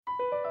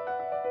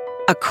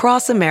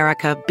Across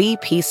America,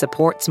 BP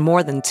supports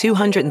more than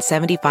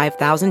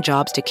 275,000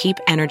 jobs to keep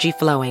energy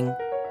flowing.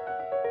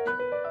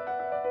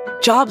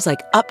 Jobs like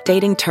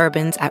updating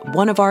turbines at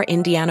one of our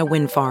Indiana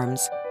wind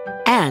farms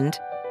and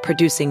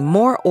producing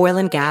more oil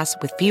and gas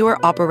with fewer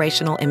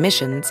operational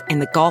emissions in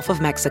the Gulf of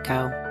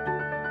Mexico.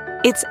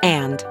 It's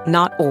and,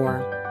 not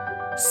or.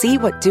 See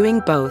what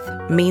doing both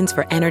means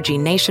for energy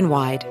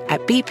nationwide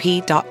at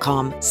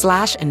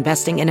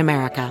bp.com/investing in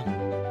America.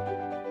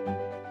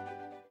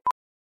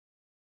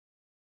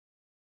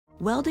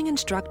 Welding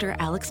instructor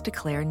Alex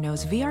DeClaire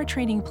knows VR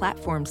training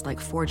platforms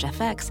like Forge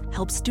FX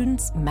help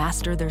students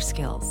master their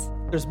skills.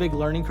 There's a big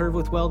learning curve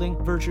with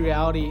welding. Virtual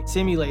reality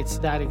simulates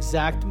that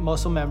exact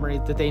muscle memory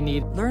that they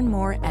need. Learn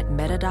more at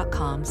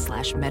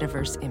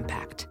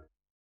meta.com/metaverseimpact.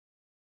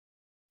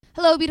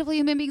 Hello, beautiful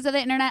human beings of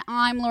the internet.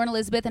 I'm Lauren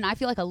Elizabeth, and I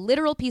feel like a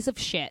literal piece of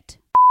shit.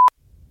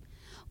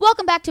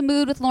 Welcome back to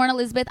Mood with Lauren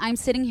Elizabeth. I'm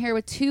sitting here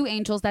with two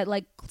angels that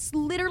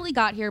literally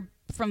got here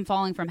from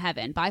falling from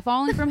heaven. By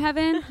falling from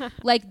heaven,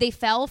 they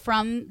fell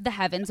from the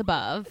heavens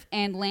above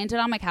and landed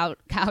on my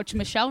couch.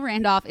 Michelle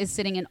Randolph is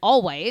sitting in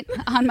all white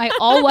on my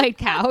all white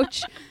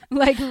couch.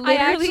 Literally, I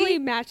actually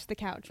matched the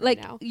couch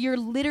now. You're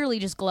literally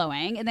just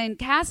glowing. And then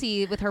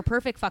Cassie with her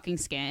perfect fucking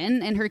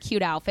skin and her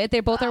cute outfit.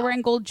 They both are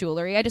wearing gold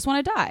jewelry. I just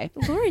want to die.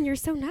 Lauren, you're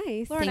so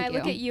nice. Thank you. I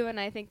look at you and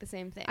I think the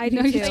same thing. I do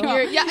No, too. you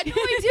don't. Yeah, I know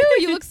I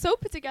do. You look so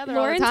put together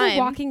Lauren's all the time. a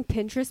walking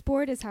Pinterest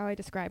board is how I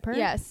describe her.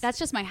 Yes. That's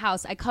just my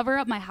house. I cover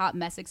up my hot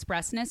mess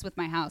expressness with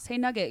my house. Hey,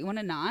 Nugget, you want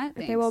to not?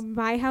 Okay, Thanks. well,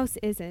 my house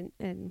isn't,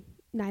 and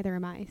neither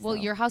am I. Well,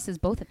 so. your house is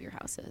both of your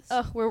houses.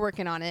 Ugh, we're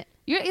working on it.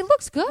 It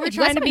looks good. We're You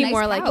trying guys to have a be nice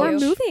more like couch. We're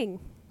moving.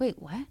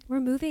 Wait, what?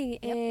 We're moving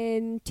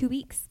in 2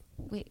 weeks.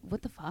 Wait,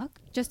 what the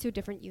fuck? Just to a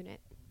different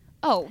unit.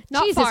 Oh,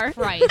 Not Jesus far.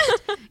 Christ.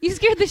 You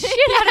scared the shit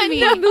out of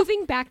me. I'm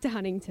moving back to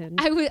Huntington.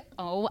 I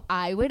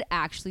would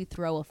actually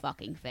throw a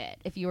fucking fit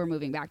if you were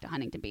moving back to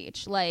Huntington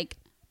Beach.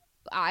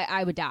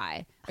 I would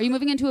die. Are you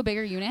moving into a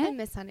bigger unit? I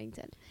miss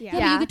Huntington. Yeah,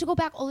 but you get to go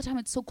back all the time.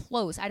 It's so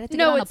close. I'd have to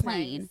get on a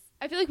plane. Nice.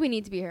 I feel like we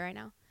need to be here right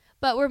now.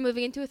 But we're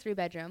moving into a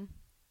 3-bedroom.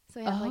 So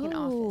we have an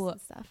office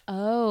and stuff.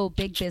 Oh,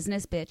 big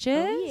business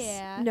bitches? Oh,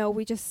 yeah. No,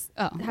 we just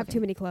have too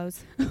many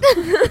clothes. It's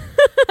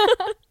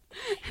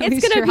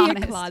going to be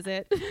a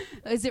closet.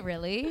 Is it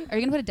really? Are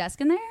you going to put a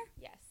desk in there?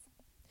 Yes.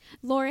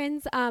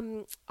 Lauren's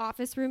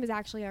office room is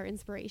actually our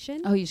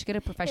inspiration. Oh, you should get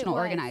a professional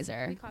It was.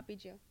 organizer. We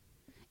copied you.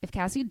 If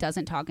Cassie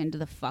doesn't talk into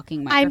the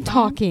fucking microphone. I'm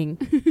talking.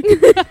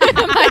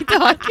 I'm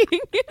talking.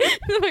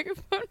 The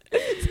microphone.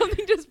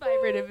 Something just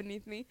vibrated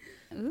beneath me.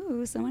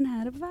 Ooh, someone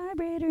had a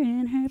vibrator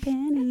in her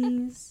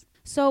panties.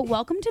 So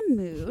welcome to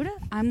Mood.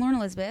 I'm Lauren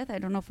Elizabeth. I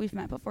don't know if we've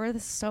met before.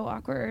 This is so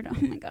awkward. Oh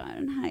my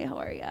God. Hi, how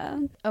are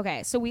you?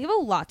 Okay, so we have a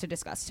lot to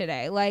discuss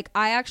today.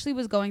 I actually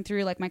was going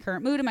through my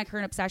current mood and my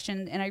current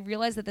obsession, and I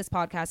realized that this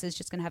podcast is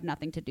just going to have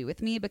nothing to do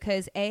with me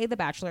because A, The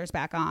Bachelor is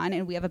back on,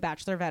 and we have a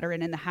Bachelor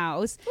veteran in the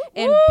house,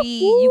 and B,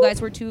 you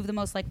guys were two of the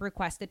most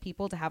requested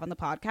people to have on the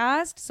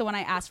podcast. So when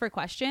I asked for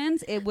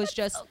questions, it was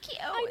just So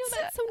cute. I know,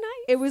 that's so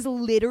nice. it was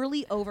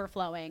literally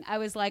overflowing. I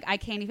was like, I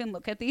can't even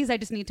look at these. I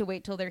just need to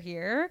wait till they're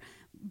here.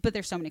 But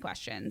there's so many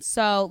questions.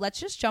 So let's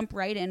just jump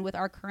right in with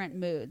our current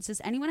moods.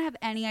 Does anyone have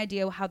any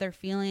idea how they're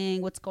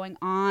feeling? What's going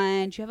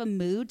on? Do you have a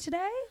mood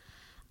today?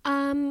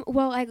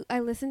 Well, I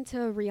listened to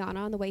Rihanna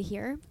on the way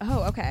here.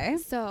 Oh, okay.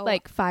 So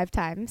 5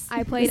 times.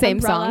 I played the same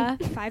Umbrella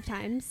song 5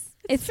 times.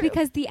 It's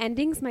because the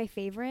ending's my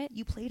favorite.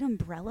 You played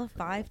Umbrella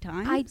 5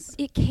 times?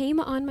 It came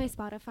on my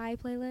Spotify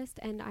playlist,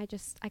 and I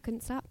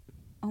couldn't stop.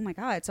 Oh my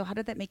God. So how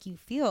did that make you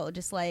feel?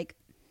 Just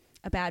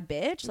a bad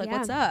bitch? Yeah.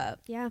 What's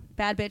up? Yeah.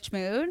 Bad bitch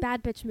mood?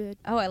 Bad bitch mood.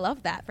 Oh, I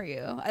love that for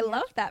you. I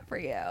love that for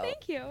you.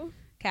 Thank you.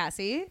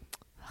 Cassie?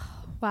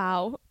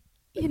 Wow.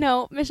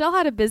 Michelle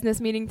had a business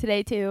meeting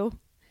today too.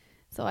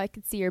 So I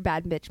could see your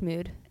bad bitch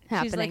mood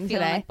happening She's feeling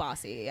today.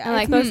 bossy. Yeah.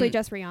 I'm It's mostly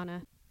just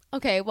Rihanna.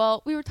 Okay,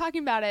 well, we were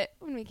talking about it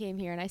when we came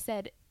here, and I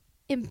said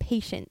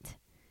impatient,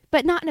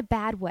 but not in a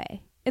bad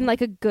way, in a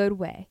good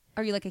way.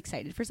 Are you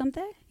excited for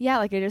something?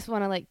 Yeah, I just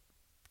want to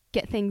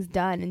get things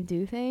done and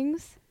do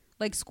things.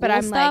 School But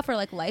I'm stuff or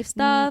life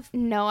stuff?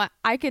 No,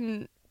 I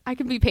can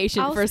be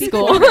patient I'll for speak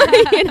school. for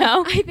You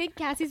I think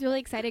Cassie's really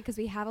excited because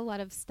we have a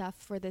lot of stuff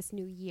for this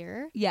new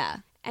year, Yeah.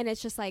 and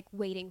it's just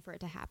waiting for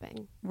it to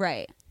happen.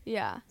 Right.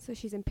 Yeah. So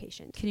she's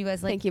impatient. Can you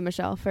guys Thank you,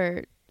 Michelle,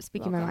 for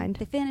speaking my mind.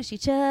 They finish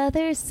each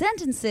other's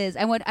sentences.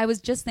 And what I was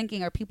just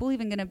thinking, are people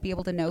even going to be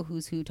able to know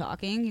who's who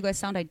talking? You guys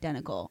sound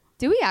identical.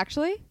 Do we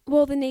actually?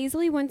 Well, the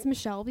nasally one's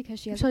Michelle because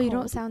she has Michelle, a you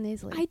cold. don't sound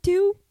nasally. I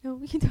do. No,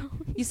 we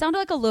don't. You sound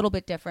a little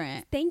bit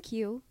different. Thank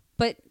you.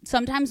 But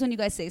sometimes when you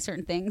guys say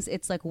certain things,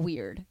 it's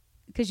weird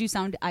because you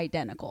sound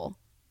identical.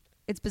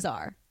 It's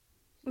bizarre.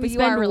 We But you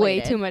spend are way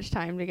related. too much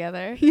time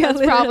together. Yeah,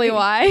 That's probably literally.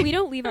 why. We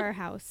don't leave our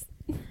house.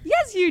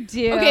 Yes, you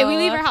do. Okay, we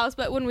leave our house,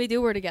 but when we do,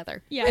 we're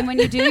together. Yeah. And when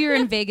you do, you're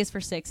in Vegas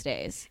for 6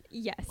 days.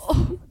 Yes.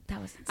 That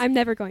was insane. I'm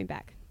never going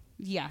back.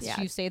 Yes, Yeah.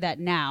 you say that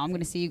now. I'm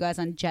going to see you guys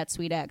on Jet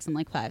Suite X in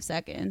like 5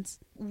 seconds.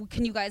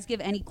 Can you guys give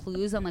any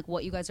clues on like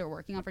what you guys are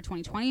working on for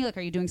 2020? Like,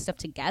 are you doing stuff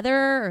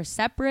together or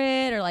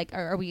separate, or like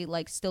are we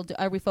like still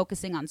are we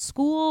focusing on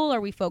school?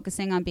 Are we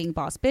focusing on being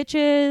boss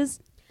bitches?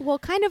 Well,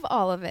 kind of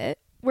all of it.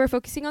 We're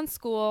focusing on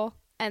school,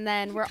 and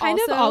then we're Kind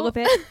also of all of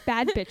it.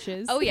 Bad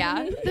bitches. Oh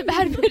yeah, the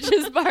bad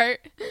bitches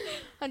part.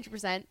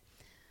 100%.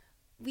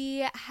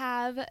 We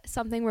have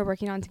something we're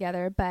working on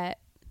together, but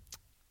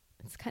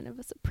it's kind of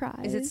a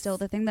surprise. Is it still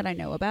the thing that I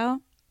know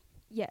about?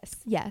 Yes.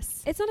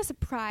 Yes. It's not a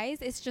surprise.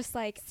 It's just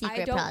like I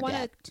Secret don't want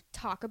to project.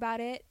 talk about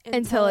it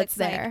Until it's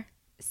like, there.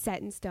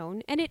 set in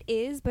stone. And it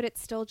is, but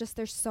it's still just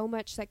there's so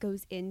much that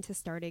goes into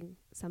starting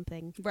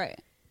something. Right.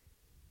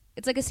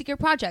 It's like a secret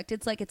project.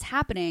 It's like it's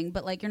happening,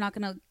 but like you're not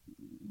going to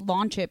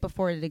launch it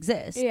before it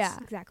exists. Yeah.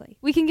 Exactly.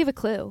 We can give a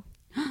clue.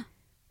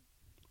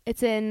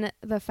 It's in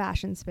the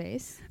fashion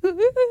space.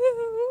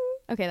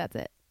 Okay, that's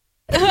it.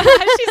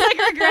 She's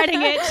like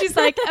regretting it. She's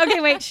like, okay,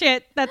 wait,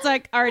 shit. That's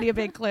like already a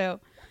big clue.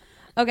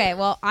 Okay,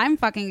 well, I'm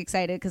fucking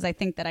excited because I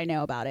think that I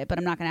know about it, but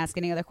I'm not going to ask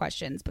any other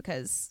questions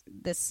because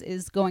this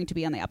is going to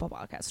be on the Apple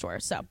Podcast Store.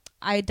 So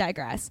I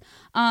digress.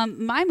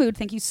 My mood,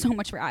 thank you so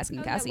much for asking,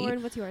 Okay, Cassie.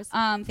 Lauren, what's yours?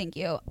 Thank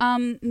you.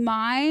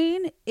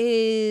 Mine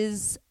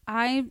is,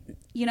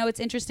 it's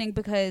interesting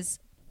because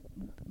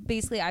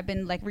basically I've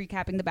been like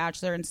recapping The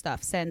Bachelor and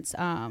stuff since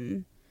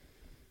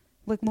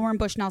like Lauren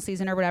Bushnell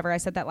season or whatever. I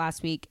said that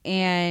last week,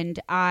 and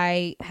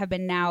I have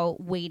been now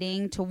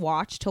waiting to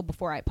watch till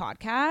before I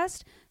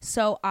podcast.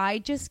 So I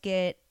just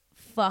get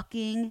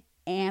fucking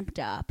amped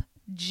up,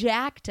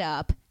 jacked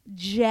up,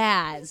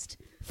 jazzed,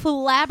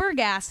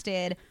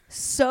 flabbergasted,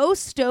 so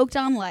stoked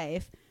on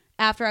life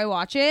after I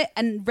watch it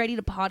and ready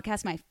to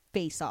podcast my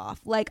face off.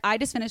 Like, I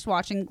just finished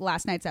watching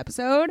last night's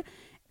episode,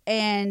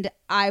 and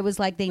I was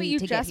like, they Wait, need you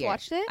to get just here.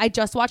 watched it? I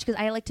just watched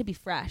because I like to be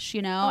fresh,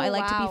 you know? I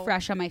like to wow. be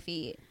fresh on my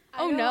feet.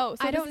 Oh no!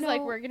 So I this don't is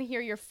like know- we're gonna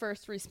hear your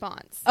first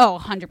response. Oh,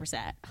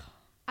 100%.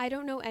 I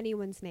don't know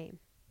anyone's name.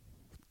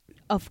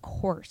 Of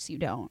course you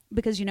don't.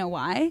 Because you know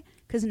why?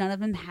 Because none of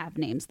them have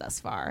names thus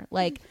far.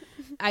 Like,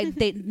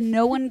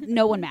 no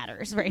one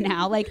matters right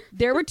now. Like,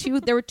 there were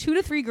two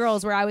to three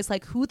girls where I was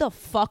like, who the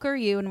fuck are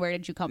you and where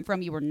did you come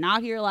from? You were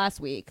not here last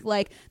week.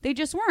 Like, they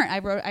just weren't.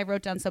 I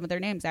wrote down some of their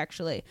names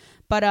actually.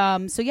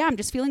 But so yeah, I'm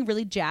just feeling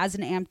really jazzed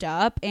and amped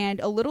up and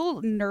a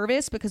little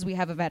nervous because we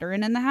have a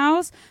veteran in the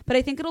house. But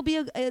I think it'll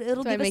give us a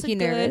good.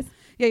 Nervous?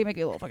 Yeah, you make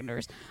me a little fucking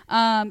nervous.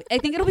 I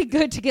think it'll be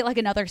good to get like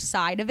another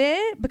side of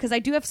it because I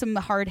do have some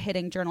hard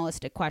hitting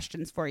journalistic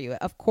questions for you,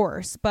 of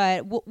course.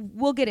 But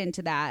we'll get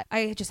into that.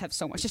 I just have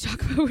so much to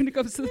talk about when it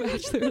comes to The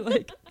Bachelor.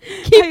 Like,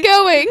 Keep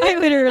going. I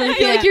literally I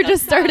feel like you're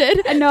just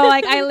started. No,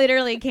 like I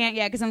literally can't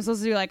yet because I'm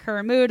supposed to do like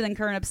current mood and then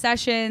current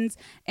obsessions.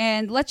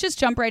 And let's just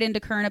jump right into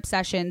current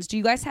obsessions. Do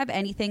you guys have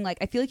anything like?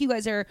 I feel like you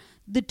guys are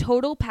the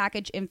total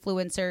package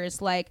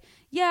influencers. Like,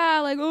 yeah,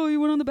 like, oh, you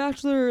went on The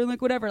Bachelor and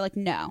like whatever. Like,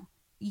 no.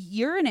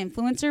 You're an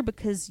influencer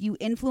because you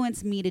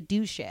influence me to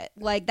do shit.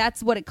 Like,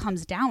 that's what it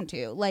comes down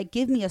to. Like,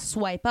 give me a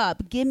swipe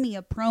up, give me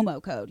a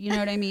promo code. You know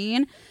what I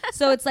mean?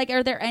 So it's like,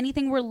 are there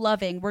anything we're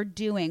loving, we're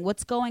doing?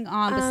 What's going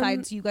on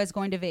besides you guys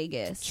going to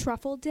Vegas?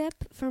 Truffle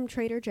dip from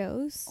Trader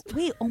Joe's.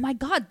 Wait, oh my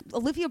God.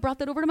 Olivia brought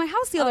that over to my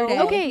house the other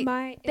day.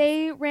 Okay.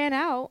 They ran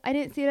out. I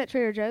didn't see it at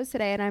Trader Joe's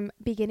today, and I'm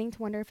beginning to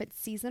wonder if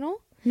it's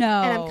seasonal.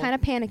 No. And I'm kind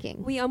of panicking.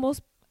 We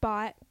almost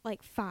bought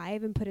like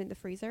 5 and put it in the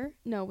freezer.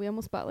 No, we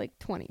almost bought like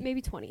 20.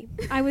 Maybe 20.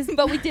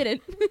 But we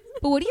didn't.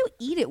 But what do you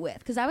eat it with?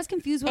 Because I was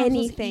confused what I'm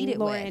supposed to eat Anything, it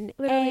Lauren. with.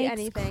 Literally Eggs,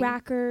 anything.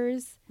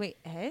 crackers. Wait,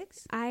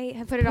 eggs? I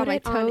have Put it on my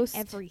toast.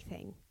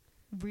 everything.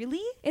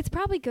 Really? It's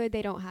probably good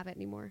they don't have it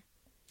anymore.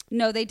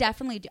 No, they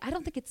definitely do. I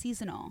don't think it's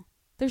seasonal.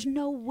 There's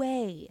no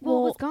way. Well,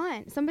 it was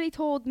gone. Somebody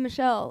told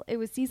Michelle it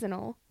was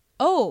seasonal.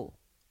 Oh.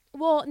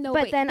 Well, no,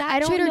 But wait, then that I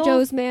don't Trader know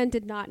Joe's man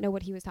did not know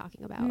what he was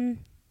talking about.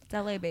 It's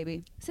LA,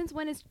 baby. Since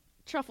when is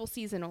truffle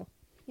seasonal?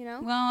 You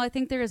know? Well, I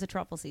think there is a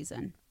truffle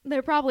season.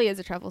 There probably is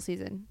a truffle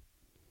season.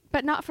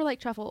 But not for like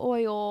truffle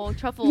oil,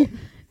 truffle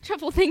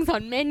things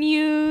on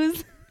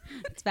menus.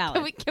 It's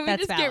valid. Can we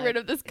That's just valid. get rid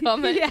of this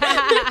comment?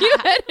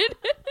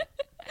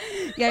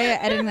 Yeah,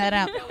 editing that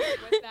out.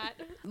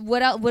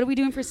 What else? What are we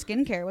doing for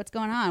skincare? What's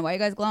going on? Why are you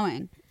guys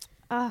glowing?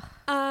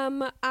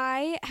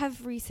 I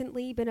have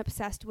recently been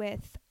obsessed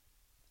with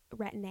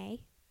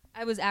Retin-A.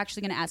 I was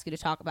actually going to ask you to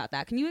talk about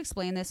that. Can you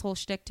explain this whole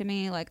shtick to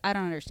me? Like, I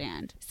don't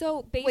understand.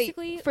 So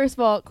basically, Wait, first of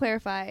all,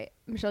 clarify,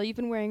 Michelle, you've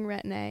been wearing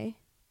Retin-A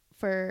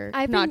for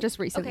just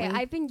recently. Okay,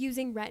 I've been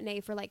using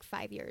Retin-A for like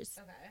 5 years.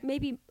 Okay.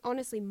 Maybe,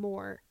 honestly,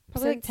 more.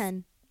 Probably like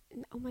 10.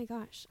 Oh my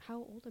gosh, how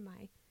old am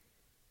I?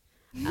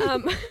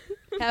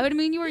 That would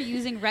mean you were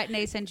using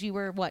Retin-A since you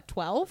were, what,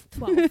 12?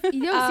 12.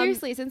 No,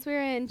 seriously, since we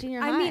were in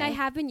junior high. I mean, I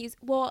have been using...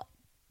 Well,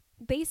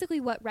 basically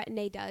what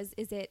Retin-A does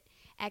is it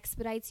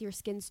expedites your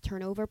skin's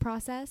turnover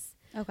process.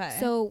 Okay.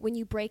 So when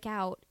you break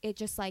out, it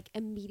just like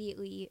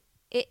immediately...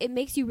 It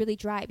makes you really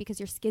dry because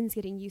your skin's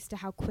getting used to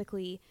how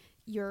quickly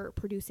you're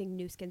producing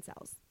new skin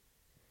cells.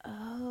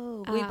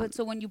 Oh. Wait, but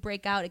so when you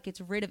break out, it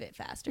gets rid of it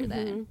faster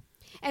then?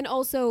 And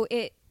also,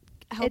 it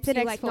helps It's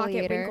you an like not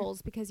get exfoliator.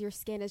 wrinkles because your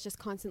skin is just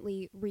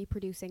constantly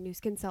reproducing new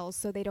skin cells,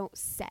 so they don't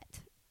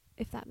set.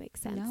 If that makes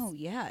sense. No,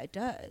 yeah, it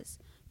does.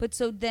 But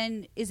so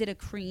then, is it a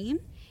cream?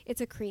 It's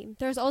a cream.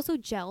 There's also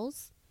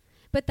gels,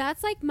 but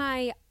that's like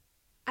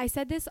I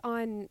said this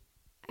on,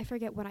 I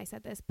forget when I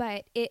said this,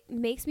 but it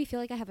makes me feel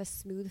like I have a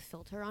smooth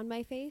filter on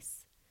my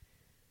face.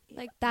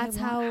 Like that's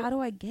How do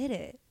I get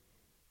it?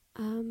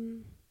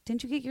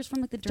 Didn't you get yours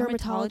from like the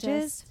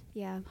dermatologist?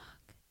 Yeah.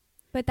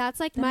 But that's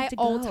like Then I my have to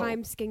go.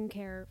 all-time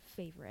skincare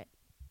favorite.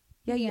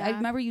 Yeah, Yeah. I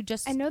remember you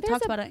just I know there's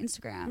talked a- about it on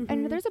Instagram. I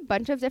know there's a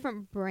bunch of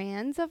different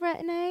brands of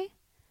Retin-A.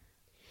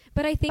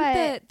 But I think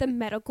But- the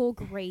medical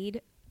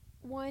grade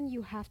one,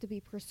 you have to be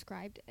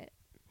prescribed it.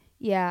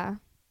 Yeah.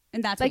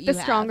 And that's Like what the you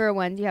have. stronger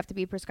ones you have to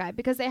be prescribed,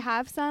 because they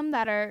have some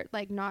that are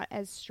like not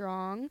as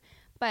strong,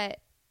 but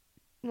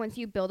once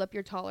you build up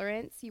your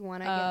tolerance, you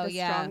want to Oh, get the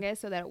yeah.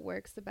 strongest so that it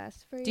works the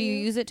best for you. Do you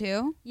use it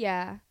too?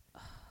 Yeah.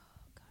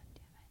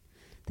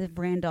 The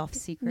Randolph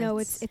secrets. No,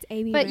 it's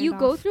Amy. But you go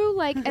Randolph. through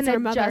like It's an our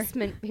mother.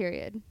 adjustment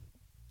period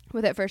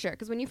with it for sure,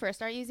 because when you first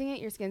start using it,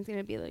 your skin's going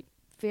to be like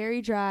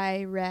very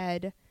dry,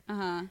 red,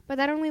 but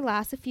that only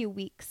lasts a few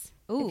weeks.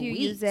 Ooh, if you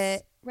weeks. use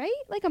it, right?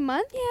 Like a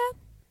month? Yeah.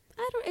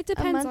 I don't. It A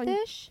depends on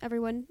month-ish?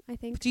 everyone. I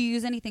think. Do you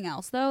use anything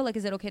else though? Like,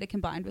 is it okay to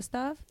combine with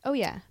stuff? Oh,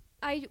 yeah.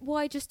 I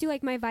just do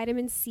like my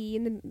vitamin C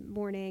in the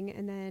morning,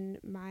 and then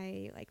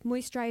my like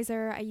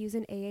moisturizer. I use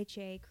an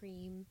AHA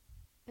cream,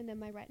 and then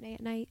my Retin-A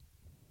at night.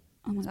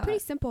 Oh my It's god. pretty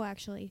simple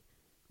actually.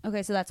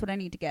 Okay, so that's what I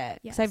need to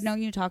get. Because Yes. I've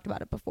known you talked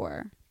about it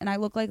before. And I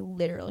look like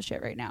literal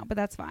shit right now, but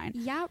that's fine.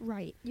 Yeah,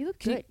 right. You look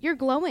Do you- good. You're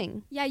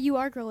glowing. Yeah, you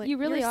are glowing. You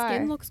really Your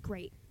skin are. looks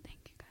great. Thank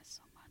you guys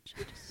so much.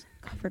 I just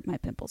covered my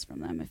pimples from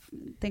them.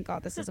 Thank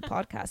God this is a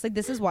podcast. Like,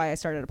 this is why I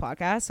started a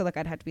podcast. So, like,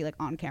 I'd have to be, like,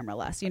 on camera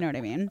less. You know what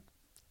I mean?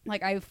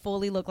 Like, I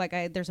fully look like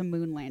there's a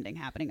moon landing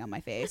happening on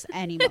my face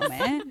any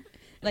moment.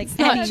 Like,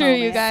 not any true,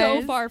 moment. you guys.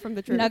 So far from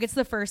the truth. Nugget's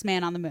the first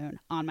man on the moon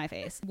on my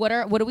face. What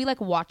are we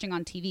like watching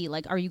on TV?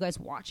 Like, are you guys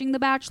watching The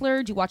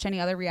Bachelor? Do you watch any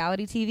other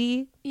reality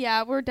TV?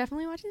 Yeah, we're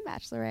definitely watching The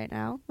Bachelor right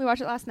now. We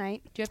watched it last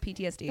night. Do you have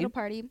PTSD? Little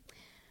party.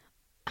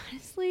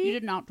 Honestly, You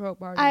did not throw a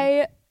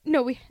party.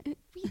 No, we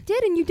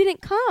did, and you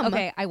didn't come.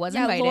 Okay, I was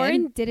Yeah, invited.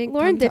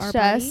 Lauren ditched come to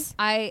our us.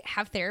 I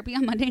have therapy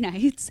on Monday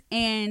nights,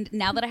 and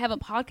now that I have a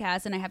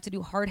podcast and I have to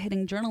do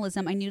hard-hitting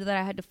journalism, I knew that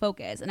I had to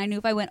focus. And I knew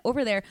if I went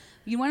over there,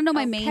 you want to know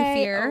my main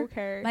fear?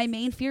 Okay. My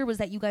main fear was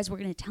that you guys were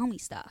going to tell me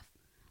stuff.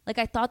 Like,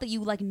 I thought that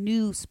you like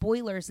knew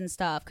spoilers and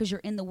stuff because you're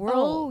in the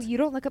world. Oh, you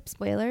don't look up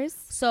spoilers?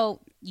 So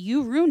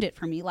you ruined it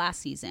for me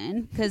last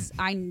season because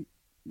I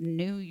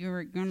knew you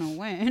were gonna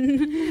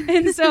win.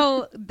 And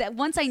so that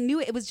once I knew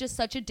it, it was just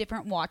such a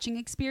different watching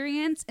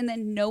experience. And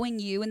then knowing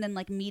you and then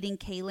like meeting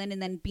Kaylin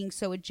and then being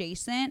so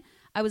adjacent,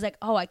 I was like,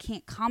 oh, I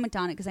can't comment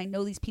on it because I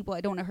know these people.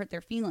 I don't want to hurt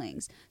their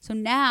feelings. So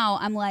now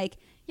I'm like,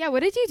 Yeah, what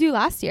did you do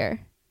last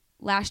year?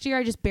 last year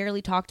I just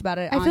barely talked about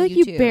it I on feel like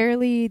YouTube. you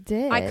barely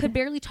did. I could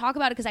barely talk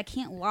about it because I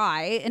can't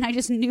lie. And I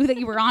just knew that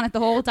you were on it the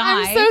whole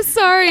time. I'm so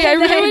sorry. I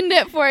And then ruined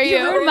it for you.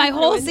 You ruined my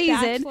whole Ruined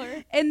season.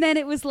 Bachelor. And then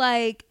it was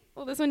like,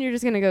 Well, this one you're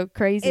just going to go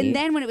crazy. and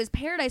then when it was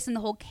Paradise and the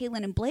whole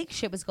Kaylin and Blake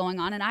shit was going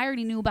on, and I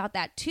already knew about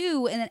that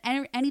too. And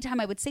then anytime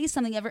I would say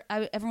something,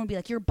 everyone would be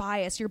like, "You're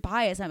biased. You're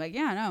biased." I'm like,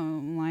 "Yeah,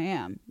 no, I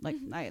am. Like,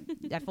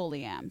 I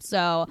fully am."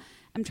 So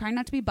I'm trying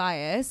not to be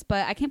biased,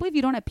 but I can't believe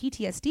you don't have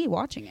PTSD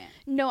watching it.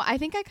 No, I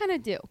think I kind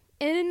of do.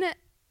 And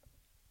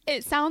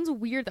it sounds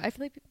weird. I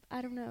feel like,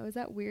 I don't know. Is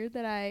that weird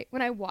that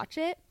when I watch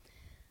it,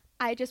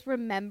 I just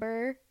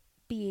remember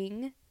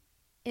being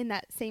in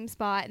that same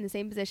spot, in the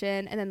same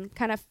position, and then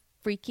kind of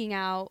freaking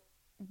out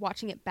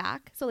watching it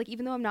back. So like,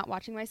 even though I'm not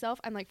watching myself,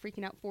 I'm like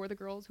freaking out for the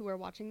girls who are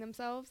watching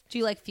themselves. Do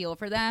you like feel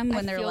for them when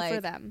I they're feel like,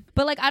 for them.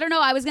 But like, I don't know.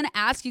 I was gonna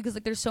ask you because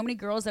like, there's so many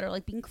girls that are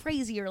like being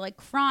crazy or like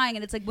crying,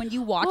 and it's like when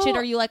you watch it, Well,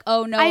 are you like,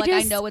 oh no, I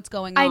I know what's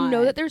going I on.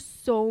 know that there's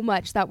so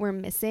much that we're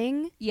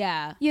missing.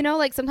 Yeah. You know,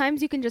 like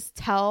sometimes you can just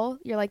tell,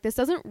 you're like, this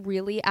doesn't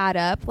really add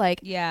up.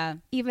 Like, Yeah.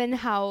 even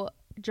how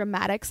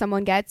dramatic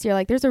someone gets, you're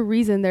like, there's a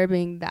reason they're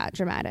being that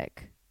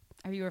dramatic.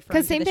 Are you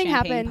referring to same the thing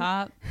champagne happened.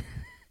 pop?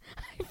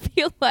 I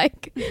feel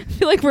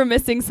like we're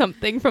missing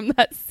something from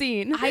that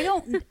scene. I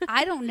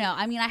don't know.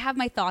 I mean, I have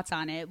my thoughts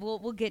on it.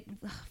 We'll get.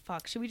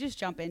 Fuck. Should we just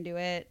jump into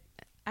it?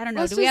 I don't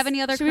know. Let's Do we have just-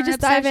 any other should we current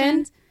just dive in?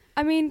 obsessions?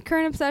 I mean,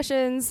 current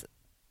obsessions.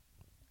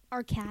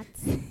 Our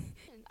cats.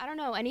 I don't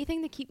know,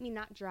 anything to keep me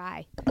not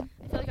dry. I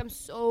feel like I'm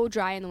so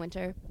dry in the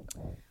winter.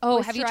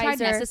 Oh, have you tried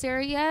Moisturizer.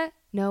 Necessary yet?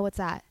 No, what's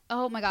that?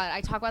 Oh my god, I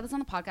talk about this on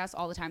the podcast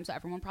all the time, so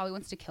everyone probably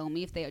wants to kill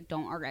me if they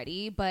don't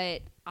already.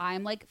 But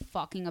I'm like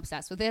fucking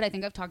obsessed with it. I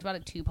think I've talked about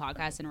it 2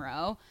 podcasts in a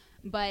row.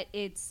 But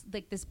it's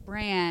like this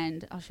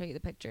brand. I'll show you the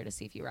picture to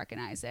see if you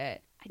recognize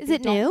it. Is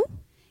it new?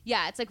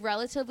 Yeah, it's like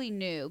relatively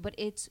new, but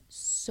it's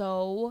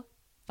so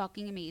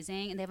fucking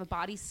amazing. And they have a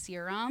body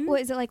serum.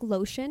 What is it, like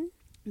lotion?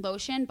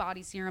 Lotion,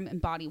 body serum,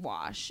 and body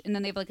wash. And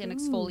then they have like an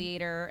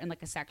exfoliator and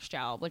like a sex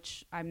gel,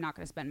 which I'm not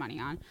going to spend money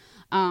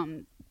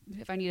on.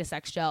 if I need a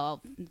sex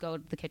gel, I'll go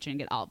to the kitchen and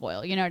get olive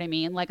oil. You know what I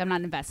mean? Like, I'm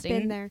not investing.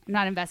 Been there. I'm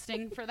not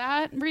investing for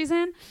that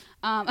reason.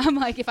 I'm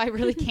like, if I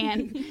really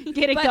can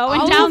get it But going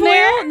olive down oil,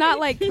 there. not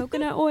like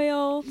coconut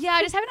oil. Yeah,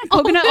 I just haven't had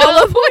coconut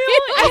olive oil.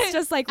 It's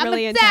just like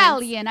really I'm intense.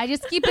 Italian. I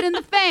just keep it in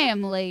the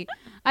family.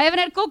 I haven't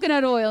had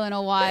coconut oil in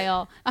a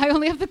while. I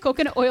only have the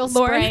coconut oil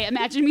Lauren. spray.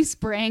 Imagine me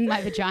spraying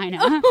my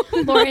vagina.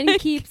 Lauren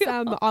keeps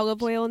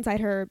olive oil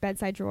inside her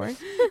bedside drawer.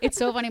 It's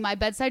so funny. My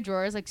bedside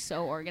drawer is like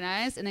so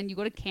organized, and then you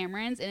go to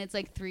Cameron's, and it's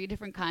like 3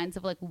 different kinds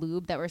of like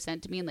lube that were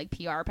sent to me in like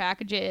PR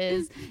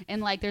packages,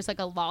 and like there's like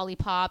a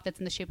lollipop that's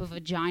in the shape of a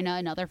vagina,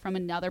 another from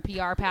another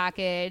PR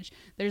package.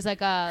 There's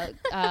like a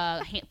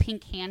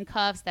pink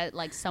handcuffs that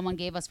like someone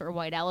gave us for a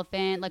white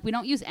elephant. Like we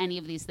don't use any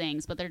of these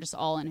things, but they're just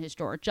all in his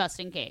drawer just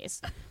in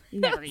case.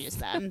 Never use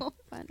them. So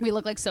funny. We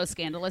look like so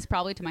scandalous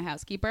probably to my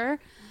housekeeper,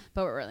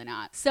 but we're really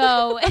not.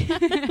 So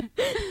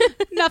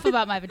enough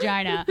about my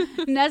vagina.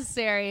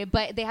 Necessary,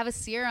 but they have a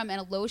serum and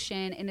a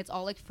lotion, and it's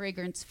all like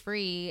fragrance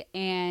free,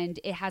 and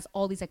it has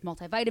all these like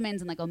multivitamins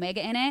and like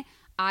omega in it.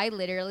 I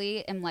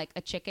literally am like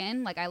a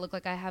chicken. Like I look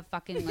like I have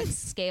fucking like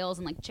scales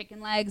and like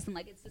chicken legs, and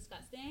like it's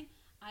disgusting.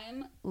 I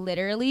am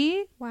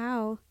literally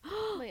Wow.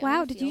 Wait,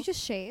 Wow. I Did feel- you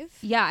just shave?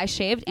 yeah, I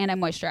shaved and I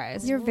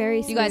moisturized. You're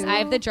very You guys, smooth. I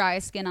have the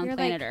driest skin on You're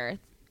planet like- Earth.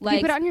 Do you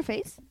Like put it on your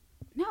face?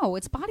 no,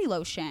 it's body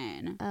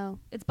lotion. Oh.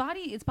 It's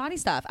body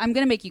stuff. I'm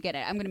gonna make you get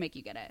it. But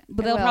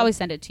I they'll will. probably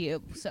send it to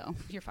you. So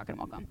you're fucking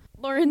welcome.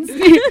 Lauren's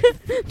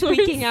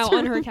tweaking out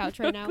on her couch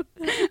right now.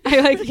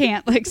 I like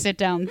can't like sit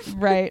down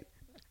right.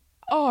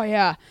 Oh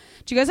yeah.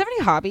 Do you guys have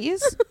any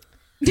hobbies?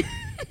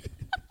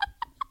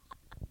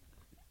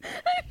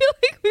 I feel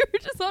like we were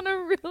just on a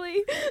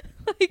really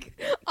like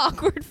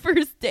awkward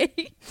first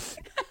date.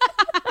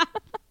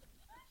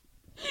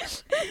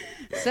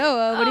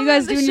 So what do you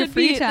guys do in your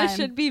free time? This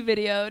should be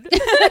videoed.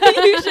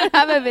 You should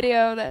have a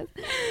video of this.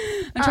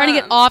 I'm trying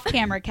to get off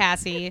camera,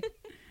 Cassie.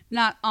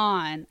 Not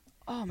on.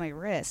 Oh, my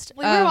wrist.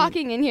 We were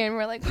walking in here and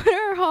we're like, what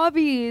are our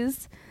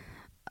hobbies?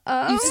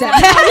 You said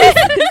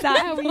that? Is that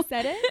how we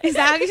said it? Is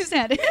that how you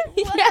said it?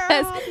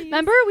 Yes.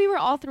 Remember, we were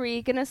all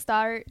 3 gonna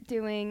start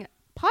doing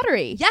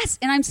pottery. Yes,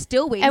 and I'm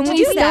still waiting And to we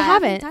do still that.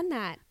 haven't. Done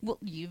that. Well,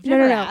 you've No,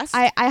 never no, no. asked.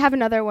 I have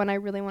another one I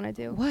really want to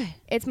do. What?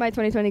 It's my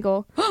 2020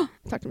 goal.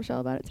 Talk to Michelle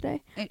about it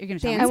today. You're going to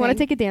tell me? I want to Dancing.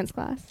 take a dance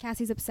class.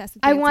 Cassie's obsessed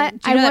with I dancing.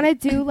 want Do you know to that-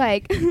 do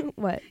like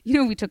what? You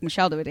know we took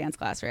Michelle to a dance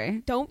class,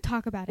 right? Don't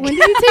talk about it. When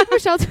did you take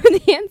Michelle to a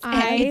dance?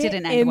 I It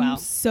didn't end am well.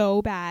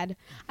 so bad.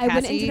 I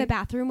went Cassie? into the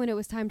bathroom when it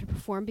was time to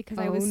perform because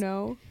I was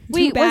no. too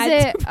Wait, was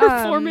bad it to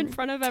perform in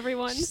front of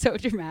everyone. So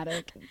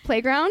dramatic.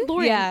 playground?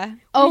 Yeah.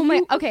 Oh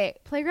my. Okay,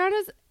 playground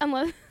is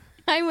unless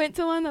I went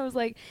to one that was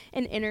like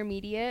an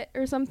intermediate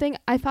or something.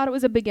 I thought it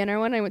was a beginner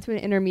one. I went to an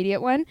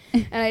intermediate one,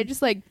 and I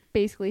just like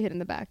basically hid in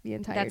the back the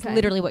entire That's time.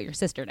 literally what your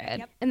sister did.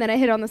 Yep. And then I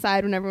hid on the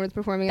side when everyone was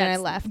performing, and I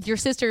That's- left. Your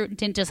sister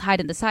didn't just hide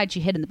in the side, she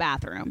hid in the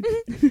bathroom.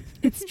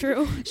 It's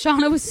true.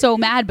 Shauna was so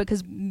mad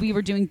because we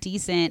were doing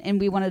decent and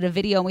we wanted a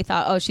video and we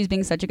thought, oh, she's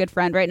being such a good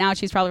friend right now.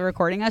 She's probably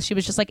recording us. She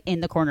was just like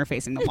in the corner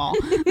facing the wall,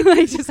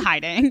 like just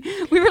hiding.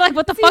 We were like,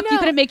 what the fuck? You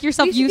couldn't make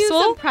yourself We should do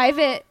useful? some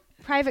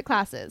private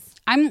classes.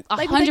 I'm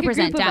Like with, like, a 100%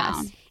 group of down.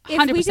 us. If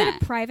 100%. we did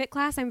a private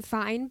class, I'm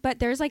fine. But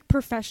there's like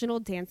professional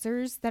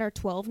dancers that are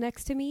 12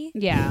 next to me,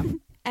 Yeah.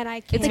 and I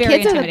It's can't. The very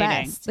kids are the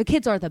intimidating. best. The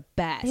kids are the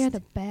best. They are the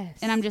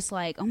best. And I'm just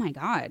like, oh my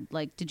God,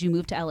 like, did you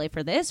move to LA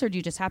for this or do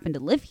you just happen to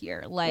live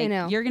here? Like,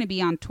 know. you're going to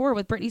be on tour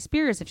with Britney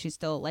Spears if she's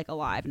still like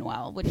alive and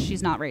well, which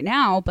she's not right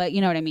now, but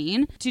you know what I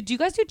mean? Did you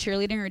guys do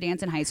cheerleading or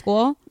dance in high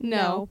school?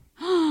 no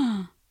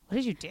What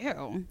did you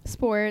do?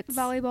 sports.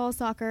 volleyball,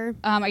 soccer.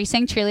 Are you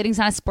saying cheerleading's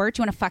not a sport? Do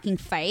you want to fucking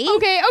fight?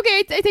 Okay,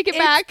 I take it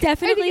back. It's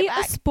definitely I take it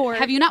a back. sport.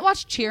 Have you not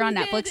watched Cheer on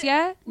We Netflix did-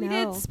 yet? We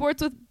No. did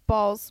sports with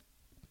balls.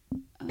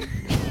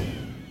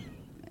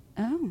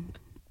 Oh,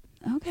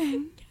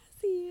 okay.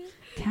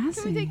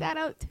 Cassie. Can we take that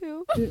out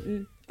too?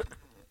 I'm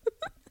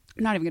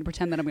not even going to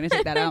pretend that I'm going to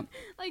take that out.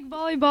 Like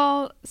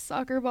volleyball,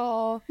 soccer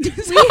ball.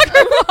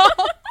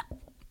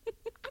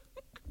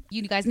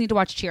 You guys need to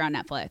watch Cheer on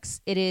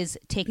Netflix. It is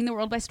taking the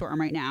world by storm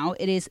right now.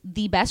 It is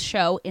the best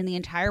show in the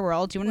entire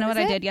world. Do you want to know What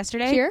what is I it? did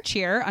yesterday? Cheer?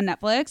 Cheer on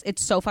Netflix.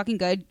 It's so fucking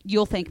good.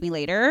 You'll thank me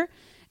later.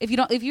 If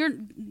you're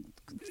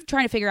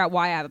trying to figure out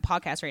why I have a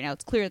podcast right now,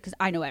 it's clear because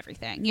I know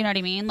everything. You know what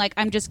I mean? Like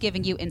I'm just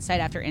giving you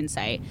insight after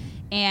insight.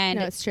 And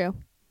No, it's true.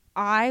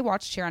 I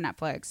watched Cheer on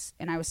Netflix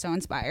and I was so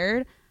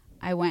inspired.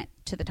 I went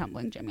to the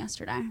tumbling gym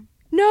yesterday.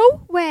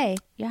 No way.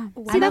 Yeah.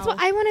 See, that's what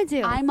I want to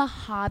do. I'm a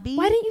hobby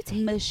Why didn't you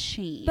take-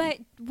 machine. But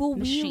will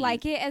Machine. we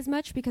like it as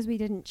much because we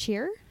didn't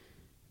cheer?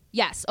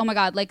 Yes. Oh my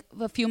God. Like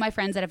a few of my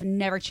friends that have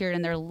never cheered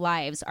in their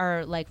lives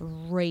are like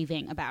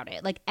raving about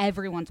it. Like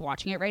everyone's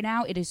watching it right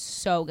now. It is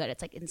so good.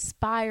 It's like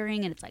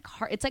inspiring and it's like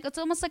hard. It's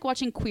almost like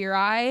watching Queer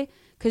Eye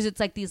because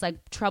it's like these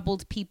like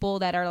troubled people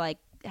that are like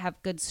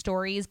have good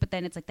stories, but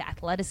then it's like the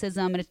athleticism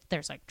and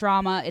there's like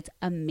drama. It's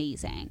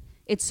amazing.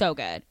 It's so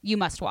good. You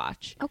must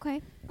watch.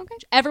 Okay.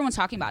 Everyone's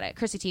talking about it.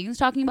 Chrissy Teigen's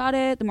talking about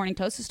it. The Morning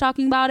Toast is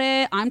talking about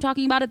it. I'm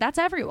talking about it. That's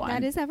everyone.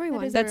 That is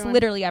everyone. That's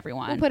literally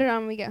everyone. We'll put it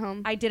on when we get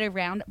home. I did a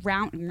round.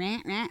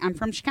 I'm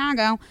from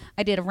Chicago.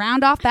 I did a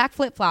round off back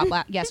flip flop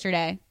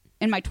yesterday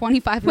in my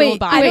 25-year-old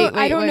body.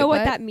 I don't know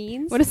what that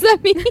means. What does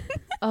that mean?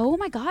 Oh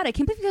my God, I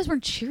can't believe you guys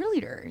weren't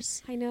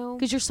cheerleaders. I know.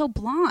 Because you're so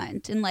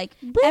blonde and like,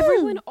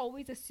 Everyone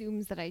always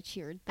assumes that I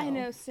cheered, though. I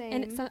know, same.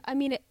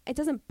 And it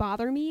doesn't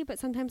bother me, but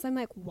sometimes I'm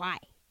like, why?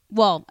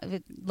 well,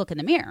 look in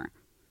the mirror.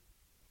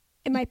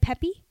 Am I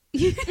peppy?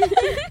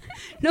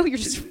 No, you're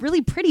just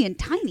really pretty and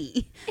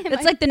tiny. That's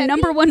I like the peppy?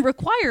 number one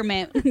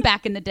requirement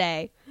back in the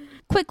day.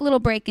 Quick little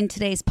break in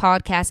today's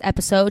podcast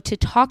episode to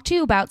talk to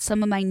you about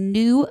some of my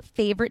new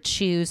favorite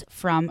shoes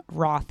from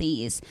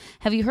Rothy's.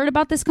 Have you heard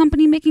about this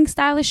company making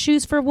stylish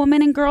shoes for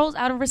women and girls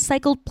out of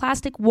recycled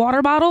plastic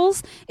water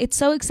bottles? It's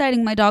so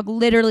exciting. My dog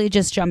literally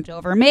just jumped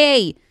over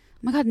me. Oh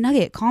my God,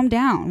 Nugget, calm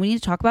down. We need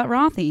to talk about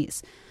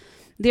Rothy's.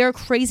 They're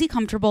crazy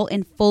comfortable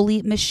and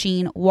fully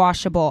machine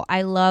washable.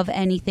 I love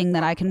anything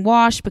that I can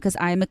wash because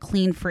I am a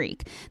clean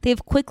freak.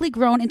 They've quickly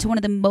grown into one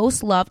of the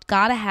most loved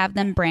Gotta Have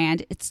Them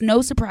brand. It's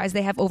no surprise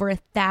they have over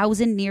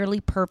 1,000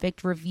 nearly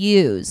perfect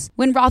reviews.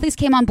 When Rothy's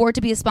came on board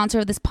to be a sponsor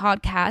of this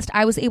podcast,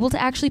 I was able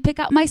to actually pick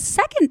out my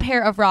second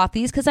pair of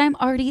Rothy's because I'm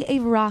already a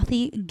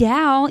Rothy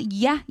gal.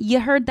 Yeah, you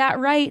heard that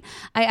right.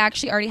 I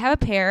actually already have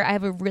a pair. I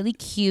have a really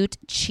cute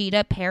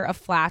cheetah pair of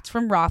flats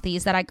from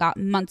Rothy's that I got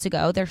months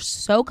ago. They're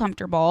so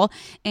comfortable.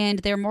 And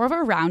they're more of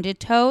a rounded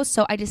toe,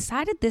 so I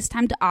decided this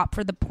time to opt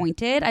for the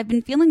pointed. I've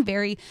been feeling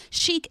very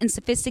chic and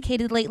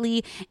sophisticated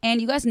lately, and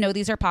you guys know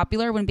these are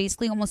popular when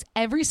basically almost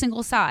every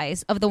single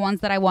size of the ones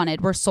that I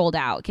wanted were sold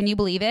out. Can you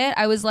believe it?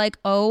 I was like,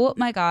 oh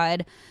my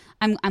God.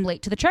 I'm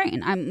late to the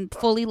train. I'm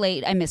fully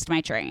late. I missed my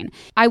train.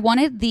 I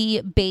wanted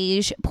the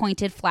beige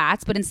pointed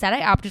flats, but instead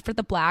I opted for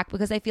the black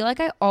because I feel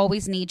like I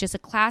always need just a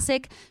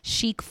classic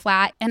chic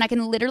flat, and I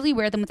can literally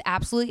wear them with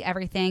absolutely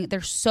everything. They're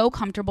so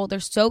comfortable.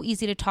 They're so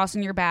easy to toss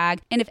in your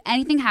bag. And if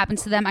anything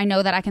happens to them, I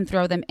know that I can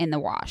throw them in the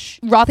wash.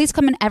 Rothy's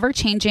come in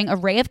ever-changing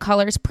array of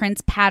colors,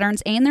 prints,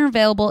 patterns, and they're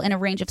available in a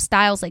range of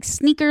styles like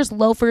sneakers,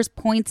 loafers,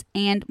 points,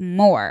 and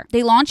more.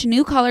 They launch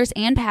new colors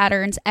and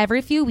patterns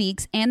every few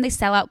weeks, and they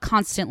sell out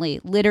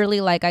constantly, literally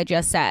like I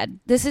just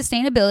said. The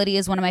sustainability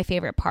is one of my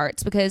favorite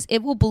parts because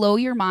it will blow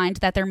your mind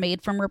that they're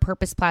made from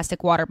repurposed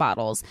plastic water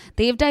bottles.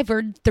 They have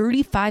diverted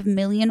 35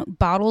 million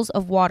bottles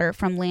of water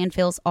from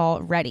landfills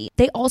already.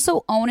 They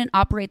also own and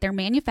operate their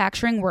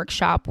manufacturing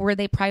workshop where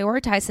they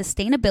prioritize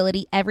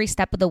sustainability every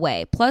step of the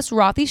way. Plus,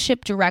 Rothy's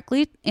ship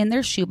directly in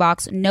their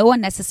shoebox, no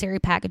unnecessary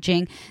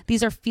packaging.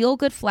 These are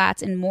feel-good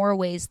flats in more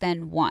ways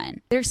than one.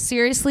 They're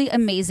seriously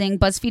amazing.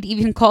 BuzzFeed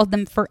even called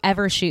them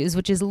forever shoes,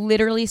 which is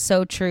literally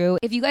so true.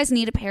 If you guys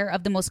need a pair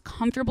of the most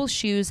comfortable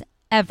shoes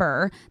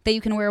ever that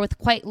you can wear with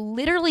quite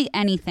literally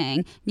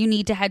anything, you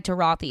need to head to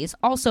Rothy's.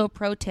 Also,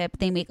 pro tip,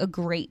 they make a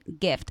great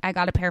gift. I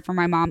got a pair for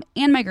my mom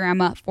and my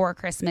grandma for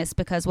Christmas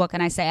because what can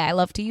I say? I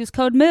love to use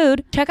code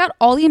MOOD. Check out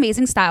all the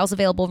amazing styles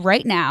available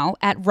right now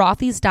at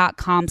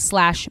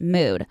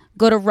rothys.com/mood.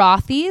 Go to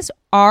Rothy's,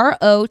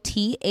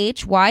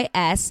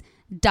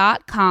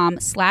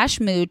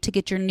 ROTHYS.com/mood to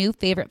get your new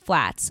favorite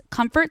flats.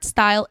 Comfort,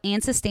 style,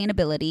 and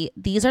sustainability.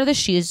 These are the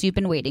shoes you've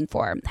been waiting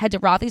for. Head to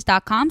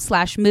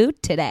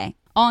rothys.com/mood today.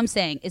 All I'm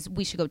saying is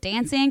we should go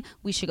dancing.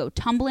 We should go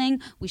tumbling.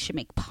 We should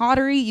make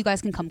pottery. You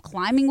guys can come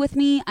climbing with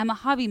me. I'm a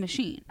hobby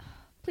machine.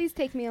 Please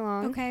take me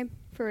along. Okay.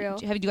 For real.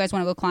 Do you guys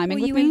want to go climbing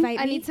Will with you me? invite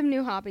I me? need some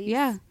new hobbies.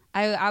 Yeah.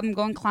 I'm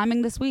going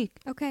climbing this week.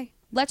 Okay.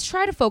 Let's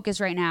try to focus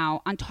right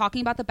now on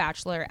talking about The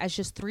Bachelor as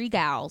just 3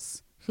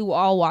 gals who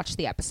all watched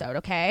the episode,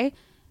 okay?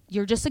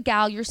 You're just a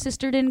gal. Your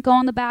sister didn't go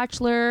on The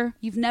Bachelor.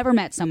 You've never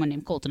met someone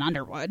named Colton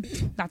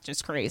Underwood. That's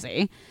just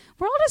crazy.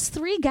 We're all just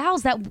 3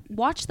 gals that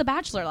watched The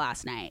Bachelor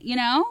last night, you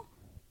know?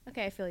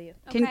 Okay, I feel you.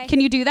 Okay.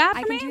 Can you do that for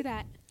I me? can do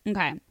that.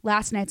 Okay.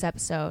 Last night's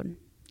episode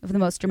of the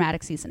most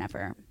dramatic season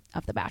ever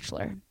of The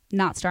Bachelor,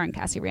 not starring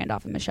Cassie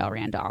Randolph and Michelle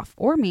Randolph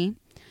or me.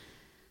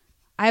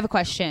 I have a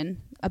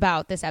question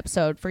about this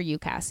episode for you,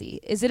 Cassie.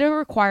 Is it a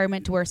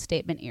requirement to wear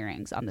statement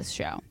earrings on this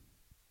show?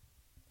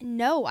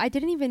 No, I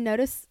didn't even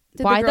notice.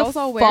 Did Why the girls the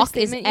all wear fuck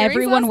is statement earrings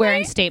everyone last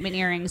wearing night? statement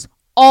earrings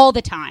all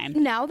the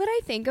time? Now that I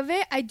think of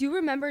it, I do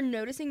remember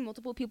noticing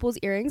multiple people's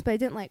earrings, but I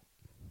didn't like.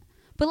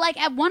 But like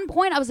at one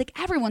point I was like,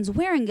 everyone's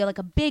wearing like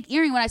a big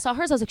earring. When I saw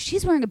hers, I was like,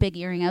 she's wearing a big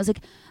earring. I was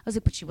like,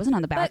 but she wasn't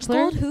on The But Bachelor.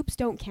 gold hoops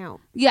don't count.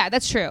 Yeah,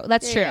 that's true.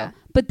 That's Yeah. true.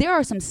 But there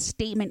are some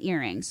statement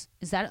earrings.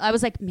 Is that? I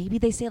was like, maybe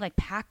they say like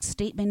packed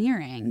statement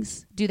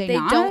earrings. Do they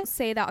not? don't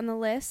say that on the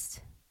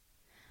list.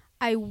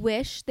 I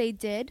wish they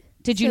did.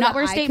 Did you so not that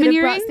wear I statement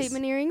could've brought earrings?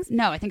 Statement earrings?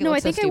 No, I think it No, I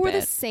looks so think I wore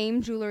the stupid.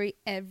 same jewelry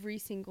every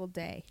single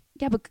day.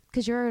 Yeah, but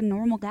because you're a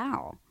normal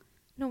gal.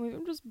 No, maybe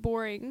I'm just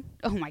boring.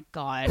 Oh my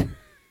god.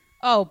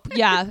 Oh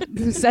yeah,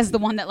 says the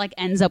one that like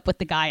ends up with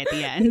the guy at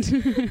the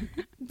end.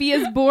 Be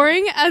as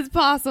boring as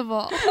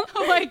possible.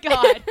 Oh my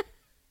god. Okay.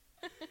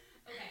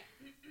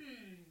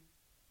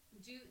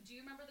 Do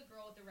you remember the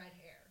girl with the red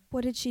hair?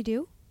 What did she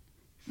do?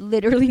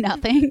 literally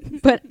nothing.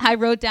 But I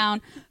wrote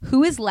down,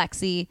 who is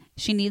Lexi?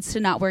 She needs to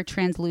not wear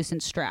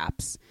translucent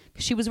straps.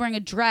 She was wearing a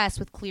dress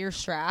with clear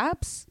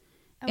straps.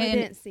 Oh, I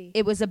didn't see.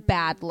 It was a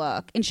bad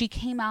look. And she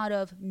came out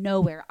of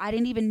nowhere. I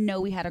didn't even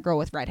know we had a girl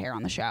with red hair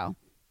on the show.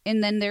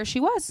 And then there she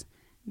was,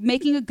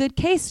 making a good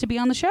case to be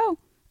on the show.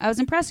 I was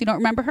impressed. You don't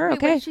remember her? Wait,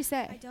 Okay. what did she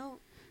say?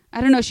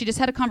 I don't know. She just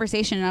had a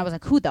conversation, and I was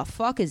like, who the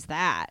fuck is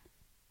that?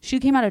 She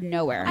came out of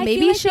nowhere. I Maybe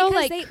feel like she'll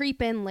because like they-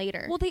 creep in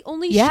later. Well, they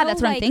only Yeah, show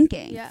that's what I'm like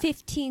thinking. Yeah.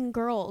 15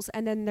 girls,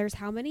 and then there's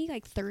how many?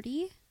 Like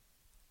 30?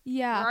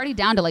 Yeah. We're already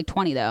down to like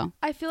 20, though.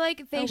 I feel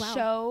like they Oh, wow.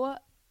 show,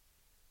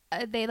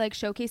 they like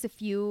showcase a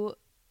few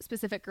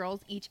specific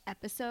girls each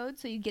episode,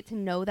 so you get to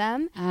know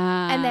them.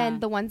 And then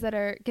the ones that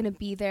are going to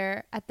be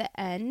there at the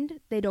end,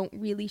 they don't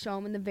really show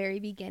them in the very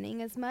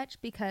beginning as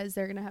much because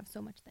they're going to have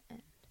so much at the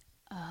end.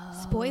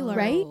 Spoiler.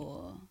 Right?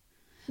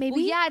 Maybe.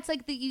 Well, yeah, it's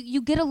like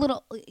you get a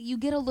little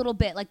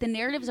bit like the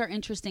narratives are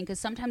interesting because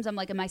sometimes I'm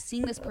like, am I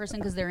seeing this person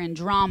because they're in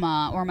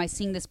drama, or am I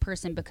seeing this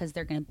person because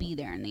they're going to be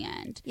there in the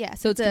end? Yeah.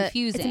 So it's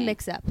confusing. It's a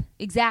mix up.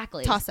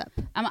 Exactly. Toss up.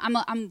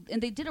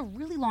 And they did a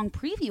really long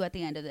preview at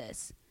the end of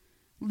this.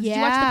 Did you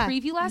Yeah. watch the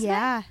preview last night?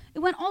 Yeah. It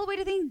went all the way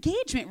to the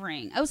engagement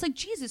ring. I was like,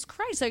 Jesus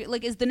Christ.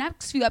 Like, is the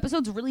next few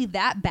episodes really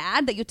that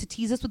bad that you have to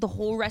tease us with the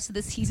whole rest of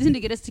the season to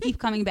get us to keep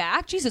coming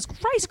back? Jesus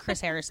Christ,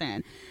 Chris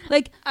Harrison.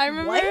 Like, I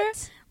remember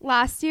what?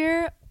 last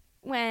year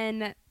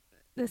when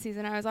the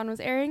season I was on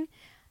was airing,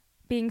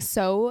 being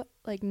so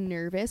like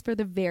nervous for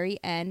the very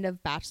end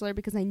of Bachelor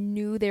because I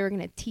knew they were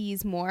gonna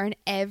tease more, and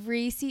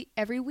every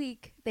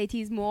week they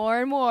tease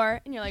more and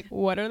more, and you're like,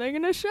 what are they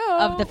gonna show?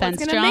 Of the fence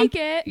What's jump? gonna make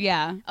it?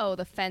 Yeah. Oh,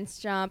 the fence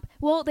jump.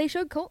 Well, they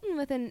showed Colton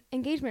with an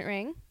engagement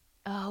ring.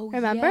 Oh,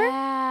 Remember?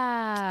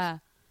 Yeah.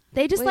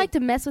 They just Wait. like to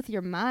mess with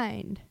your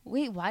mind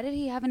Wait, why did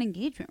he have an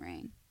engagement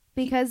ring?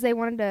 because they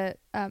wanted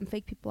to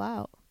fake people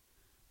out.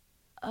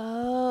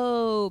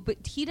 Oh,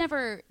 but he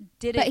never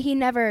did But it. he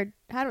never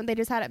had one. They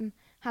just had him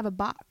have a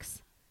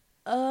box.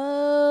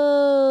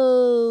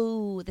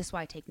 Oh, this is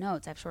why I take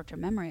notes. I have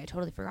short-term memory. I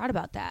totally forgot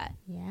about that.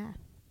 Yeah.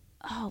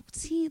 Oh,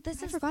 see,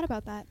 this I is forgot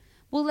about that.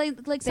 well, like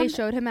They some,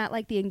 showed him at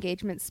like the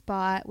engagement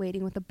spot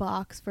waiting with a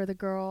box for the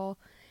girl,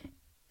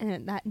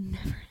 and that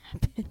never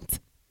happened.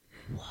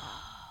 Whoa.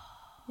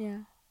 Yeah.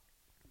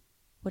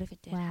 What if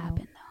it did Wow.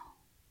 happen though?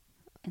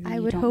 And then I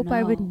you would don't hope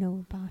I would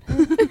know about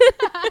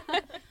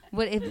it.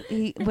 What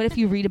if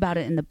you read about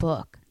it in the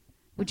book?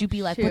 Would you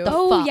be like, what Shoot. the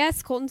Oh, fuck?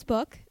 yes, Colton's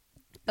book.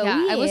 Oh,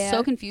 yeah, I was yeah.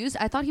 so confused.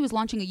 I thought he was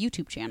launching a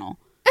YouTube channel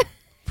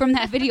from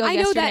that video I know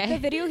yesterday. that the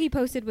video he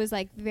posted was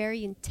like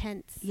very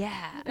intense.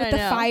 Yeah. With I the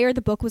know. fire,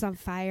 the book was on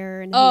fire,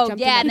 and Oh he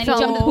jumped yeah, in and the then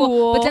he jumped in the pool.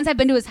 pool. But since I've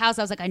been to his house,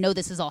 I was like, I know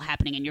this is all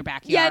happening in your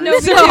backyard. Yeah, no,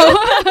 so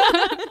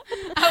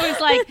I was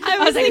like,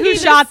 who thinking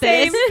shot the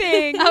this? same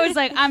thing. I was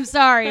like, I'm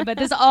sorry, but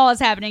this all is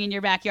happening in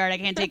your backyard. I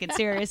can't take it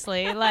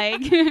seriously.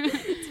 Like,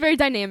 It's a very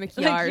dynamic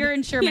like yard. you're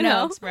in Sherman you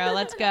know? Oaks, bro.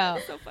 Let's go.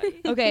 So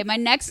funny. Okay, my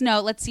next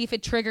note. Let's see if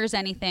it triggers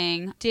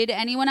anything. Did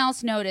anyone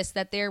else notice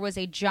that there was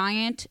a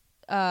giant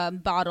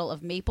bottle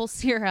of maple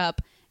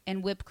syrup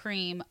and whipped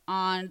cream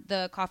on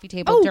the coffee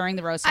table during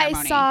the rose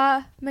ceremony? I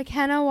saw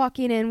McKenna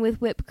walking in with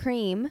whipped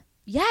cream,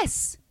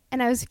 Yes.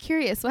 and I was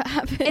curious what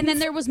happened. And then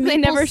there was They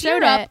maple never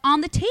showed syrup it.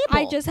 on the table.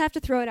 I just have to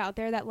throw it out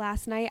there that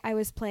last night I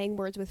was playing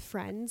Words with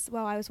Friends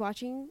while I was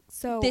watching.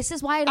 So This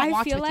is why I don't I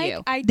watch feel with like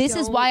you. I This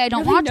is don't why I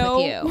don't really watch know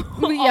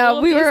with you. yeah, all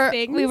of we these were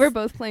things.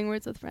 both playing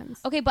Words with Friends.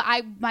 Okay, but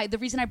the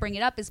reason I bring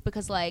it up is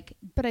because like,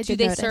 But I do did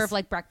they notice. serve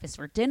like breakfast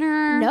for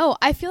dinner? No,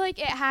 I feel like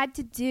it had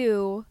to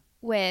do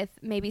with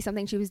maybe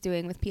something she was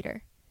doing with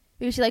Peter.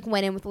 Maybe she like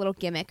went in with a little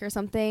gimmick or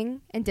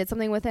something and did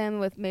something with him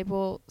with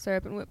maple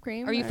syrup and whipped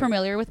cream. Are you or-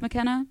 familiar with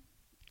McKenna?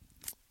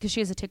 Because she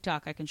has a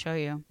TikTok I can show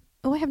you.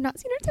 Oh, I have not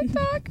seen her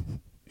TikTok.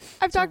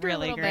 I've talked to her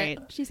really a little great.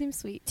 bit. She seems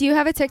sweet. Do you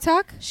have a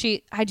TikTok?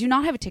 I do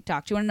not have a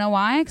TikTok. Do you want to know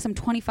why? Because I'm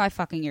 25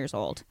 fucking years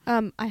old.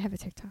 I have a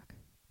TikTok.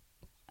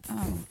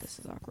 Oh, this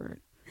is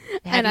awkward.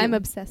 And I'm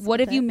obsessed What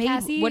with have you it. made?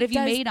 Cassie What have you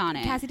does- made on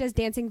it? Cassie does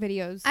dancing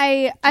videos.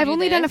 I've do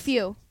only done a this?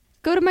 few.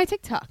 Go to my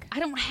TikTok. I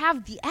don't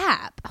have the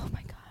app. Oh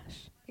my gosh.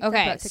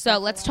 Okay, so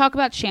let's talk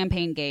about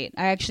Champagne Gate.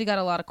 I actually got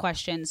a lot of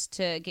questions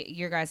to get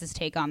your guys'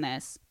 take on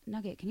this.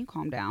 Nugget, can you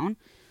calm down?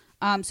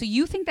 So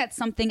you think that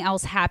something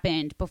else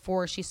happened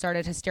before she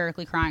started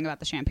hysterically crying about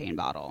the champagne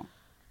bottle?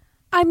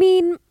 I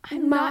mean,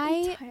 I'm not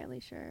entirely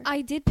sure.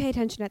 I did pay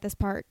attention at this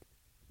part.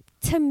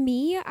 To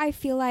me, I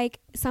feel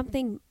like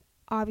something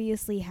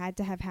obviously had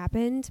to have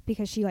happened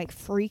because she like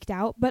freaked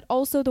out, but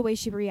also the way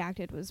she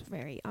reacted was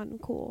very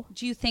uncool.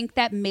 Do you think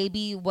that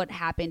maybe what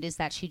happened is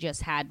that she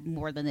just had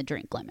more than the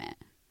drink limit?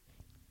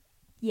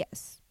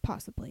 Yes,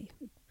 possibly.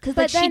 Because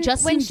But like, she then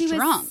just when seems she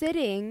drunk. was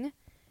sitting,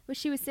 when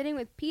she was sitting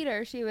with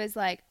Peter, she was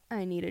like,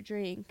 "I need a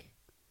drink."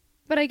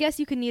 But I guess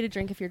you can need a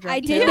drink if you're drunk. I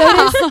did too.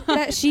 notice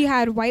that she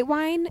had white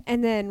wine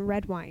and then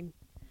red wine.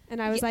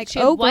 And I was like, she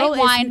had oh, white girl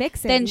wine, is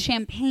mixing. then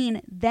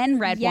champagne, then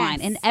red Yes.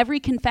 wine. In every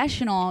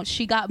confessional,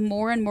 she got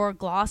more and more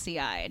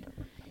glossy-eyed.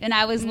 And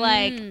I was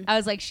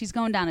like, she's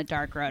going down a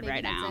dark road Maybe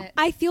right that's now. it.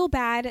 I feel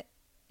bad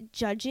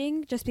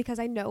judging just because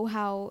I know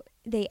how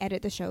they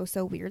edit the show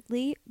so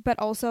weirdly, but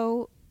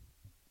also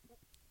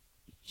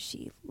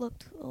she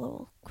looked a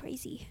little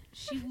crazy.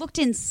 She looked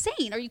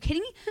insane. Are you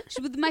kidding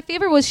me? My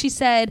favorite was she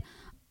said,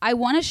 I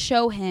want to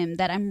show him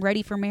that I'm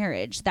ready for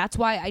marriage. That's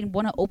why I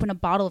want to open a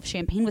bottle of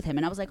champagne with him.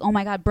 And I was like, oh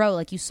my God, bro,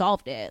 like you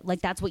solved it.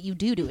 Like that's what you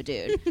do to a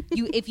dude.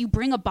 If you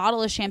bring a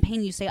bottle of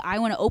champagne, you say, I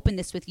want to open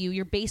this with you.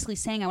 You're basically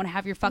saying I want to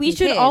have your fucking We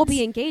should kids. all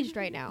be engaged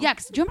right now. Yeah,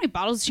 because do you know how many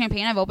bottles of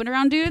champagne I've opened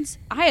around dudes?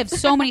 I have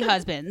so many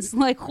husbands.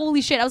 Like,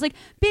 holy shit. I was like,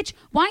 bitch,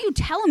 why don't you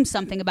tell him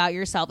something about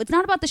yourself? It's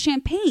not about the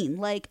champagne.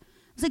 Like, I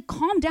was like,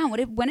 calm down.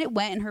 When it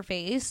went in her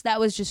face, that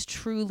was just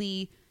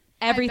truly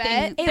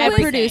everything. The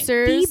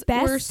producers the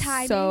best were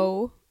timing.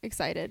 so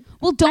excited.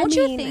 Well, don't I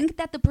you mean- think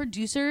that the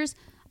producers,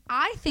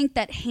 I think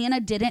that Hannah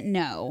didn't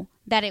know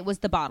that it was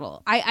the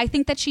bottle. I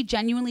think that she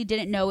genuinely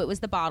didn't know it was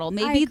the bottle.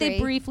 Maybe they agree.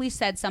 briefly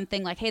said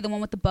something like, hey, the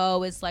one with the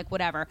bow is like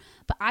whatever.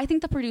 But I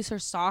think the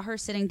producers saw her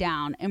sitting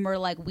down and were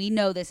like, we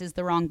know this is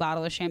the wrong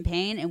bottle of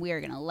champagne and we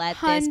are going to let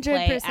this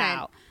play 100%.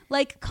 out.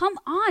 Like, come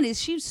on. Is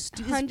she...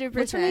 100%.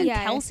 What's her name?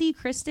 Yeah. Kelsey?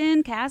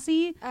 Kristen?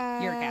 Cassie?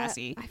 You're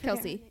Cassie. I forget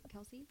Kelsey. her name.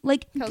 Kelsey?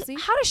 Like, Kelsey?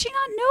 how does she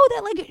not know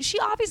that? Like, she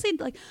obviously,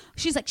 like,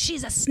 she's like,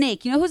 she's a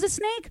snake. You know who's a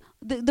snake?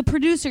 The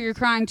producer you're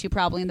crying to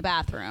probably in the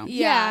bathroom.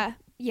 Yeah.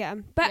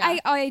 But Yeah.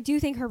 I do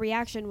think her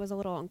reaction was a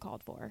little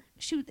uncalled for.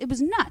 It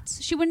was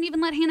nuts. She wouldn't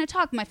even let Hannah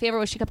talk. My favorite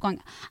was she kept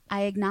going,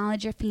 I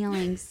acknowledge your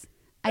feelings.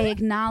 I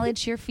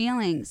acknowledge your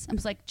feelings. I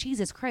was like,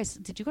 Jesus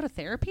Christ, did you go to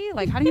therapy?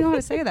 Like, how do you know how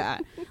to say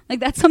that? Like,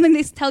 that's something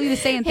they tell you to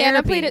say in therapy.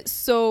 Hannah played it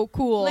so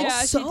cool. Like,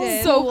 yeah, so she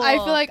did. cool. So I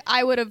feel like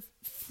I would have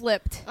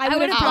flipped. I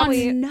would have gone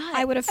probably. nuts.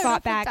 I would have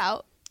fought back.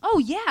 out. Oh,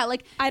 yeah.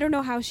 Like, I don't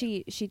know how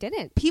she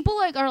didn't. people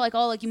like are like,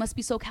 oh, like you must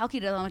be so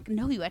calculated. I'm like,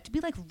 no, you have to be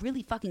like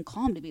really fucking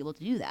calm to be able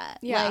to do that.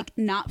 Yeah. Like,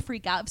 not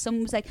freak out. If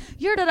someone was like,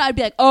 you're da, I'd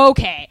be like,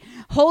 okay,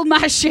 hold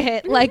my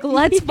shit. Like,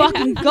 let's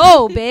fucking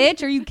go,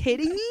 bitch. Are you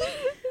kidding me?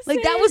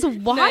 Like, that was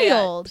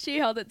wild. She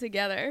held it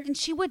together. And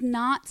she would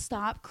not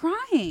stop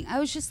crying. I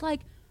was just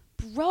like,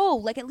 bro,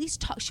 like at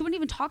least talk. She wouldn't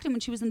even talk to him when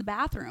she was in the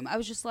bathroom. I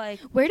was just like,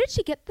 Where did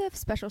she get the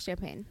special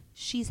champagne?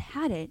 she's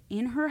had it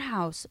in her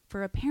house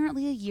for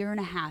apparently a year and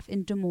a half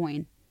in Des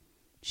Moines.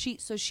 She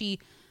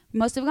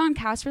must have gone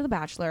cast for The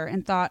Bachelor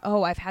and thought,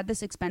 oh, I've had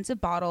this expensive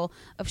bottle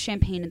of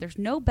champagne and there's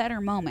no better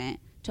moment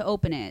to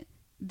open it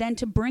than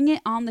to bring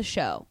it on the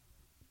show.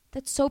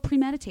 That's so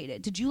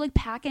premeditated. Did you like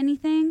pack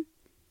anything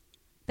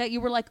that you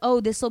were like,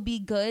 oh, this will be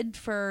good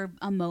for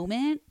a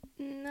moment?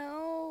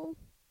 No.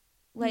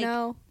 Like,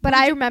 no. But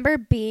I remember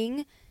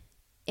being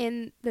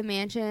in the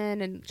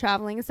mansion and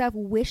traveling and stuff,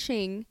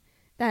 wishing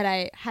that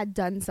I had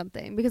done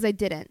something because I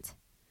didn't.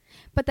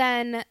 But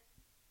then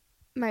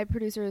my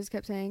producers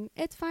kept saying,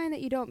 it's fine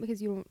that you don't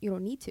because you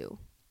don't need to.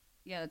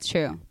 yeah, that's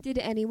true. Did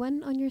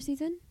anyone on your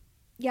season?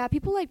 Yeah,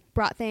 people like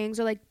brought things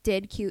or like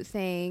did cute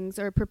things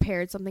or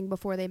prepared something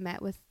before they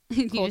met with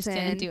You Colton. just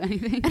didn't do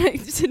anything. And I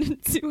just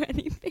didn't do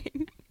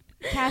anything.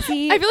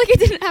 Cassie, I feel like I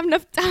didn't have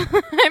enough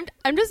time.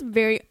 I'm just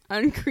very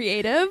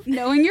uncreative.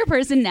 Knowing your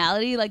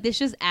personality, like this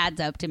just adds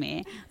up to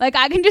me. Like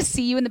I can just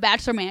see you in the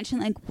Bachelor Mansion,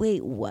 like,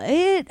 wait,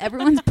 what?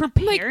 Everyone's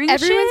preparing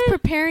Everyone's shit?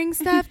 preparing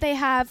stuff. They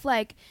have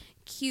like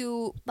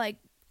cute, like,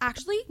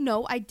 actually,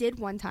 no, I did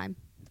one time.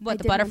 I What,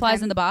 the did one butterflies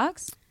time. in the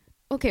box?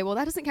 Okay, well,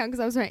 that doesn't count because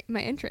I was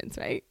my entrance,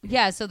 right?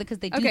 Yeah, so because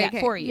they do Okay, that okay.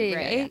 for you, Yeah,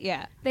 yeah, right?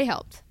 Yeah. They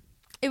helped.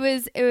 It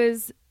was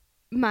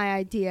my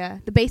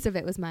idea. The base of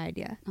it was my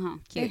idea. Oh,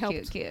 They cute, helped.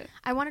 cute, cute.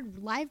 I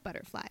wanted live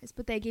butterflies,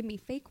 but they gave me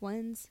fake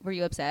ones. Were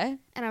you upset?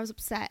 And I was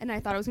upset, and I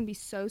thought it was gonna be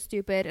so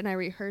stupid, and I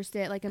rehearsed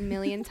it like a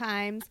million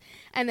times,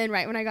 and then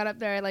right when I got up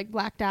there, I like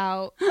blacked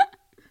out.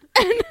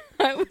 And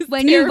I was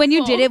When you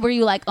terrible. did it, were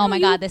you like, oh my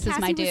You- god, this is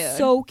Cassie my was dude?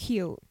 so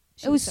cute.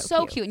 it was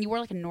so cute. And you wore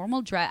like a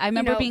normal dress. I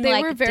remember being they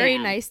like, were very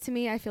damn. nice to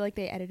me. I feel like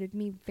they edited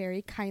me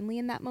very kindly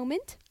in that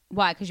moment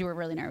Why? Because you were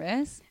really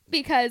nervous?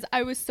 because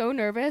I was so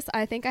nervous.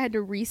 I think I had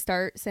to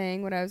restart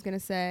saying what I was gonna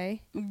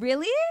say.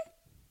 Really?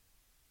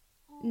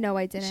 No,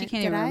 I didn't. She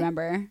can't Did even I?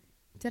 remember.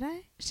 Did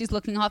I? She's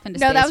looking off into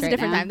No, space that was a right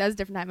different now. time. That was a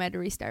different time. I had to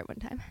restart one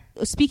time.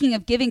 Speaking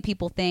of giving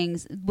people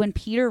things, when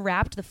Peter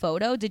wrapped the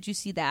photo, did you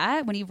see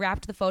that? When he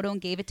wrapped the photo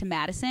and gave it to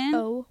Madison?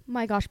 Oh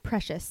my gosh,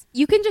 precious!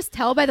 You can just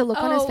tell by the look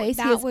on his Oh, face.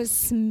 that He was was-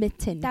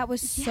 smitten. That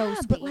was so yeah,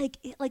 sweet. but like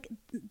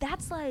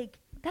that's like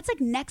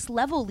next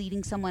level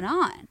leading someone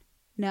on.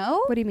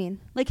 No? What do you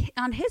mean? Like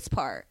on his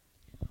part.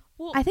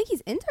 I think he's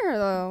into her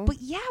though.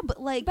 But yeah,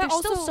 but like But there's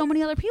still also, so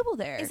many other people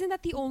there. Isn't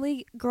that the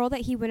only girl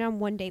that he went on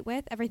one date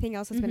with? Everything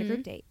else has been a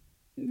group date.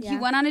 He Yeah.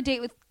 went on a date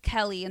with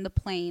Kelly in the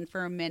plane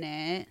for a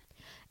minute.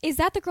 Is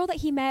that the girl that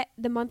he met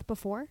the month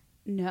before?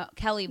 No,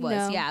 Kelly was,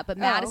 No. yeah, but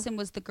Oh. Madison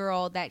was the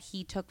girl that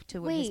he took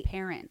to his Wait.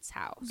 parents'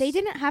 house. They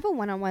didn't have a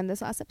one-on-one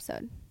this last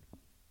episode.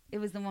 It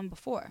was the one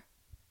before.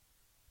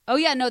 Oh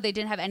yeah, no, they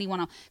didn't have any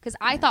one-on. Because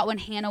I thought when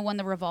Hannah won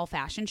the Revolve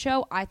fashion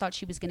show, I thought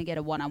she was going to get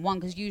a one-on-one.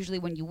 Because usually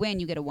when you win,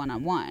 you get a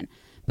one-on-one.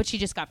 But she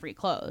just got free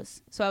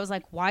clothes. So I was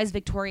like, why is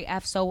Victoria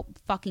F so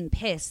fucking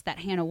pissed that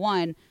Hannah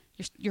won?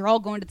 You're all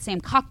going to the same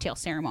cocktail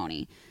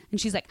ceremony.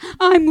 And she's like,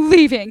 I'm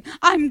leaving.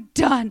 I'm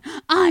done.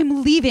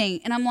 I'm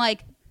leaving. And I'm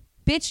like,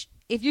 bitch,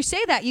 if you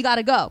say that, you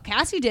gotta go.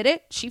 Cassie did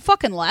it. She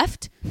fucking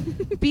left.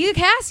 Be a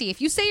Cassie.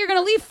 If you say you're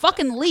gonna leave,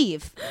 fucking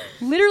leave.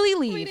 Literally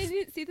leave. Wait, I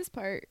didn't see this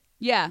part.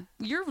 Yeah,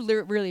 you're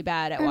really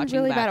bad at I'm watching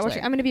really The bad at Bachelor.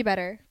 watching. I'm gonna be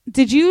better.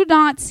 Did you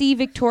not see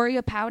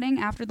Victoria pouting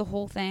after the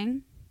whole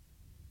thing?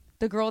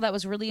 The girl that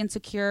was really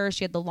insecure.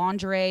 She had the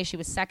lingerie. She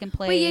was second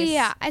place. Wait,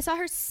 yeah. I saw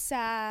her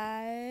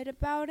sad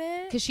about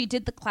it. Because she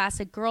did the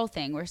classic girl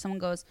thing where someone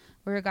goes,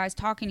 where a guy's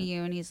talking to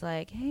you and he's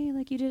like, hey,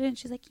 like you did it. And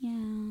she's like,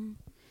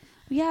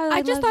 yeah,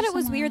 I just love thought you it so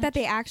was weird that much.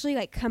 they actually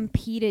like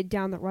competed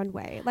down the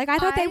runway. Like I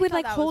thought they would thought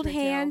like that was hold big, too.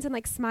 hands and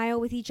like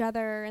smile with each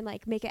other and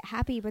like make it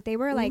happy, but they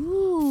were like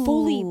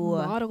fully Ooh.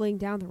 modeling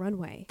down the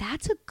runway.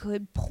 That's a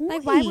good point.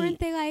 Like why weren't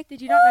they like?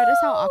 Did you not notice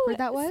how awkward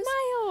that was?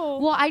 Smile.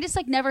 Well, I just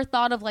like never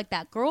thought of like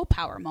that girl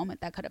power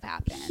moment that could have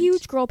happened.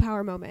 Huge girl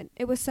power moment.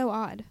 It was so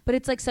odd. But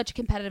it's like such a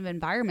competitive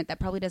environment that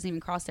probably doesn't even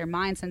cross their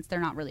mind since they're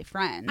not really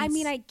friends. I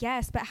mean, I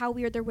guess, but how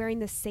weird they're wearing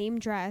the same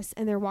dress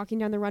and they're walking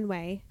down the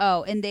runway.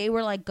 Oh, and they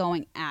were like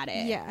going at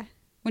it. Yeah.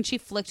 When she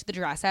flicked the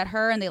dress at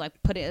her and they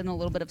like put it in a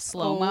little bit of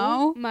slow-mo.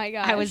 Oh my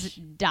gosh. I was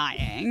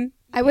dying.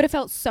 I would have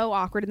felt so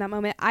awkward in that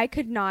moment. I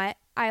could not.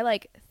 I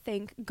like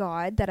thank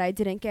God that I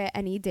didn't get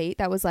any date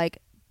that was like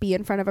be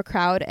in front of a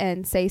crowd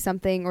and say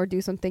something or do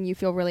something you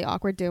feel really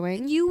awkward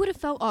doing. You would have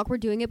felt awkward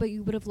doing it, but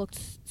you would have looked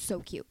so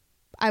cute.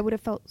 I would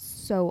have felt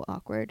so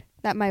awkward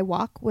that my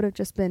walk would have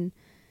just been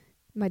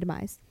my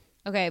demise.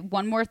 Okay,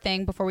 one more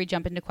thing before we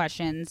jump into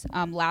questions.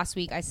 Last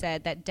week I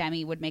said that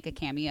Demi would make a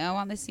cameo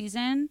on this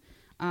season.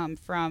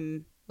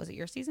 From, was it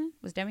your season?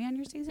 Was Demi on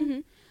your season? Mm-hmm.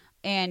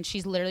 And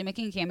she's literally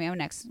making a cameo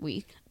next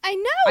week. I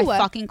know. I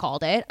fucking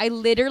called it. I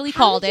literally How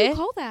called did you it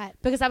call that?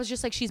 because I was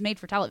just like, she's made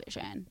for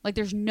television. Like,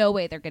 there's no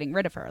way they're getting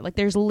rid of her. Like,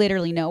 there's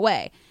literally no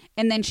way.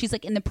 And then she's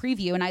like in the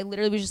preview, and I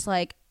literally was just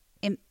like,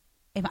 am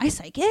I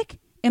psychic?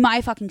 Am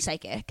I fucking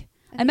psychic?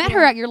 I met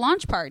her at your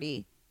launch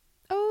party.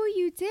 Oh,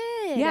 you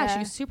did. Yeah, she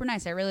was super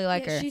nice. I really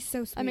like Yeah, her. she's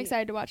so sweet. I'm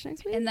excited to watch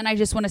next week. And then I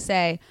just want to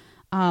say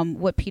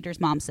what Peter's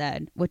mom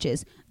said, which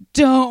is,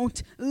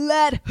 don't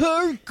let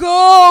her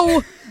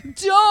go.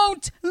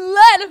 Don't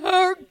let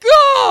her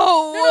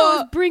go. No, it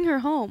was bring her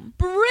home.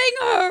 Bring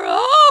her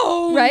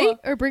home. Right?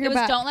 Or bring It her was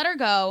back. don't let her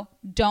go.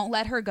 Don't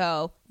let her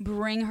go.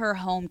 Bring her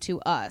home to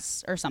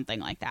us or something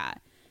like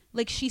that.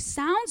 Like, she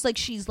sounds like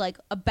she's like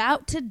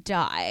about to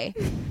die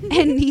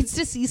and needs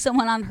to see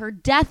someone on her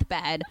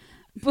deathbed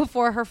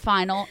before her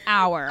final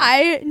hour.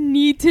 I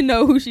need to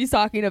know who she's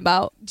talking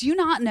about. Do you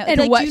not know? And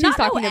like, what do you she's not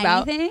know talking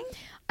about. anything?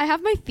 I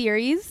have my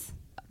theories,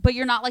 But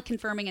you're not like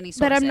confirming any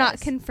sources. but I'm not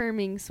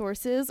confirming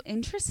sources.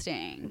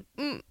 Interesting.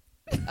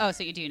 Oh,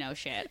 so you do know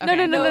shit. No,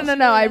 Okay.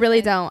 no. I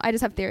really don't. I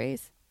just have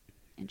theories.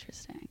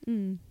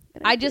 Interesting.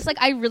 I just like,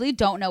 I really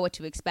don't know what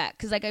to expect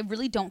because like I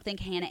really don't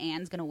think Hannah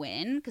Ann's gonna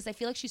win because I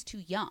feel like she's too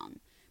young.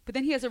 But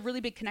then he has a really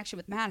big connection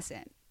with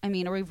Madison. I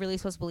mean, are we really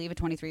supposed to believe a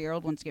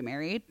 23-year-old wants to get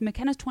married?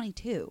 McKenna's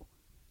 22.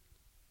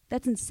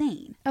 That's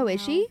insane. Oh,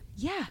 is she?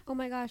 Yeah. Oh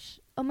my gosh.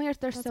 Oh my gosh,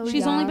 they're so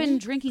She's young. only been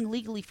drinking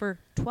legally for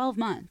 12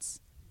 months.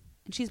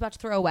 And she's about to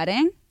throw a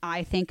wedding?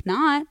 I think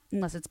not.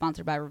 Unless it's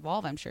sponsored by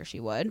Revolve, I'm sure she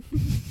would.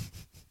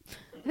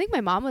 I think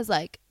my mom was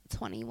like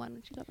 21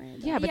 when she got married.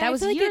 Yeah, but Yeah, that I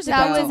was feel like years it ago.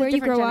 That was where a you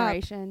different grow up.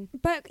 generation.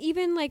 But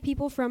even like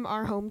people from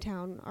our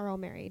hometown are all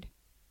married.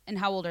 And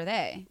how old are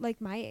they?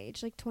 Like my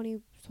age, like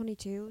 20,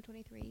 22,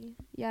 23.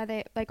 Yeah,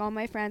 they like all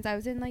my friends. I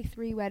was in like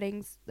 3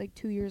 weddings like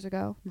 2 years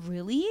ago.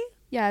 Really?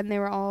 Yeah, and they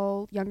were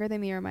all younger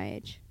than me or my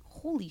age.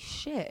 Holy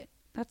shit.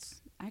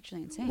 That's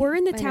actually insane. We're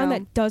in the I town know.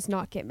 that does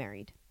not get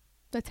married.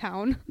 The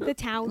town. The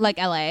town. Like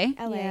LA?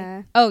 LA.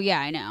 Yeah. Oh, yeah,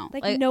 I know.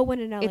 Like no one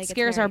in LA it gets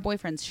scares our married.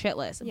 boyfriends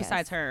shitless Yes.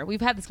 besides her.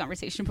 We've had this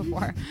conversation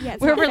before. Yeah,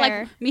 it's where not we're fair.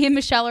 like, me and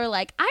Michelle are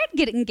like, I'd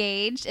get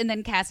engaged. And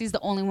then Cassie's the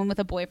only one with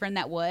a boyfriend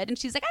that would. And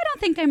she's like, I don't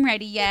think I'm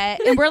ready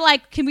yet. And we're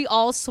like, can we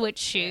all switch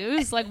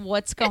shoes? Like,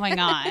 what's going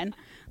on?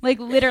 Like,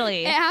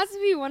 literally. It has to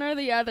be one or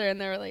the other in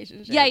the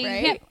relationship. Yeah, you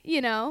right? can't-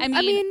 You know. I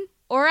mean,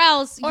 or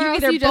else you Or else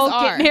either you just both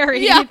are. get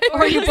married Yeah.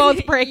 or you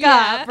both break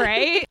Yeah. up,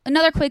 right?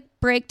 Another quick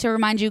break to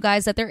remind you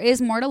guys that there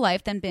is more to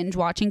life than binge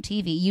watching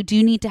TV. You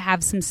do need to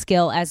have some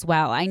skill as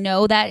well. I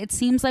know that it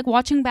seems like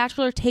watching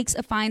Bachelor takes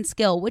a fine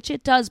skill, which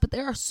it does, but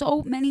there are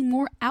so many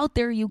more out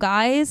there, you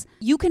guys.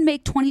 You can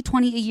make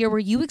 2020 a year where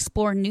you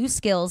explore new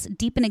skills,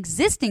 deepen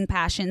existing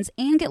passions,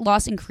 and get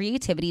lost in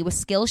creativity with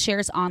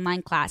Skillshare's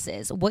online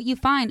classes. What you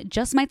find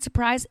just might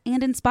surprise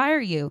and inspire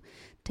you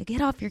to get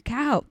off your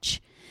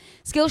couch.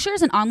 Skillshare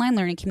is an online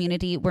learning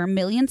community where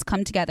millions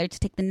come together to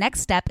take the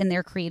next step in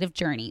their creative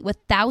journey, with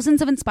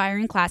thousands of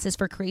inspiring classes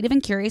for creative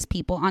and curious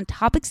people on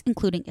topics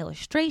including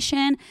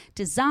illustration,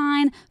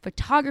 design,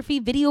 photography,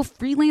 video,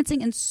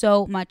 freelancing, and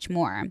so much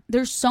more.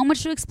 There's so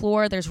much to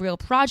explore. There's real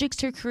projects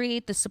to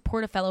create, the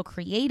support of fellow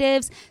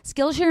creatives.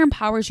 Skillshare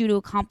empowers you to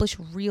accomplish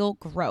real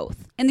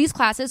growth. And these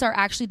classes are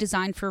actually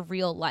designed for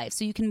real life,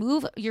 so you can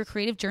move your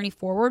creative journey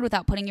forward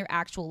without putting your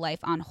actual life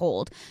on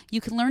hold.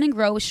 You can learn and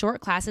grow with short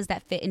classes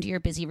that fit into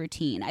your busy routine.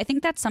 I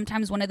think that's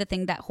sometimes one of the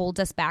things that holds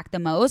us back the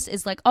most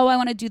is like, oh, I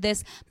want to do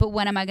this, but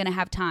when am I going to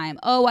have time?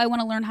 Oh, I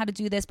want to learn how to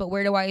do this, but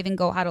where do I even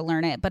go how to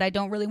learn it? But I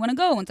don't really want to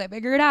go once I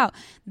figure it out.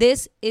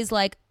 This is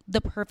like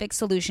the perfect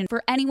solution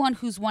for anyone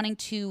who's wanting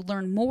to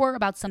learn more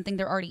about something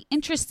they're already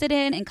interested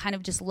in and kind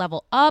of just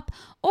level up,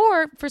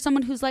 or for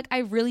someone who's like, I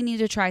really need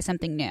to try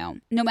something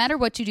new. No matter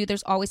what you do,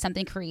 there's always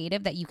something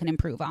creative that you can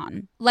improve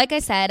on. Like I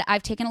said,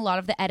 I've taken a lot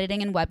of the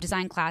editing and web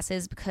design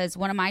classes because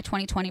one of my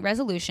 2020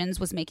 resolutions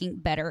was making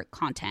better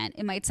content.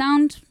 It might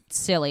sound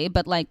silly,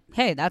 but like,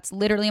 hey, that's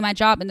literally my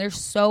job, and there's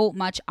so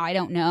much I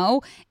don't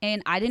know,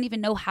 and I didn't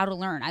even know how to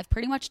learn. I've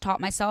pretty much taught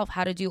myself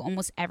how to do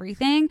almost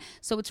everything,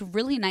 so it's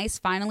really nice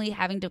finally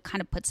having to kind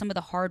of put some of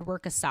the hard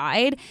work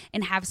aside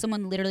and have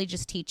someone literally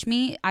just teach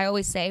me. I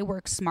always say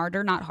work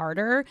smarter, not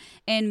harder,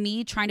 and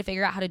me trying to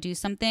figure out how to do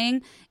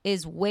something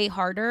is way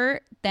harder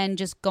than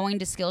just going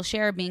to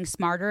Skillshare, being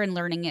smarter and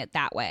learning it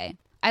that way.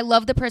 I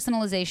love the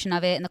personalization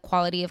of it and the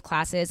quality of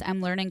classes.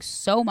 I'm learning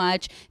so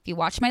much. If you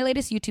watch my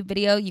latest YouTube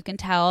video, you can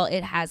tell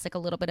it has like a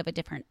little bit of a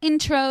different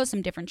intro,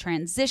 some different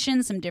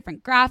transitions, some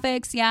different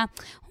graphics. Yeah,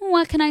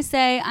 what can I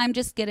say? I'm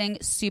just getting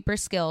super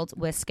skilled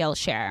with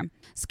Skillshare.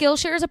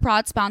 Skillshare is a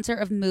proud sponsor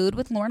of Mood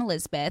with Lauren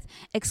Elizabeth.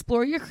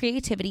 Explore your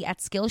creativity at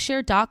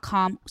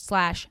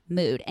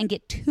Skillshare.com/mood and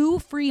get 2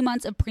 free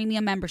months of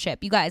premium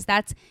membership. You guys,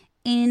 that's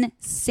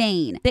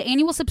insane. The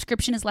annual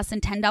subscription is less than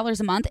 $10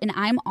 a month, and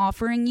I'm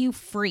offering you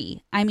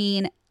free. I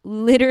mean,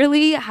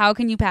 literally, how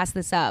can you pass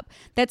this up?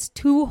 That's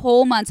 2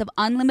 whole months of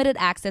unlimited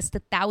access to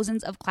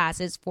thousands of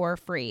classes for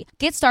free.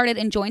 Get started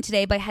and join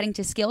today by heading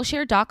to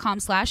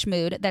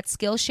Skillshare.com/mood. That's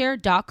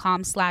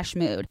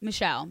Skillshare.com/mood.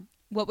 Michelle,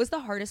 what was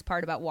the hardest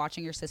part about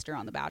watching your sister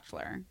on The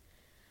Bachelor?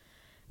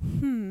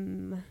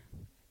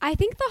 I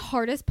think the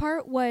hardest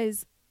part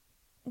was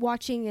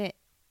watching it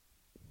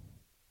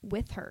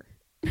with her.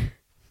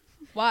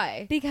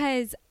 Why?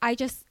 Because I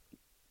just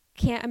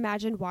can't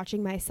imagine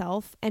watching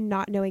myself and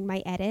not knowing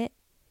my edit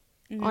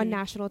on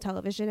national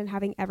television and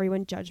having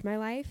everyone judge my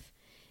life.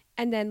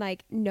 And then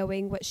like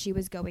knowing what she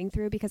was going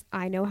through, because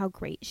I know how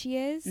great she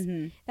is,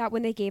 that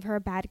when they gave her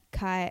a bad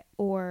cut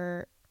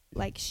or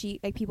like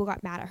people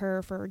got mad at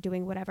her for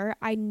doing whatever,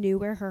 I knew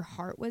where her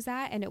heart was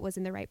at and it was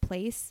in the right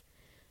place.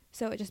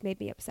 So it just made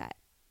me upset.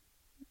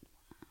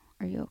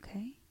 Are you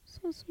okay?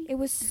 So sweet. It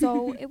was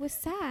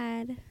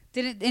sad.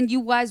 And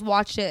you guys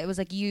watched it. It was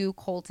like you,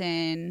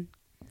 Colton,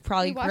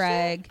 probably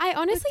Greg. I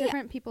honestly,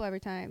 different people every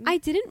time. I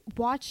didn't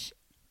watch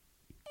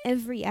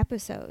every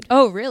episode.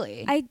 Oh,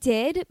 really? I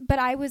did, but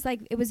I was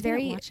like, it was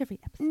very. Watch every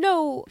episode.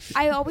 No,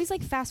 I always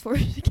like fast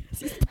forward to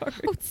Cassie's part.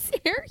 How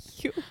dare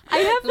you? I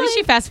have. At least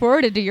she fast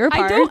forwarded to your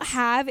part. I don't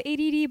have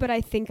ADD, but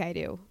I think I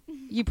do.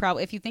 You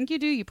probably, if you think you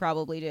do, you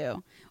probably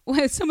do.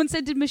 Well, someone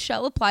said, did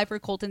Michelle apply for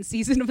Colton's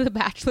season of The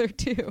Bachelor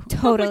too?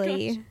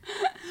 Totally.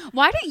 Oh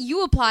why didn't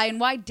you apply, and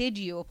why did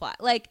you apply?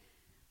 Like,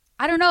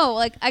 I don't know.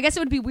 Like, I guess it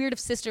would be weird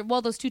if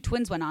those 2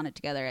 twins went on it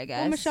together, I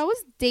guess. Well, Michelle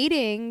was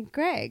dating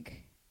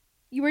Greg.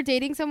 You were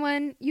dating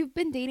someone. You've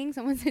been dating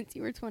someone since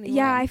you were 21.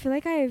 Yeah, I feel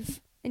like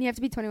and you have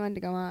to be 21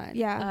 to go on.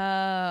 Yeah.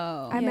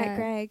 Oh. I met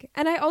Greg.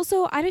 And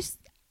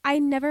I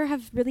never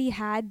have really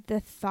had the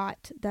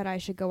thought that I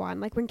should go on.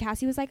 Like when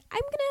Cassie was like,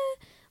 I'm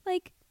gonna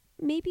like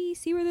maybe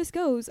see where this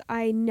goes,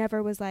 I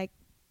never was like,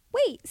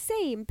 wait,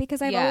 same,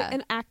 because I've always,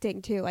 and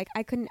acting too, like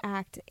I couldn't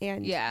act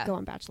and go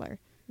on Bachelor.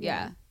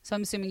 Yeah. So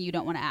I'm assuming you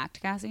don't want to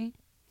act, Cassie?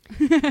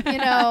 You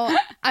know,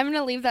 I'm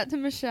gonna leave that to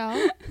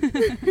Michelle.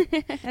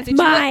 That's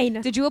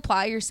mine. Did you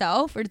apply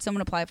yourself, or did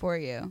someone apply for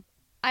you?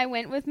 I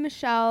went with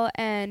Michelle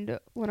and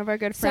one of our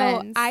good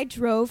friends. So I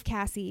drove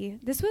Cassie.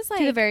 This was like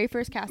to the very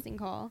first casting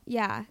call.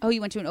 Yeah. Oh,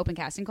 you went to an open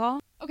casting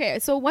call? Okay,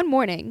 so one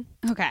morning,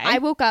 I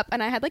woke up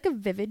and I had like a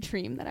vivid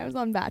dream that I was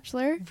on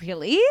Bachelor.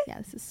 Really?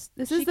 Yeah, this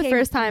is the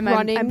first time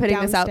I'm putting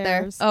this out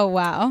there. Oh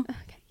wow.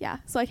 Okay, yeah.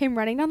 So I came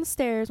running down the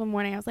stairs one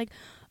morning. I was like,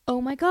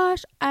 oh my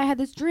gosh, I had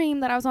this dream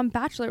that I was on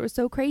Bachelor. It was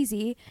so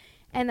crazy.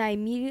 And I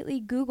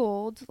immediately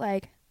Googled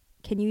like,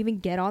 can you even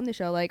get on the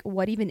show? Like,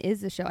 what even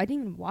is the show? I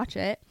didn't even watch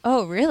it.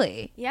 Oh,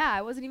 really? Yeah,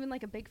 I wasn't even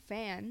like a big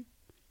fan.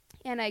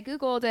 And I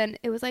Googled and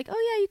it was like,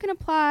 oh yeah, you can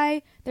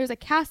apply. There's a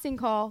casting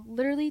call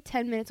literally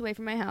 10 minutes away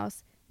from my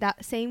house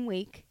that same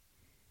week.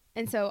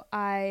 And so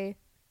I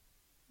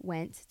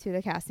went to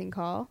the casting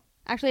call.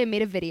 Actually, I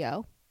made a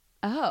video.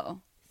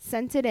 Oh.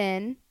 Sent it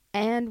in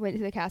and went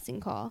to the casting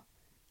call.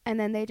 And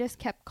then they just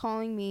kept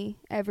calling me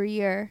every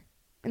year.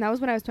 And that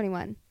was when I was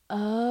 21.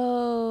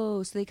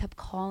 Oh, so they kept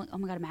calling. Oh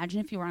my God, imagine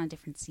if you were on a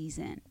different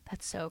season.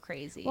 That's so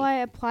crazy. Well, I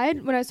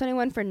applied when I was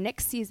 21 for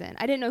Nick's season.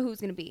 I didn't know who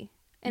was going to be.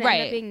 And it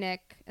ended up being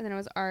Nick. And then it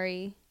was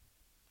Ari.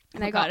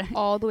 And I got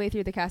all the way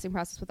through the casting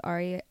process with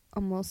Ari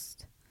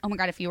almost. Oh my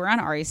God, if you were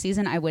on Ari's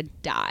season, I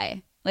would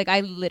die. Like,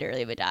 I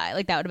literally would die.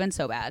 Like, that would have been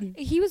so bad.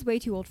 He was way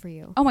too old for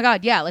you. Oh my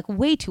God, yeah, like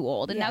way too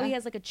old. And now he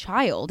has like a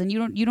child, and you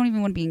don't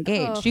even want to be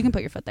engaged. Oh. You can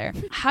put your foot there.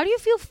 How do you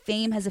feel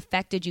fame has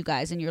affected you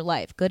guys in your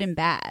life, good and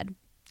bad?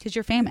 Because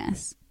you're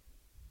famous.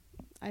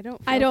 I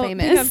don't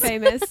think I'm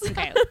famous.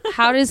 Okay.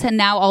 How does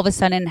now all of a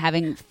sudden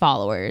having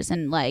followers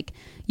and like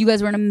you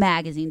guys were in a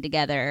magazine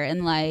together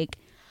and like...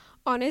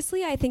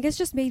 Honestly, I think it's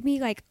just made me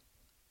like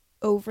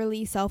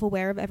overly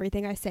self-aware of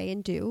everything I say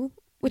and do,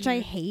 which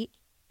I hate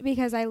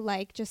because I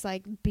like just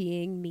like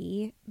being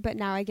me. But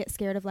now I get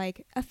scared of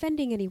like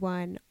offending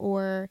anyone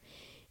or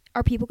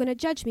are people going to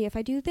judge me if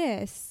I do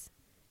this?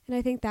 And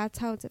I think that's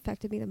how it's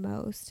affected me the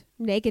most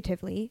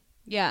negatively.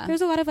 Yeah.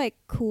 There's a lot of like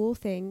cool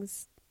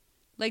things.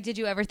 Like, did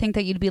you ever think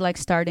that you'd be like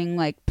starting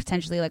like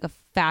potentially like a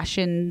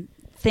fashion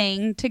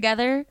thing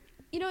together?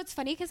 You know, it's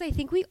funny because I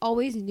think we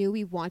always knew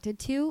we wanted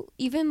to.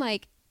 Even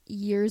like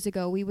years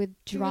ago, we would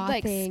draw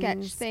like things,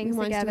 sketch things we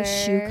wanted together, to do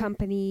a shoe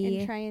company,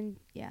 and try and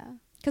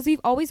because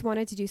we've always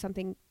wanted to do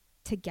something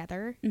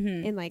together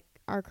Mm-hmm. in like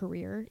our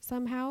career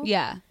somehow.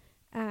 Yeah.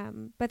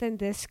 But then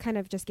this kind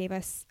of just gave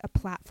us a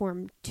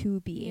platform to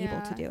be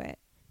able to do it.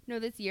 No,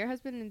 this year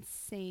has been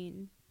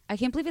insane. I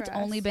can't believe For it's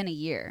only us. been a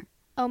year.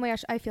 Oh my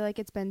gosh, I feel like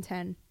it's been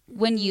 10.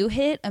 When you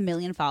hit 1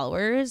 million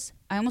followers,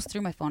 I almost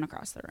threw my phone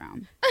across the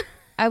room.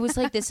 I was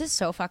like, this is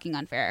so fucking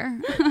unfair.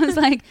 I was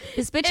like,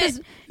 this bitch has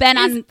been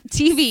on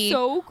TV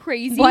So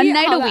crazy. one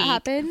night how a that week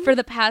happened. for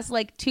the past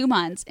like 2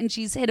 months, and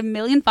she's hit 1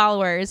 million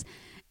followers.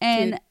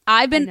 And Dude,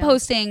 I've been I know.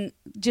 posting,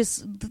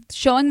 just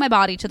showing my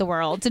body to the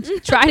world to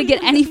try to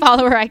get any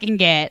follower I can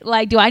get.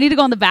 Like, do I need to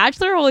go on The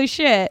Bachelor? Holy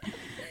shit.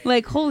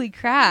 Like, holy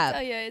crap. Oh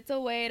yeah, it's a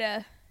way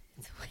to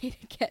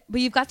get. But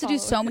you've got to do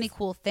so followers. many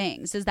cool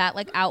things. Does that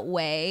like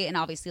outweigh, and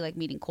obviously like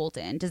meeting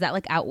Colton, does that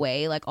like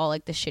outweigh like all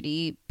like the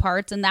shitty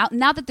parts? And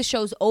now that the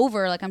show's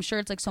over, like I'm sure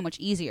it's like so much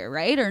easier,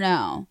 right? Or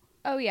no?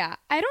 Oh yeah,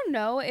 I don't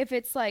know if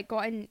it's like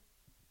gotten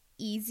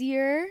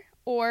easier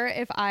or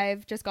if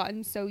I've just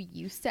gotten so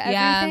used to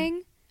Yeah.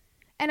 everything.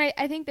 And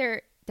I think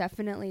it's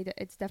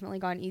definitely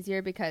gotten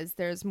easier because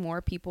there's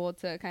more people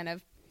to kind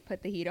of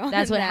put the heat on.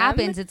 That's what them.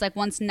 happens. It's like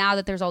once now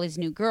that there's all these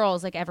new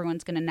girls, like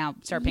everyone's gonna now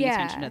start paying Yeah.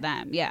 attention to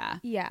them. Yeah.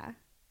 Yeah.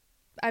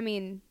 I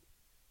mean,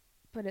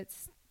 but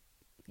it's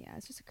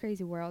just a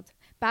crazy world.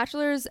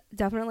 Bachelors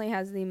definitely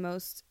has the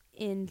most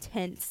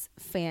intense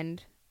fandom.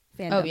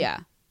 Oh yeah.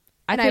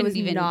 I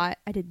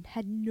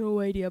had no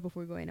idea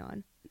before going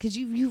on. Because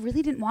you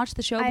really didn't watch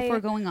the show before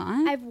going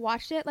on? I've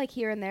watched it like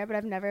here and there, but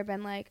I've never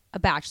been like a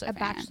Bachelor a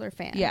fan. Bachelor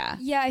fan. Yeah.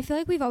 Yeah, I feel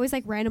like we've always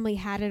like randomly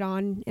had it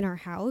on in our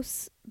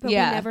house, but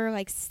Yeah. we never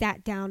like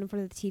sat down in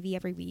front of the TV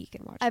every week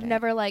and watched I've it.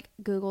 never like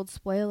Googled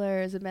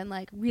spoilers and been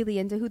like really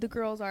into who the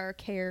girls are,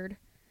 cared.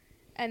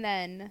 And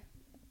then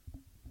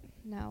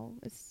now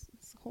it's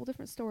a whole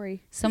different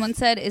story. Someone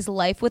said, is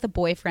life with a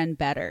boyfriend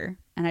better?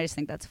 And I just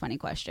think that's a funny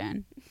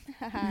question.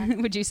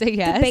 Would you say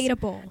yes?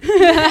 Debatable.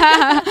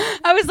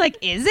 I was like,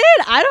 is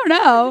it? I don't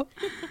know.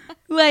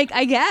 Like,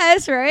 I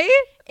guess, right?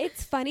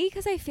 It's funny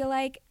because I feel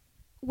like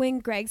when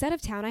Greg's out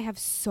of town, I have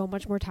so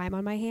much more time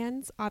on my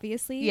hands,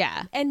 obviously.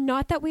 Yeah. And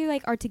not that we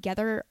like are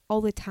together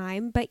all the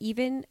time, but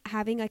even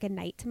having like a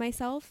night to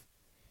myself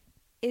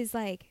is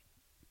like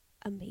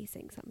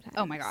amazing sometimes.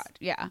 Oh my God.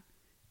 Yeah.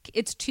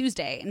 It's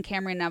Tuesday and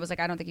Cameron and I was like,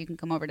 I don't think you can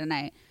come over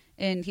tonight.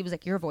 And he was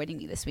like, you're avoiding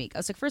me this week. I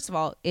was like, first of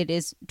all, it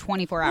is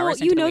 24 hours Well,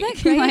 into you the know week.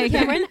 that Greg Like- and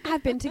Cameron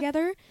have been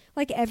together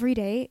like every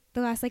day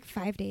the last like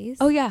 5 days.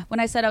 Oh yeah. When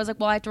I said, I was like,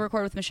 well, I have to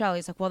record with Michelle.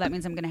 He's like, well, that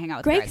means I'm going to hang out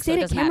with Greg Greg. So it stayed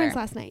at doesn't Cameron's matter.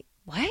 last night.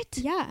 What?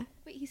 Yeah.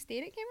 Wait, he stayed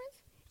at Cameron's?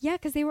 Yeah,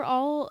 because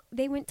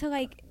they went to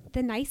like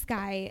the nice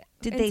guy.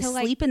 Did they until,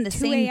 like, sleep in the 2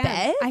 same a.m.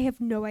 bed? I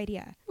have no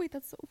idea. Wait,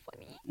 that's so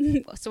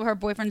funny. So her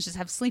boyfriends just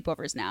have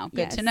sleepovers now.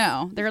 Good to Yes.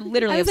 know. They're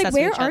literally I was like, obsessed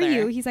where with each are other.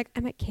 you? He's like,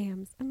 I'm at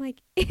Cam's. I'm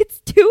like, it's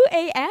 2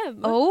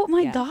 a.m. Oh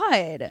my Yeah.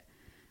 God.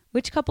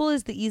 Which couple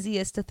is the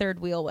easiest to third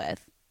wheel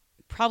with?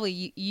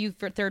 Probably you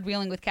for third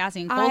wheeling with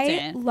Cassie and I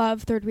Colton.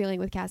 love third wheeling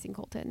with Cassie and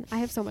Colton. I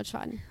have so much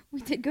fun.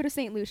 We did go to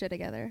St. Lucia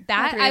together.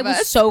 That All three I of was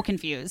us. so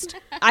confused.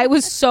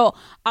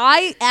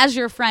 I as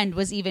your friend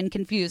was even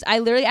confused. I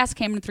literally asked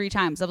Cameron 3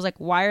 times. I was like,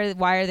 why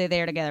are they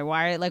there together?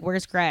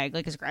 Where's Greg?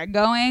 Like, is Greg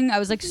going? I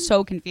was like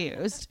so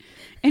confused.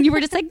 And you were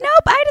just like, nope,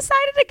 I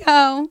decided to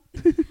go.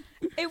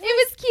 It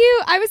was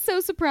cute. I was so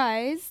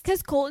surprised.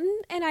 Because Colton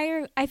and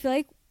I feel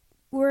like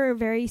we're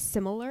very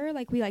similar.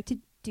 Like, we like to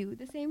do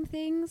the same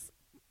things.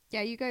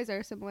 Yeah, you guys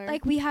are similar.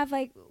 Like, we have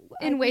like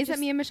in we ways that just-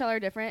 me and Michelle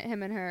are different.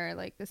 Him and her are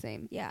like the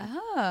same. Yeah.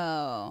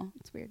 Oh.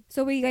 It's weird.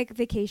 So we like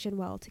vacation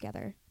well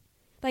together.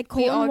 Like,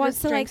 We all Colton wants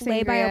just to like drink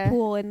lay by a sangria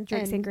pool and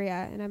drink and-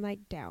 sangria, and I'm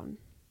like down.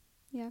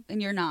 Yeah.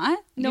 And you're not?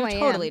 No, you're I am.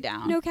 totally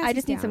down. No, I Cassie's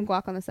just need down. some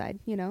guac on the side,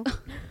 you know?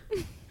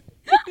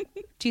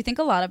 Do you think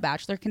a lot of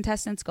Bachelor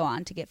contestants go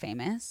on to get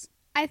famous?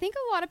 I think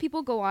a lot of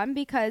people go on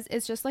because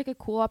it's just like a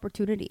cool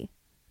opportunity.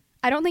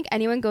 I don't think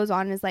anyone goes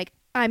on and is like,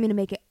 I'm going to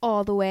make it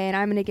all the way and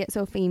I'm going to get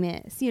so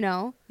famous, you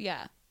know?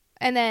 Yeah.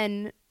 And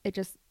then it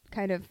just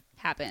kind of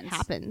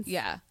Happens.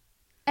 Yeah.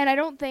 And I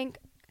don't think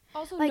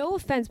Also, like- no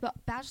offense, but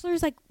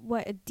Bachelor's like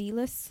what, a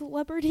D-list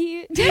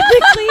celebrity?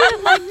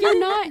 Technically, like you're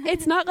not.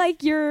 It's not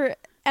like you're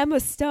Emma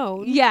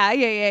Stone. Yeah. It's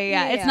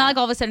Yeah. not like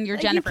all of a sudden you're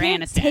Like, Jennifer you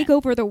can't Aniston. take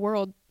over the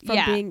world from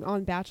Yeah. being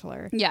on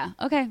Bachelor. Yeah.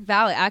 Okay.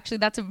 Valid. Actually,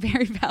 that's a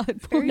very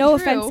valid point. No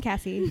true. offense,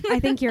 Cassie.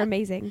 I think you're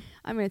amazing.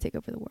 I'm going to take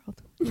over the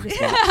world.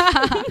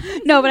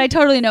 No, but I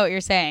totally know what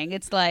you're saying.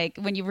 It's like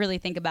when you really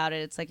think about it,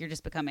 it's like you're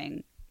just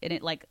becoming. And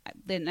it like,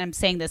 then I'm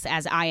saying this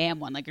as I am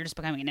one. Like you're just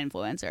becoming an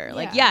influencer.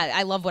 Like, yeah,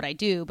 I love what I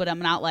do, but I'm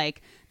not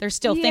like. There's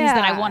still things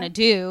that I Yeah. want to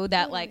do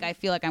that like I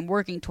feel like I'm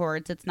working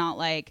towards. It's not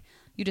like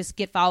you just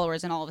get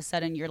followers and all of a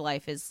sudden your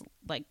life is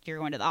like you're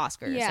going to the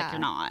Oscars. Yeah. Like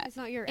you're not. It's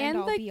not your And end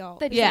all like be all.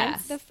 the Yeah.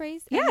 chance, The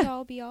phrase Yeah. end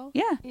all be all.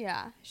 Yeah.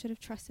 yeah, I should have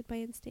trusted my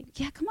instinct.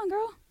 Yeah, come on,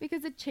 girl.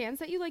 because the chance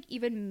that you like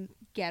even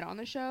get on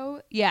the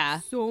show, Yeah.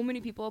 so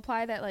many people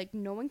apply that like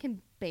no one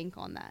can bank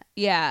on that.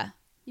 Yeah.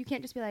 You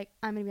can't just be like,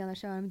 I'm gonna be on the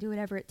show and I'm gonna do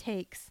whatever it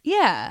takes,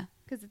 Yeah.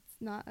 because it's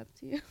not up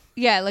to you.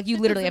 Yeah, like you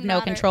It literally have doesn't no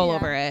matter. control Yeah.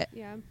 over it.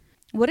 Yeah.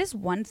 What is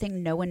one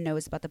thing no one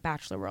knows about the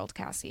Bachelor world,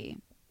 Cassie?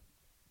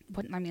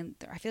 What I mean,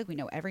 I feel like we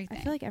know everything.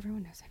 I feel like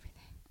everyone knows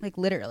everything. like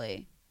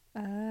literally.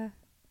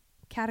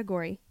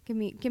 Category. Give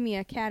me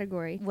a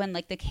category. When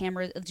like the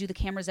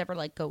cameras ever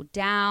like go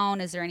down?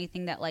 Is there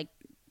anything that like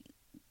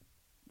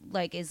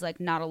is like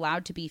not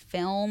allowed to be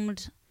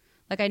filmed?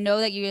 Like I know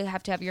that you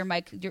have to have your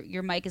mic.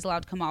 Your mic is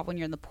allowed to come off when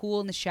you're in the pool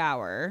and the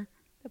shower.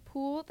 The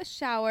pool, the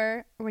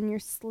shower, or when you're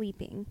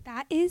sleeping.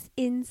 That is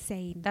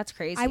insane. That's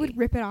crazy. I would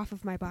rip it off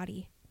of my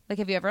body. Like,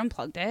 have you ever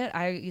unplugged it?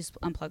 I used to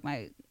unplug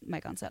my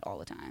mic on set all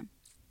the time.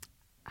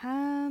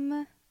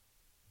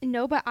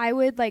 No, but I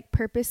would like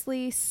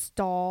purposely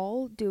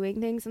stall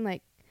doing things and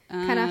like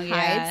kind of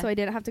hide so I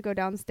didn't have to go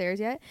downstairs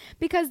yet,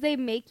 because they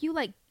make you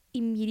like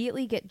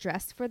immediately get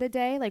dressed for the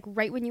day. Like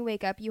right when you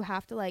wake up, you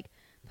have to like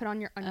put on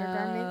your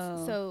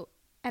undergarments. Oh. So,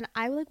 and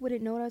I like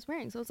wouldn't know what I was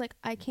wearing. So it's like,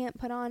 I can't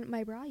put on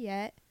my bra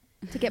yet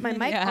to get my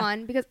mic Yeah.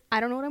 on because I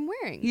don't know what I'm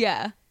wearing.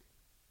 Yeah.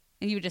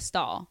 And you would just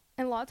stall.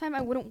 And a lot of time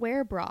I wouldn't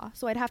wear a bra.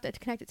 So I'd have to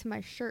connect it to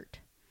my shirt.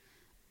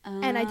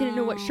 And I didn't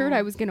know what shirt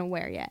I was going to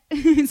wear yet.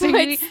 So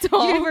I'd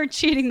stall. you were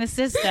cheating the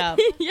system.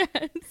 Yes.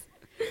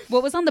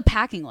 What was on the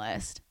packing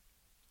list?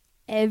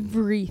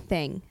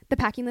 Everything. The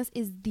packing list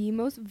is the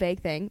most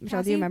vague thing. Michelle,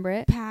 do Cassie you remember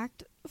it?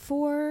 Packed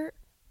for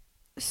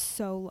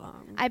so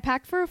long. I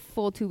packed for a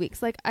full 2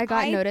 weeks. Like I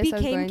got notice I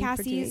was became going for 2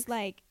 Cassie's weeks.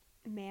 like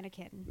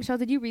mannequin. Michelle,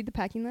 did you read the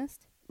packing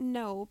list?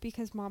 No,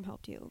 because mom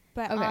helped you.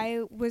 But Okay.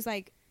 I was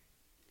like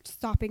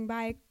stopping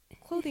by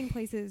clothing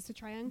places to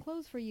try on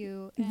clothes for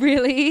you. and-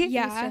 Really? It was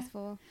Yeah.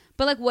 stressful.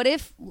 But like, what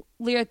if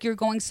like you're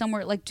going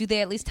somewhere? Like, do they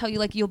at least tell you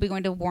like you'll be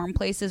going to warm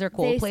places or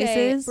cold They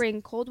places? say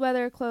bring cold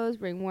weather clothes,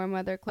 bring warm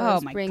weather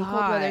clothes, Oh my bring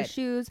cold weather God.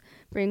 shoes,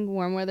 bring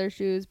warm weather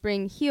shoes,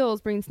 bring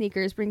heels, bring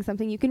sneakers, bring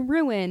something you can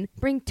ruin,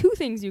 bring 2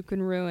 things you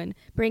can ruin,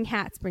 bring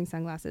hats, bring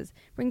sunglasses,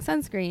 bring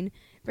sunscreen,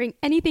 bring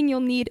anything you'll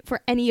need for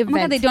any Oh event. my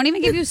God, they don't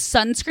even give you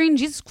sunscreen.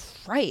 Jesus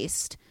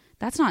Christ,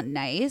 that's not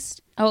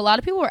nice. Oh, a lot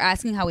of people were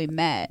asking how we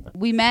met.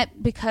 We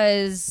met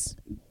because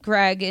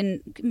Greg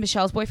and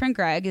Michelle's boyfriend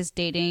Greg is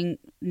dating.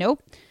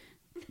 Nope.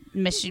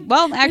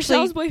 Well, actually,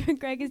 Michelle's boyfriend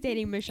Greg is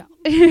dating Michelle.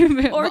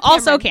 or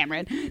also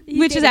Cameron,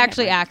 which is dating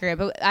actually Cameron. accurate.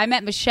 But I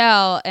met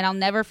Michelle, and I'll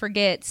never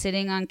forget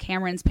sitting on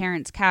Cameron's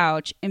parents'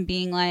 couch and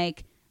being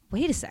like,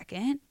 "Wait a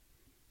second,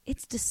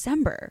 it's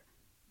December.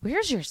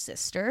 Where's your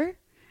sister?"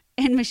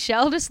 And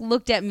Michelle just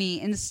looked at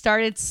me and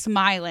started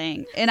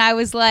smiling, and I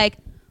was like,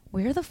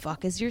 "Where the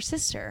fuck is your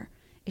sister?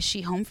 Is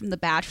she home from The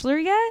Bachelor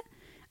yet?"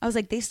 I was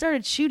like, "They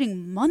started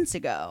shooting months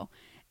ago."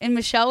 And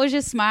Michelle was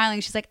just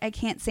smiling. She's like, "I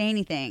can't say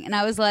anything." And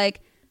I was like,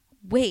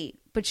 "Wait,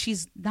 but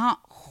she's not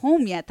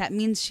home yet. That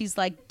means she's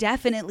like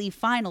definitely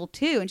final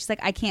too." And she's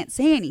like, "I can't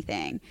say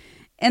anything."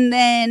 And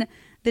then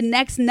the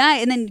next night,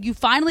 and then you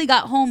finally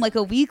got home like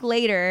a week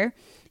later,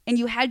 and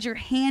you had your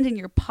hand in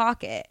your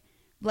pocket,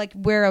 like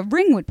where a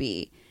ring would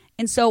be.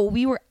 And so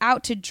we were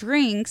out to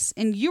drinks,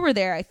 and you were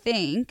there, I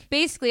think.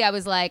 Basically,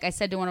 I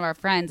said to one of our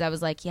friends, I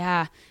was like,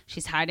 "Yeah,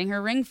 she's hiding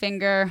her ring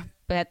finger.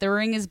 Bet the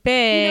ring is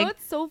big." You know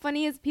what's so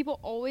funny is people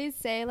always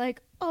say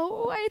like,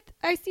 "Oh,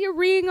 I see a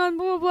ring on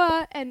blah, blah,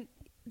 blah." And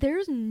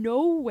there's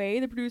no way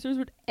the producers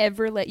would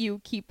ever let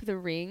you keep the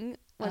ring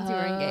once you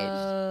were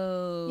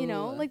engaged. You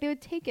know, like they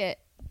would take it.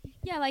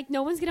 Yeah, like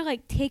no one's gonna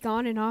like take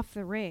on and off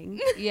the ring.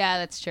 Yeah,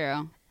 that's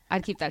true.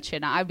 I'd keep that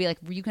shit on. I'd be like,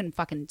 "You can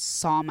fucking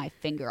saw my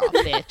finger off,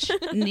 bitch."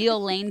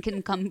 Neil Lane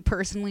can come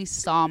personally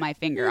saw my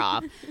finger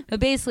off.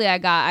 But basically,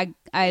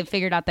 I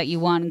figured out that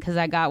you won because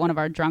I got one of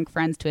our drunk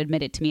friends to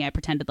admit it to me. I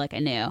pretended like I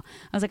knew. I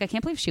was like, "I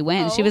can't believe she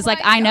wins." She was like,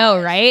 "I know,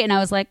 right?" And I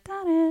was like,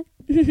 "Got it."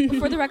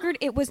 For the record,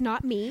 it was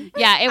not me.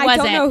 Yeah, it I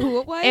wasn't. don't know who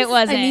it was. It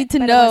wasn't. I need to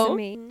but it know. wasn't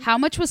me. How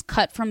much was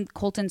cut from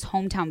Colton's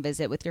hometown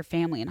visit with your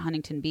family in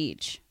Huntington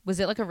Beach?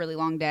 Was it like a really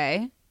long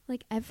day?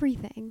 Like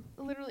everything.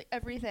 Literally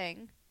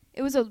everything.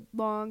 It was a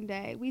long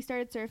day. We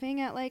started surfing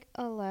at like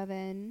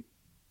 11.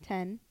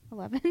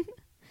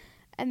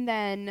 And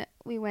then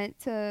we went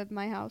to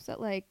my house at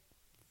like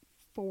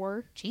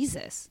 4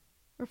 Jesus.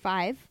 or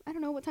 5. I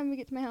don't know what time we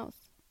get to my house.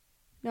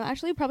 No,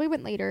 actually, probably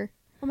went later.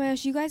 Oh my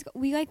gosh, you guys,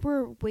 we like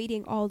were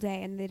waiting all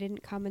day and they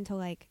didn't come until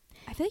like,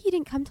 I feel like you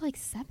didn't come till like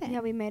 7. Yeah,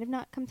 we might have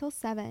not come till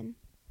 7.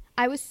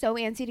 I was so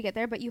antsy to get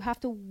there, but you have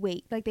to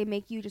wait. Like they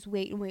make you just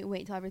wait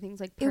until everything's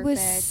like perfect. It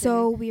was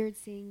so weird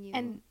seeing you.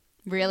 and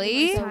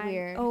Really? It was so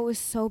weird. Oh, it was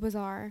so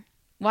bizarre.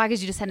 Why?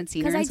 Because you just hadn't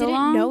seen her Because in I so didn't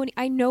long? know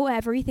I know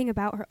everything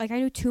about her. Like I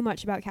knew too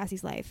much about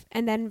Cassie's life.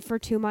 And then for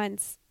 2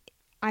 months,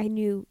 I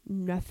knew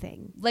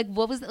nothing. Like,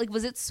 what was it? Like,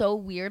 was it so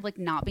weird, like,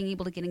 not being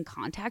able to get in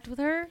contact with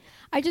her?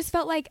 I just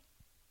felt like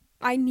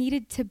I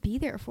needed to be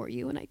there for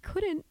you and I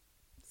couldn't.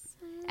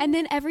 And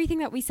then everything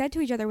that we said to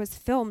each other was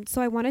filmed.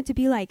 So I wanted to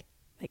be like,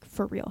 like,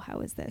 for real, how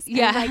is this?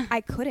 Yeah. And, like,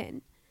 I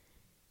couldn't.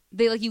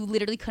 They like, you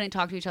literally couldn't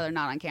talk to each other,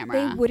 not on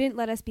camera. They wouldn't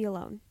let us be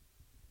alone.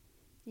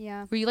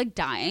 Yeah. Were you like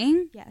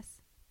dying? Yes.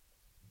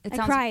 It I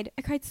sounds- cried.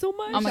 I cried so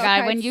much. Oh my I God,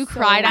 cried when you so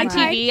cried on much.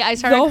 TV, I The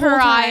started whole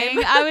crying.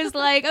 time. I was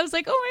like, oh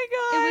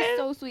my God.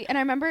 It was so sweet. And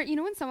I remember, you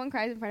know, when someone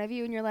cries in front of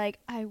you and you're like,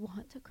 I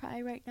want to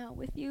cry right now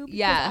with you because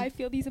Yeah. I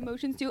feel these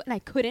emotions too. And I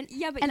couldn't.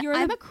 Yeah, but And you're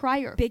I'm the a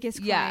crier.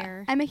 biggest Yeah.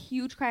 crier. I'm a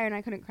huge crier and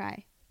I couldn't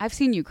cry. I've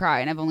seen you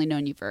cry and I've only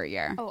known you for a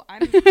year. Oh,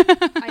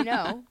 I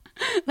know.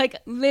 Like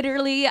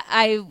literally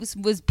I was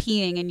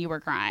peeing and you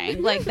were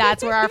crying. Like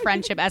that's where our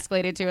friendship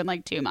escalated to in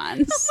like 2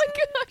 months. Oh my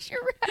gosh,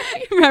 you're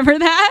right. Remember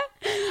that?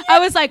 I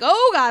was like,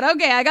 oh God,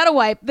 okay, I gotta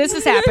wipe. This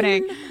is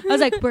happening. I was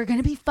like, we're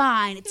gonna be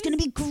fine. It's gonna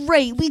be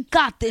great. We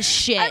got this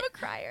shit. I'm a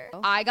crier.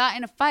 I got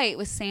in a fight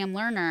with Sam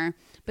Lerner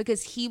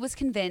because he was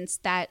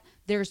convinced that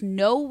there's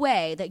no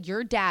way that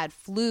your dad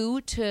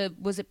flew to,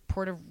 was it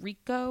Puerto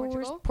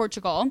Rico?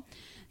 Portugal.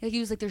 He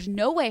was like, there's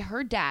no way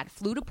her dad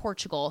flew to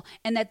Portugal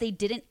and that they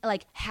didn't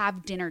like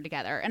have dinner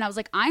together. And I was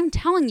like, I'm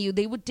telling you,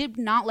 they did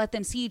not let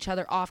them see each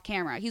other off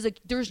camera. He's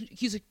like, there's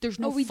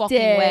no we fucking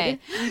did. way.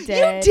 We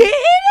did. You did?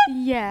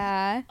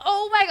 Yeah.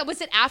 Oh my God. Was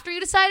it after you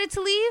decided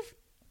to leave?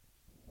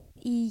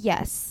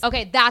 Yes.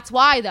 Okay, that's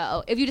why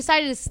though. If you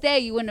decided to stay,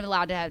 you wouldn't have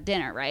allowed to have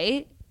dinner,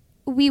 right?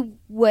 We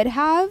would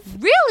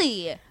have.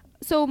 Really?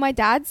 So my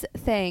dad's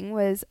thing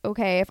was,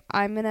 okay, if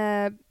I'm going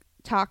to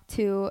talk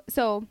to,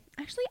 so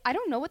actually, I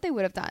don't know what they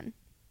would have done.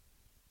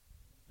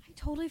 I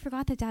totally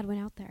forgot that Dad went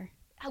out there.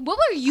 What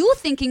were you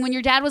thinking when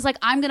your dad was like,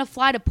 I'm going to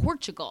fly to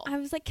Portugal? I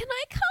was like, can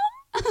I come?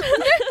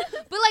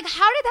 But like,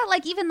 how did that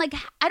like even like,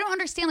 I don't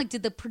understand. Like,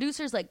 did the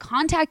producers like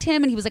contact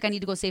him and he was like, I need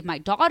to go save my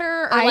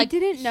daughter? Or I like,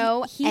 didn't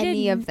know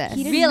any didn't- of this.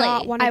 He did Really?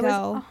 not want to I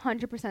go. was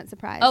 100%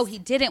 surprised. oh, he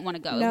didn't want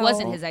to go. It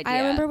wasn't his idea. I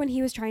remember when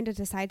he was trying to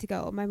decide to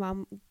go, my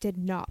mom did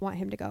not want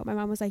him to go. My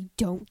mom was like,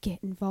 don't get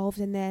involved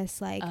in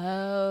this. Like,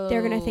 Oh.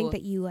 they're going to think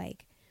that you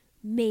like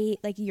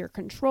you're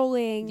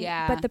controlling.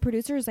 Yeah. But the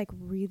producers like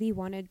really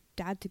wanted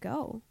Dad to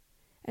go.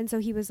 And so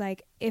he was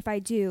like, if I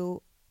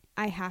do,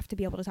 I have to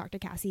be able to talk to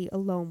Cassie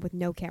alone with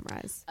no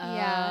cameras.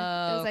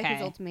 Yeah. It was like his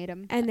okay.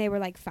 ultimatum. And they were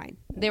like, fine.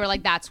 They were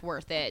like, that's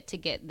worth it to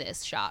get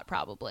this shot,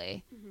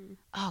 probably. Mm-hmm.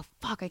 Oh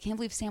fuck! I can't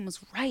believe Sam was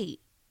right.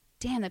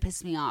 Damn, that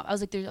pissed me off. I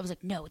was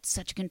like, no, it's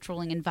such a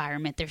controlling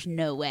environment. There's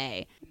no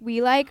way.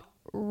 We like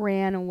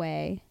ran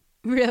away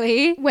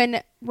Really? when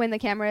the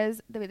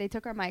cameras, they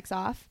took our mics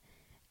off,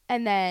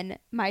 and then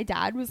my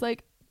dad was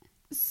like,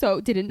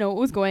 so didn't know what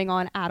was going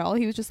on at all.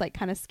 He was just like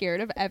kind of scared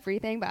of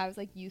everything, but I was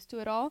like used to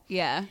it all.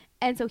 Yeah.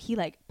 And so he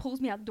like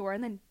pulls me out the door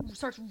and then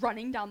starts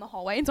running down the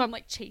hallway. And so I'm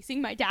like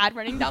chasing my dad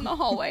running down the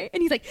hallway.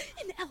 And he's like,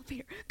 in the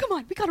elevator, come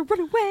on, we gotta run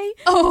away.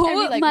 Oh and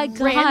we, like,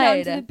 my ran down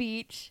to God. the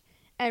beach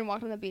and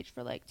walked on the beach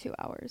for like 2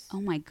 hours.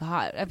 Oh my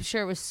God! I'm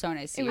sure it was so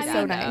nice. To It see was your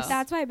so dad, nice. though.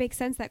 That's why it makes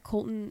sense that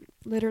Colton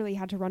literally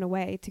had to run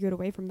away to get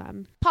away from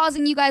them.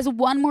 Pausing you guys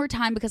one more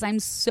time because I'm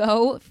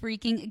so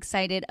freaking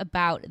excited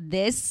about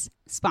this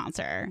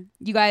sponsor.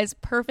 You guys,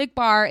 Perfect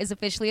Bar is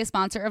officially a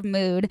sponsor of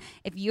Mood.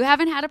 If you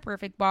haven't had a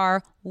Perfect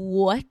Bar,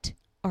 what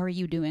are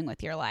you doing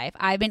with your life?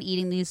 I've been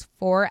eating these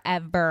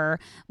forever.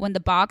 When the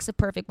box of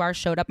Perfect Bar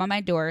showed up on my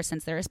door,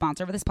 since they're a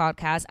sponsor of this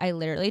podcast, I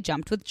literally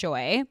jumped with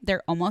joy.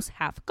 They're almost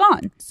half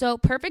gone. So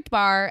Perfect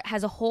Bar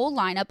has a whole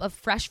lineup of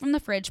fresh from the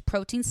fridge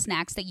protein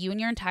snacks that you and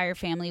your entire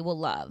family will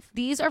love.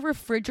 These are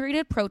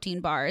refrigerated protein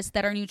bars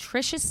that are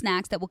nutritious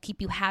snacks that will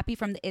keep you happy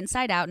from the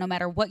inside out no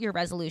matter what your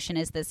resolution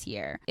is this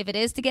year. If it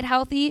is to get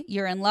healthy,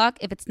 you're in luck.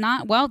 If it's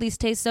not, well, these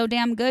taste so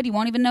damn good you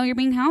won't even know you're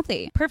being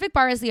healthy. Perfect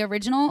Bar is the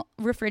original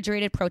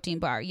refrigerated protein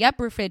bar. Yep,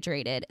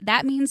 refrigerated.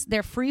 That means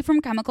they're free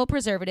from chemical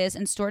preservatives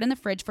and stored in the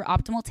fridge for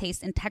optimal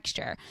taste and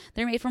texture.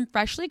 They're made from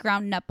freshly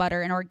ground nut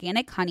butter and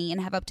organic honey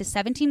and have up to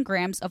 17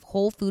 grams of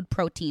whole food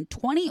protein,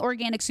 20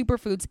 organic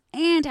superfoods,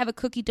 and have a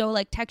cookie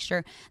dough-like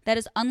texture that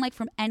is unlike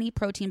from any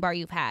protein bar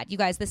you've had. You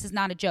guys, this is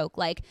not a joke.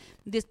 Like,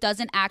 this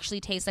doesn't actually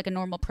taste like a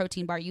normal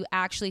protein bar. You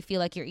actually feel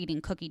like you're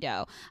eating cookie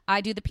dough.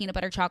 I do the peanut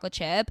butter chocolate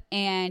chip,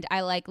 and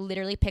I like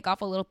literally pick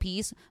off a little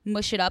piece,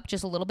 mush it up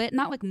just a little bit,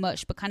 not like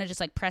mush, but kind of just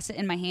like press it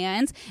in my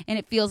hands, and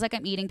it feels like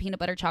I'm eating peanut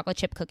butter chocolate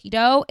chip cookie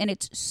dough, and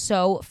it's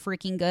so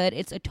freaking good.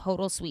 It's a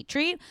total sweet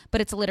treat,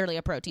 but it's literally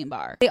a protein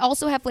bar. They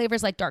also have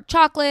flavors like dark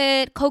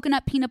chocolate,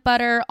 coconut peanut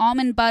butter,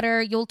 almond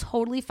butter. You'll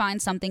totally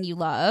find something you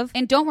love.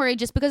 And don't worry,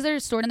 just because they're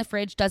stored in the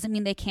fridge doesn't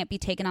mean they can't be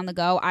taken on the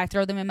go. I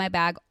throw them in my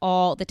bag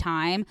all the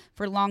time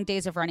for long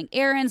days of running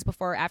errands,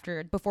 before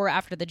after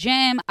the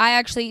gym. I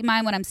actually eat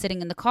mine when I'm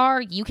sitting in the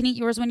car. You can eat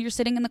yours when you're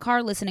sitting in the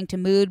car listening to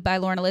Mood by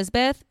Lauren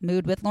Elizabeth.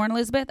 Mood with Lauren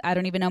Elizabeth. I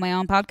don't even know my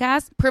own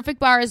podcast. Perfect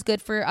Bar is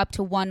good for up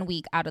to 1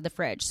 week out of the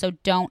fridge, so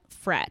don't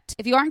fret.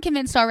 If you aren't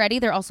convinced already,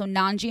 they're also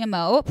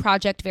non-GMO,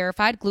 project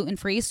verified,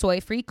 gluten-free,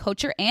 soy-free,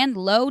 kosher, and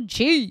low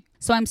G.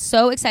 So I'm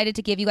so excited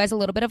to give you guys a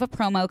little bit of a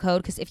promo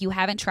code because if you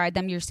haven't tried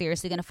them, you're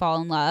seriously going to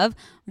fall in love.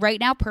 Right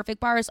now, Perfect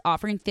Bar is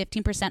offering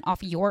 15%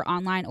 off your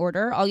online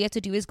order. All you have to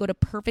do is go to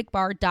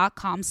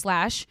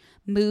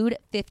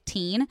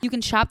perfectbar.com/mood15. You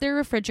can shop their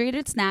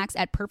refrigerated snacks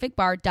at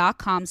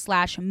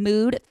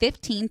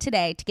perfectbar.com/mood15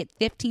 today to get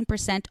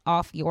 15%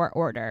 off your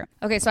order.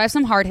 Okay, so I have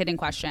some hard-hitting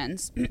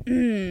questions.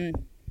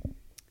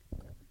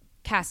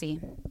 Cassie,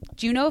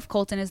 do you know if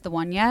Colton is the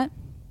one yet?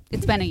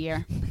 It's been a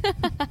year.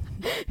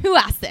 Who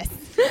asked this?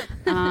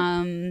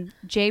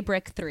 J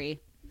Brick 3.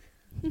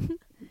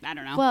 I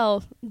don't know.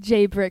 Well,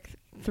 J Brick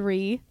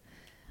 3.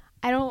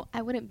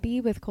 I wouldn't be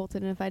with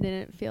Colton if I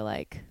didn't feel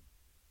like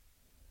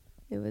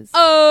it was.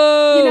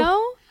 Oh, you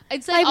know?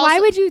 It's Like, also, why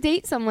would you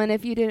date someone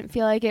if you didn't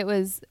feel like it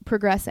was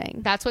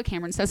progressing? That's what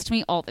Cameron says to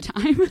me all the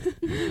time.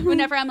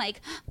 Whenever I'm like,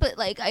 but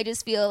like, I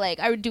just feel like,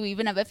 do we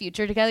even have a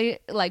future together?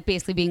 Like,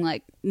 basically being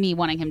like me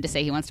wanting him to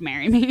say he wants to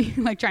marry me,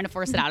 like trying to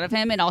force it out of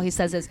him. And all he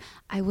says is,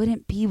 I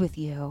wouldn't be with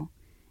you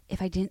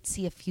if I didn't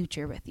see a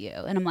future with you.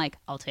 And I'm like,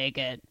 I'll take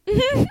it.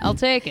 I'll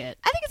take it.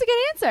 I think it's a good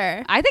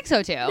answer. I think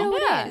so too. No,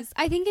 Yeah. it is.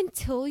 I think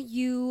until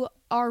you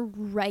are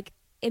like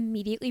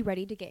immediately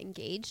ready to get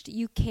engaged,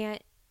 you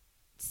can't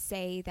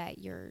say that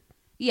you're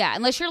Yeah,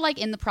 unless you're like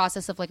in the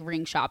process of like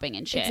ring shopping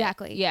and shit.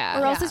 exactly. Yeah.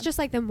 Or else Yeah. it's just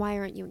like, then why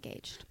aren't you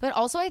engaged? But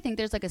also I think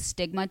there's like a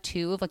stigma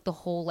too of like the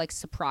whole like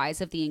surprise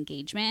of the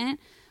engagement.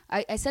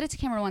 I said it to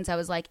Cameron once. I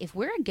was like, if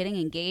we're getting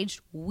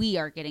engaged, we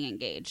are getting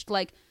engaged.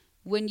 Like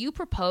when you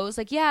propose,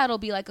 like, yeah, it'll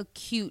be like a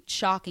cute,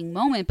 shocking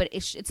moment, but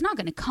it's not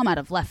going to come out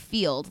of left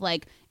field.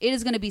 Like it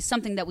is going to be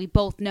something that we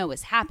both know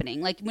is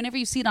happening. Like whenever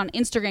you see it on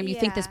Instagram, you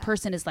think this Yeah.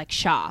 person is like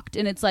shocked.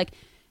 And it's like,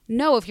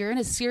 no, if you're in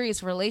a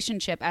serious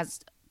relationship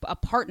as a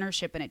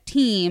partnership and a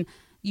team,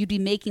 you'd be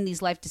making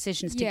these life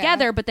decisions Yeah.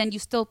 together, but then you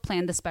still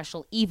plan the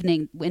special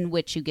evening in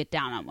which you get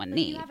down on one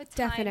knee. You have a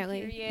time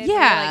Definitely. period Yeah. where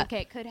you're like,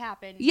 okay, it could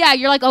happen. Yeah,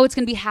 you're like, oh, it's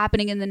going to be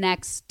happening in the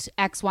next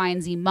X, Y,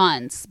 and Z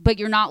months, but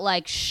you're not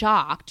like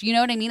shocked. You know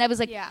what I mean? I was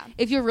like, Yeah.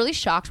 if you're really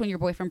shocked when your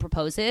boyfriend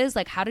proposes,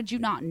 like, how did you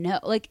not know?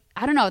 Like,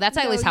 I don't know. That's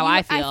at No, least how you-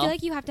 I feel. I feel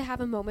like you have to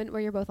have a moment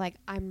where you're both like,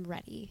 I'm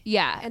ready.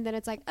 Yeah. And then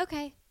it's like,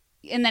 okay,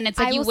 And then it's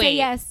like I you will wait. say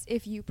yes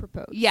if you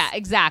propose. Yeah,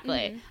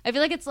 exactly. I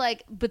feel like it's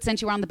like, but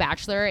since you were on The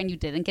Bachelor and you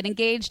didn't get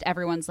engaged,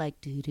 everyone's like,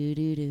 do, do,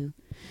 do, do,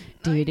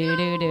 do, do,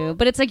 do, do.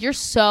 But it's like, you're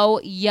so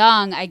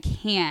young. I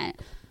can't.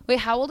 Wait,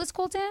 how old is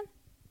Colton?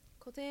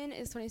 Colton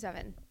is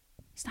 27.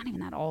 He's not even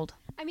that old.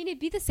 I mean, it'd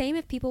be the same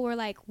if people were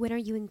like, when are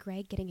you and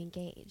Greg getting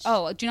engaged?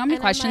 Oh, do you know how many And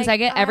I'm questions like, I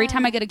get? Every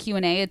time I get a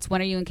Q&A, it's when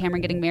are you and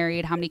Cameron getting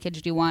married? How many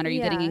kids do you want? Are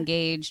you getting Yeah.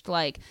 engaged?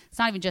 Like, it's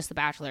not even just The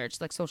Bachelor. It's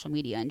like social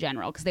media in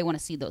general because they want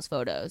to see those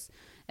photos.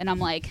 And I'm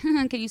like,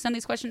 can you send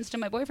these questions to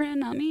my boyfriend,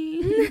 not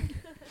me?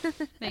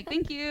 Like,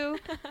 thank you.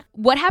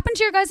 What happened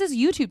to your guys'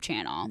 YouTube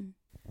channel?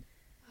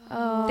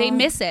 They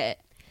miss it.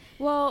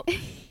 Well,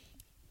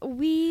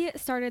 we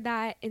started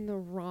that in the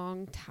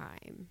wrong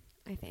time,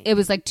 I think. It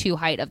was like too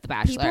height of The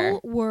Bachelor.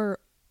 People were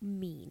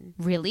mean.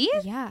 Really?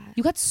 Yeah.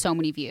 You got so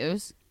many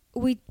views.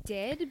 We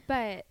did,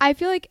 but I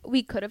feel like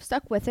we could have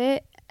stuck with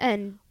it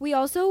and we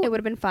also, it would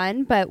have been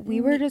fun, but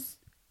we were just,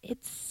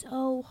 it's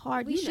so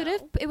hard. we you should know.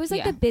 have, it was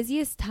like Yeah. the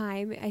busiest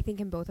time, I think,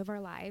 in both of our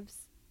lives.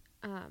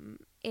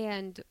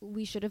 And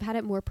we should have had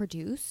it more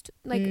produced,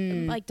 like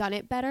done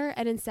it better.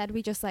 And instead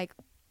we just like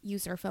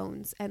used our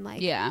phones and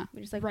like Yeah.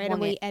 We just like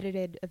randomly wung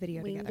edited a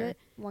video it, together.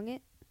 wung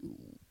it,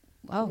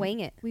 Oh, wang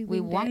it. we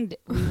winged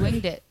it. We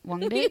winged it.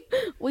 Winged it?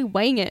 We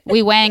wang it.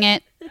 We wang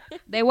it.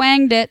 They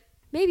wanged it.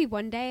 Maybe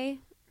one day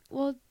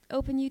we'll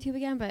open YouTube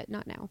again, but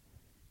not now.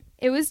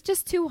 It was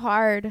just too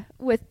hard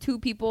with two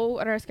people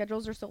and our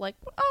schedules are so like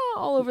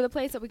all over the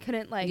place that we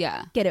couldn't like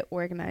Yeah. get it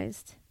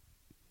organized.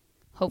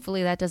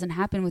 Hopefully that doesn't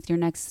happen with your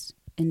next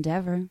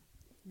endeavor.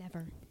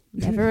 Never.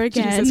 Never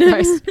again.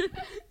 Jesus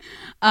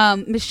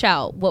Christ.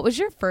 Michelle, what was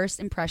your first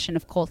impression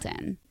of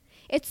Colton?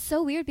 It's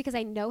so weird because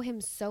I know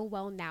him so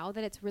well now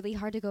that it's really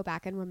hard to go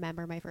back and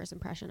remember my first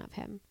impression of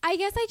him. I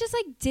guess I just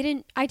like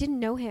didn't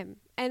know him.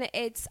 And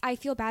I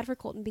feel bad for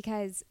Colton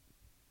because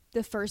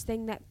the first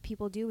thing that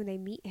people do when they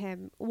meet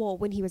him, well,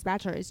 when he was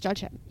Bachelor, is judge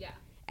him. Yeah.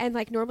 And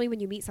like normally when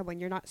you meet someone,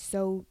 you're not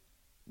so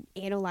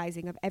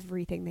analyzing of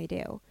everything they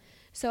do.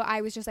 So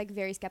I was just like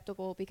very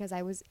skeptical because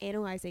I was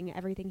analyzing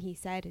everything he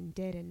said and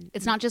did. And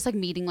It's not just like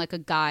meeting like a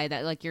guy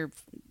that like your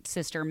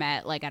sister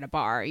met like at a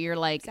bar. You're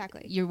like,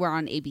 Exactly. you were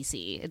on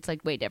ABC. It's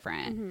like way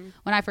different.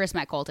 When I first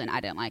met Colton,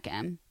 I didn't like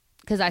him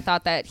because I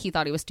thought that he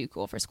thought he was too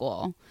cool for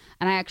school.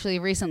 And I actually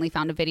recently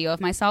found a video of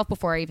myself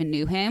before I even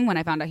knew him when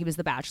I found out he was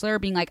the Bachelor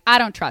being like, I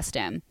don't trust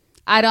him.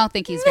 I don't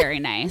think he's very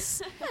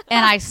nice.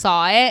 And I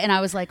saw it and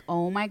I was like,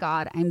 oh my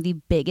God, I'm the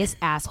biggest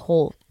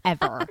asshole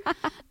ever.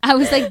 I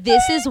was like,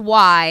 this is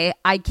why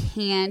I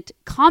can't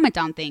comment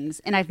on things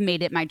and I've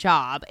made it my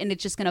job and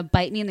it's just going to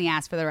bite me in the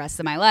ass for the rest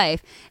of my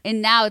life.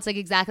 And now it's like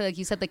exactly like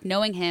you said, like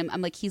knowing him,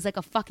 I'm like, he's like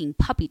a fucking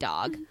puppy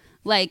dog.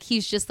 Like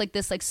he's just like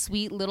this like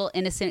sweet little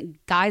innocent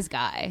guy's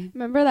guy.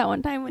 Remember that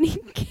one time when he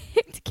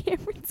into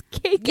Cameron's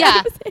cake.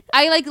 Yeah,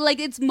 I like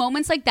it's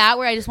moments like that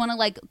where I just want to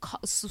like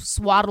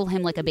swaddle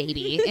him like a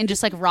baby and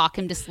just like rock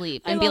him to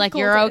sleep and be like,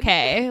 "You're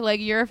okay, like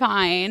you're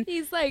fine."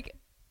 He's like,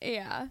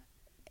 yeah.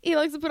 He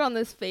likes to put on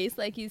this face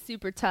like he's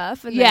super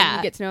tough, and then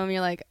you get to know him,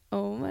 you're like,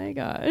 oh my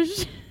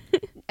gosh.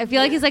 I feel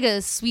like he's like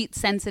a sweet,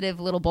 sensitive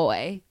little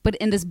boy, but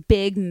in this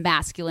big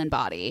masculine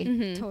body.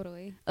 Mm-hmm.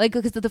 Totally. Like,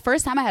 because the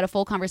first time I had a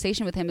full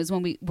conversation with him is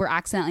when we were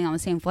accidentally on the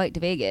same flight to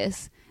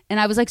Vegas. And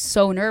I was like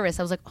so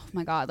nervous. I was like, oh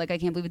my God, like I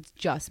can't believe it's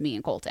just me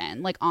and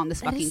Colton, like on this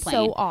fucking plane.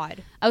 So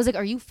odd. I was like,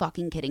 are you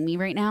fucking kidding me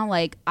right now?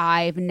 Like,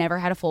 I've never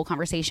had a full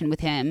conversation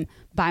with him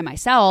by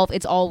myself.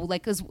 It's all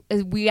like, because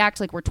we act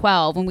like we're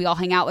 12 when we all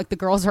hang out, like the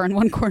girls are in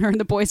one corner and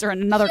the boys are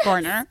in another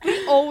corner.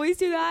 We always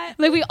do that.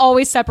 Like, we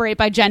always separate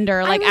by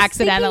gender, like I was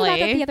accidentally.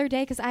 thinking about that the other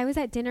day because I was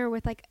at dinner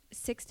with like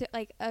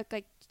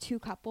two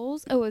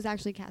couples. Oh, it was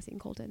actually Cassie and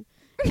Colton.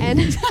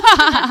 And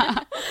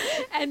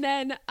and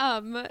then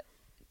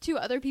two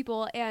other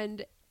people,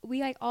 and we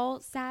like all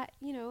sat,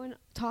 and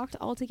talked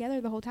all together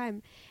the whole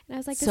time. And I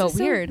was like, this is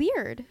weird. so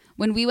weird.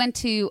 When we went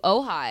to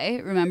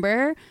Ojai,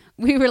 remember?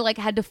 We were like,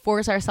 had to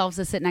force ourselves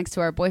to sit next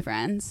to our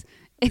boyfriends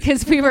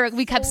because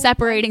we kept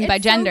separating by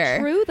gender.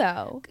 So true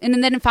though.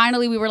 And then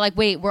finally we were like,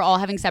 wait, we're all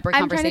having separate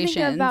conversations. I'm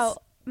trying to think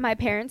about my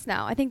parents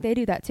now. I think they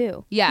do that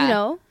too.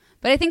 Yeah.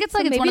 But I think it's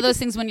like, So it's one of maybe those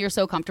things when you're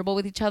so comfortable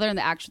with each other and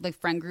the actual like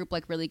friend group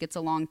like really gets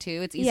along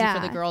too. It's easy for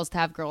the girls to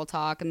have girl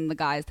talk and the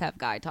guys to have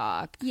guy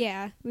talk.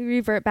 Yeah. We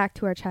revert back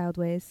to our child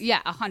ways.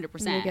 Yeah,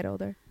 100%. When we get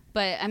older.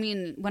 But I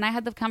mean, when I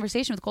had the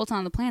conversation with Colton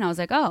on the plane, I was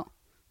like, oh,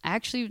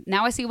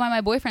 now I see why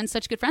my boyfriend's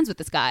such good friends with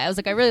this guy. I was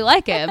like, I really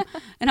like him.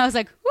 And I was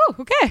like, whew,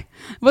 okay.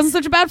 It wasn't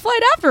such a bad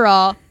flight after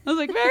all. I was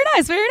like, very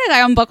nice, very nice.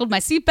 I unbuckled my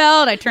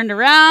seatbelt. I turned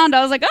around.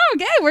 I was like, oh,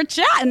 okay, we're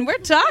chatting. We're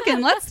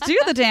talking. Let's do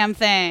the damn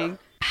thing.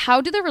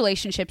 How do the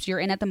relationships you're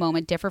in at the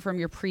moment differ from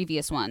your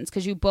previous ones?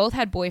 Because you both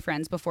had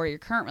boyfriends before your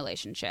current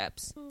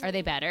relationships. Are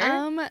they better?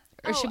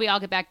 Or should we all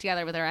get back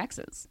together with our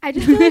exes? I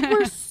just feel like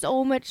we're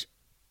so much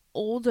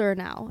older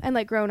now and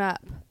like grown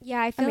up.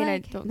 Yeah, I feel I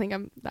like don't think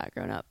I'm that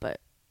grown up, but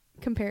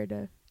compared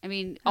to I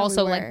mean, how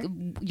also we like were.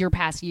 your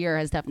past year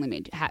has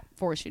definitely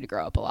forced you to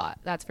grow up a lot.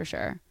 That's for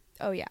sure.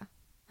 Oh yeah,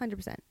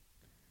 100%.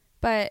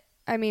 But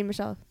I mean,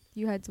 Michelle,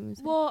 you had some.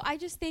 Well, I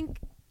just think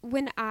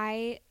when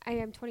I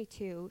am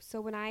 22, so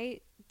when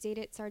I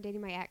started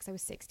dating my ex, I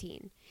was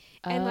 16,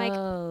 and like,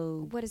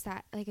 what is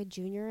that, like a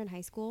junior in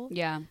high school?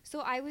 Yeah. So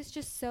I was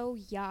just so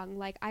young.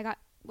 Like I got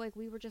like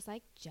we were just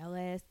like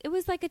jealous. It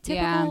was like a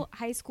typical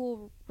high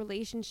school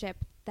relationship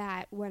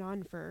that went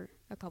on for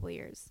a couple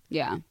years.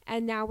 Yeah.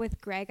 And now with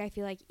Greg, I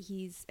feel like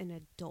he's an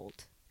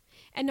adult,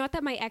 and not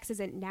that my ex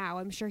isn't now.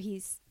 I'm sure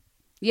he's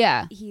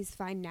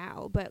fine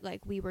now, but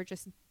like we were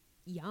just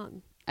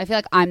young. I feel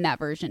like I'm that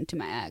version to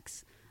my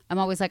ex. I'm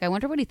always like, I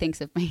wonder what he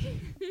thinks of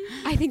me.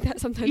 I think that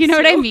sometimes. You know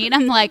what I mean?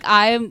 I'm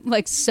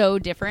like so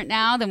different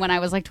now than when I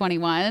was like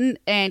 21.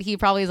 And he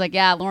probably is like,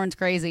 yeah, Lauren's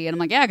crazy. And I'm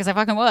like, yeah, because I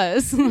fucking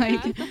was. Like,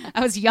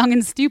 I was young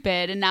and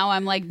stupid. And now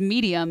I'm like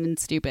medium and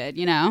stupid,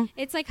 you know?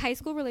 It's like high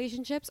school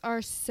relationships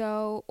are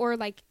so, or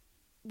like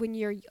when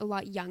you're a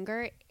lot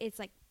younger, it's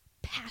like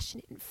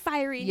passionate and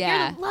fiery.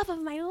 Yeah. You're the love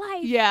of my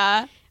life.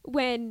 Yeah.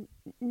 When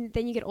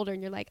then you get older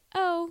and you're like,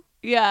 oh.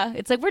 Yeah.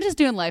 It's like, we're just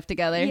doing life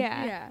together.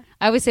 Yeah.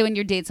 I always say when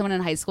you date someone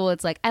in high school,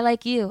 it's like, I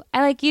like you.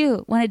 I like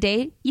you. Want to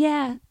date?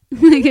 Yeah.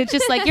 Like, it's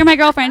just like, you're my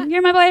girlfriend.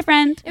 You're my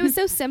boyfriend. It was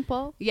so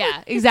simple.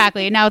 Yeah,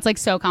 exactly. Now it's like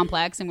so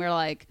complex. And we're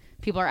like,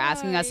 people are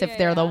asking us if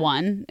they're the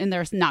one. And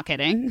they're not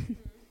kidding.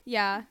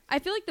 Yeah. I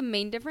feel like the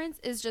main difference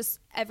is just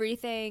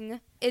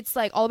everything. It's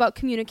like all about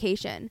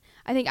communication.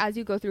 I think as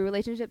you go through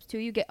relationships too,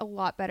 you get a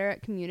lot better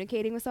at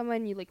communicating with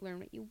someone. You like learn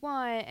what you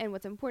want and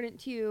what's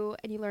important to you,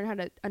 and you learn how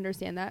to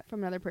understand that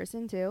from another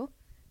person too.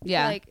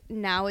 Yeah. So, like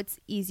now it's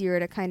easier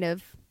to kind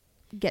of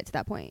get to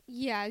that point.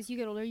 Yeah, as you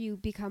get older, you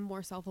become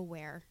more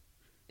self-aware.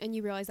 And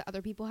you realize that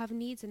other people have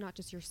needs and not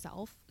just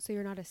yourself. So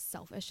you're not as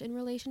selfish in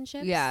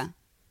relationships. Yeah.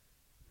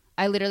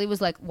 I literally was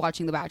like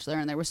watching The Bachelor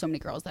and there were so many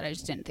girls that I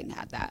just didn't think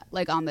had that.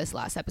 Like on this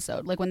last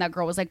episode. Like when that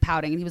girl was like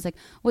pouting and he was like,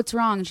 what's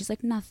wrong? And she's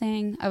like,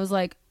 nothing. I was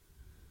like,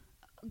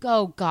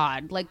 oh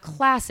God, like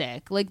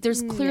classic. Like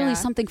there's clearly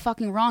something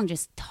fucking wrong.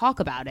 Just talk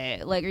about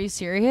it. Like, are you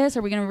serious?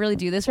 Are we going to really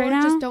do this right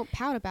now? Just don't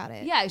pout about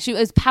it. Yeah, she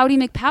was pouty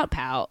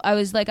McPout. I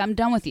was like, I'm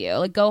done with you.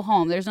 Like, go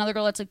home. There's another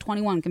girl that's like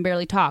 21, can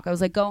barely talk. I was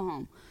like, go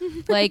home.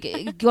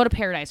 Like, go to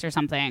paradise or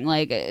something.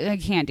 Like, I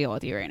can't deal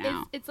with you right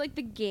now. It's like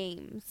the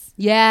games.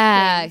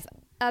 Yeah. Games.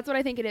 That's what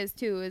I think it is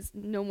too, is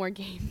no more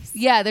games.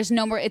 Yeah, there's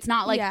no more. It's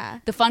not like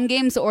the fun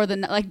games or the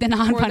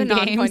non-fun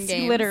games.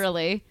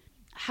 Literally.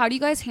 How do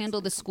you guys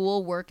handle the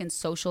school, work, and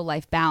social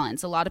life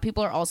balance? A lot of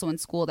people are also in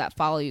school that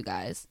follow you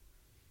guys.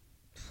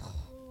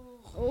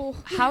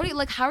 How are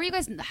you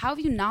guys? How have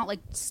you not like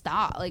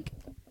stopped? Like,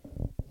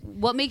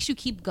 what makes you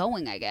keep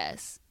going? I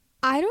guess.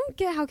 I don't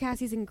get how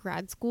Cassie's in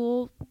grad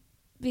school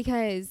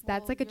because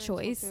that's like a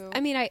choice. I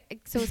mean,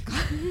 so is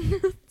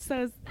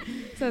so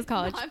is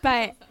college,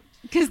 but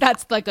because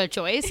that's like a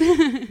choice.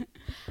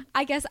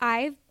 I guess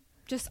I'm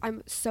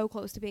so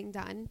close to being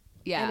done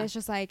And it's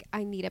just like,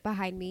 I need it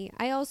behind me.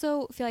 I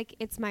also feel like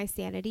it's my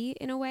sanity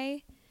in a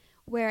way,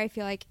 where I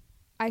feel like,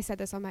 I said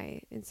this on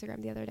my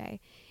Instagram the other day,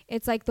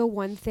 it's like the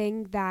one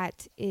thing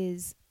that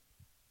is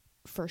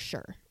for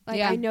sure.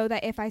 Like, I know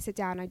that if I sit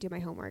down and I do my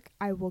homework,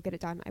 I will get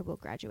it done. I will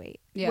graduate.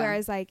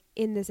 Whereas like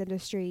in this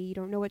industry, you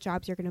don't know what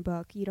jobs you're going to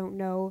book. You don't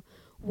know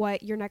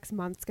what your next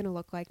month's going to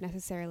look like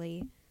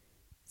necessarily.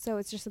 So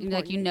it's just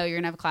important. Like, you know, you're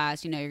going to have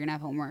class, you know, you're going to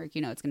have homework,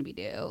 you know, it's going to be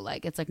due.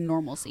 Like, it's like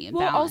normalcy and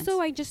balance. Also,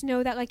 I just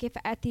know that like if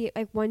at the,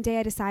 like one day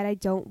I decide I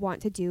don't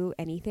want to do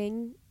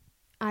anything,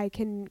 I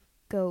can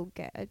go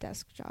get a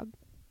desk job.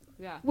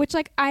 Yeah. Which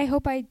like, I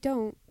hope I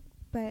don't,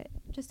 but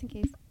just in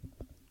case.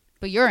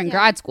 But you're in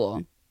grad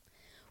school.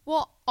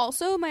 Well,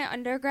 also my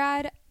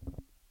undergrad,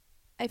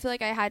 I feel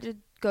like I had to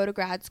go to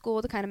grad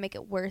school to kind of make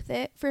it worth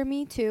it for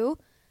me too.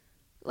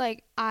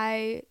 Like,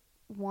 I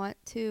want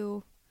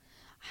to,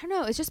 I don't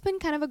know, it's just been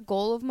kind of a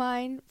goal of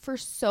mine for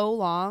so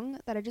long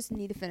that I just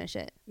need to finish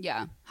it.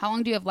 Yeah. How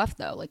long do you have left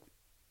though? Like,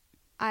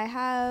 I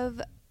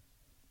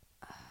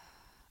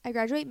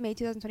graduate May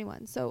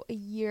 2021, so a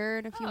year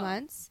and a few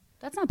months.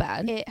 That's not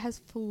bad. It has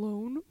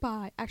flown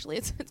by. Actually,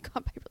 it's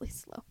gone by really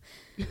slow.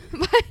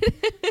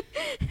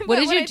 What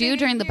did you do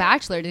during the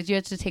bachelor? Did you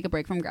have to take a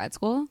break from grad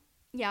school?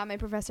 Yeah, my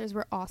professors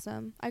were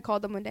awesome. I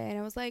called them one day and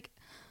I was like,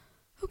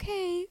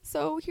 okay,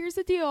 so here's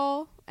the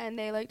deal. And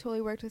they like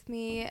totally worked with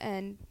me,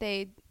 and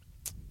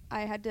I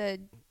had to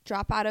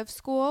drop out of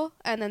school,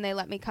 and then they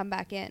let me come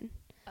back in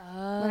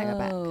when I got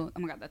back. Oh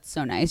my God, that's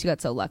so nice. You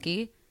got so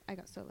lucky. I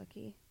got so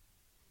lucky.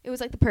 It was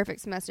like the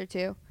perfect semester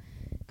too,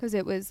 because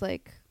it was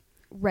like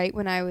right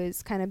when I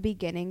was kind of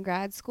beginning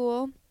grad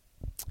school,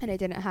 and I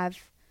didn't have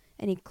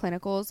any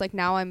clinicals. Like,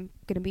 now I'm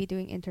going to be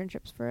doing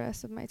internships for the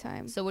rest of my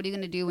time. So what are you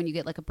going to do when you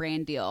get like a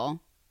brand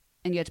deal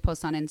and you have to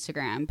post on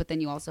Instagram, but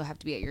then you also have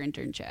to be at your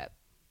internship?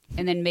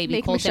 And then maybe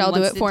Make Colton Michelle do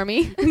wants it for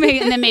me. And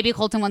then maybe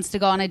Colton wants to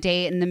go on a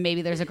date, and then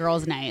maybe there's a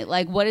girls' night.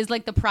 Like, what is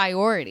like the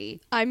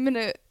priority? I'm going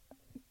to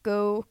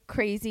go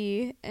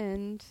crazy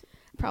and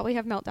probably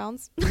have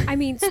meltdowns. I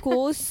mean,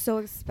 school is so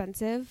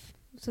expensive,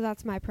 so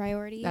that's my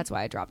priority. That's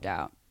why I dropped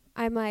out.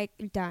 I'm like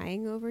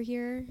dying over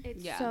here.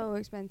 It's so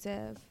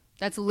expensive.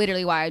 That's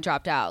literally why I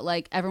dropped out.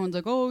 Like, everyone's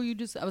like, oh,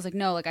 I was like,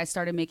 no, like I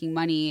started making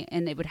money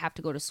and they would have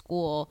to go to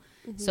school.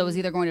 So it was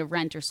either going to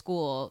rent or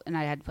school, and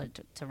I had to put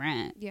it to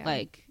rent. Yeah.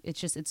 Like,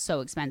 it's so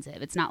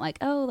expensive. It's not like,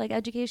 oh, like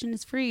education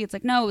is free. It's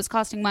like, no, it was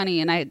costing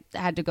money, and I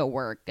had to go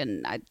work.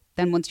 And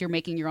then once you're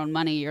making your own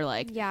money, you're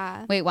like,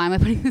 wait, why am I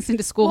putting this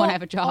into school when I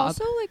have a job?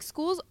 Also, like,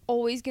 school's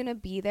always going to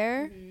be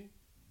there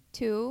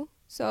too.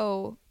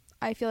 So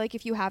I feel like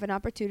if you have an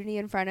opportunity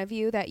in front of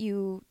you that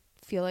you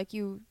feel like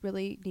you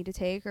really need to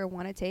take or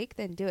want to take,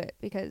 then do it,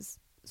 because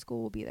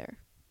school will be there.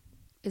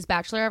 Is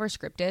Bachelor ever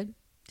scripted?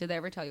 Did they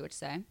ever tell you what to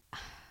say?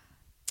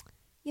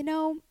 You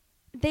know,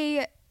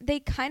 they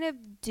kind of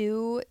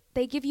do.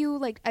 They give you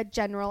like a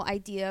general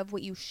idea of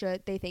what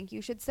they think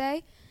you should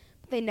say,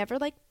 but they never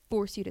like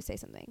force you to say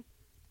something.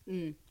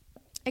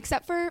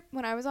 Except for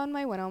when I was on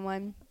my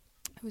one-on-one,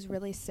 I was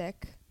really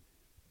sick,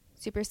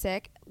 super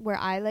sick, where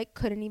I like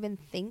couldn't even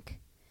think.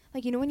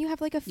 Like, you know when you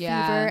have like a fever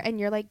and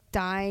you're like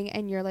dying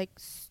and you're like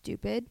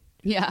stupid?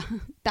 Yeah.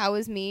 That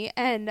was me.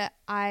 And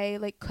I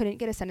like couldn't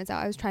get a sentence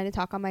out. I was trying to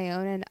talk on my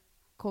own, and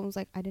Colton was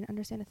like, I didn't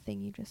understand a thing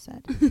you just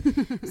said.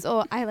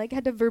 So I like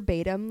had to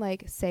verbatim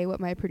like say what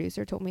my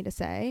producer told me to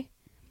say.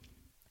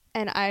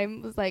 And I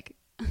was like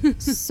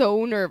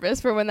so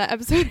nervous for when that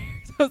episode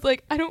airs. I was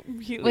like, I don't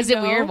really know. Was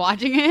it weird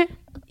watching it?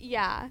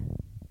 Yeah.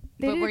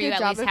 But were you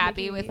at least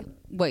happy with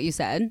what you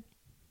said?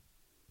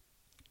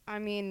 I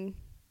mean...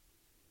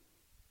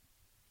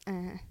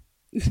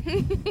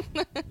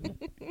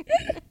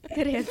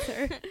 Good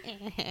answer.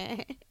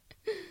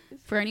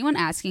 For anyone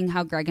asking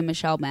how Greg and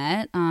Michelle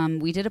met,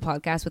 we did a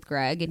podcast with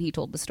Greg and he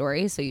told the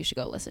story, so you should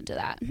go listen to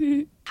that.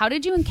 How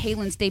did you and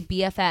Kaylin stay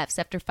BFFs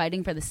after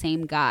fighting for the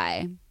same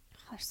guy?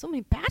 There's so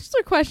many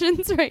Bachelor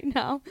questions right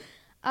now.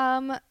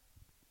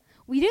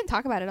 We didn't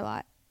talk about it a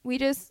lot. We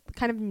just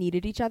kind of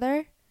needed each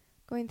other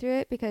going through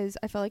it, because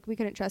I felt like we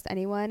couldn't trust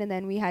anyone, and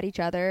then we had each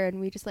other and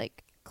we just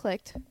like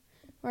clicked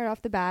right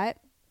off the bat,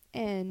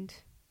 and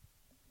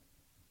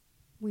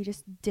we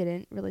just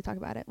didn't really talk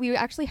about it. We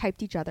actually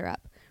hyped each other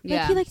up.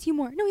 Like, he likes you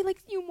more. No, he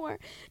likes you more.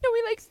 No,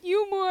 he likes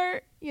you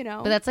more. You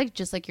know. But that's like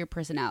just like your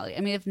personality.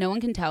 I mean, if no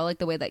one can tell like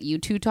the way that you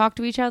two talk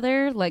to each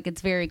other, like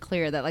it's very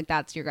clear that like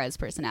that's your guys'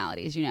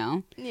 personalities, you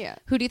know? Yeah.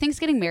 Who do you think's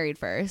getting married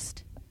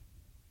first?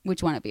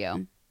 Which one of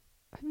you?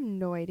 I have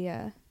no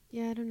idea.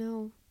 Yeah, I don't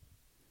know.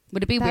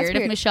 Would it be weird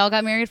if Michelle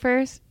got married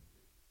first?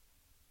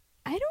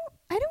 I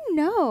don't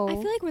know. I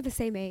feel like we're the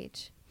same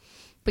age.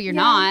 But you're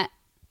not.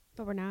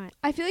 But we're not.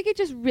 I feel like it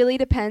just really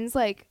depends.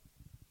 Like,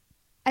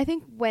 I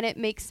think when it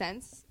makes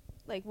sense,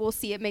 like we'll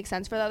see it make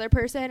sense for the other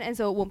person, and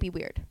so it won't be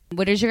weird.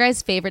 What is your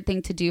guys' favorite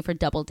thing to do for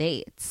double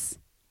dates?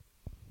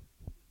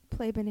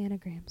 Play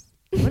bananagrams.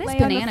 What is Lay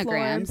on the floor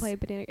and bananagrams? play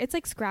banana. It's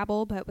like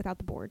Scrabble, but without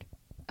the board.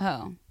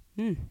 Oh.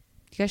 You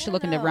guys should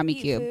look into Rummy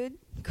Cube. Food.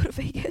 Go to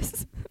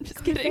Vegas. I'm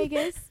just Go to kidding.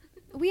 Vegas.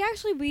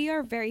 We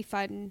are very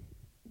fun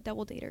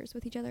double daters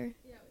with each other.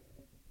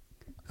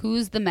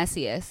 Who's the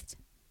messiest?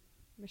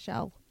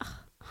 Michelle.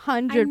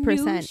 I knew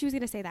 100%. she was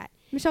gonna say that.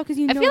 Michelle, because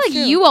you know I feel like it's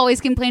true. you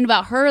always complain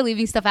about her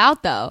leaving stuff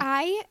out, though.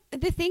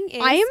 The thing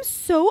is, I am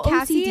so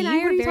Cassie OCD. and I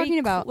what are are you very talking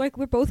about? like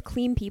we're both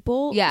clean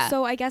people. Yeah.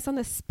 So I guess on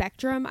the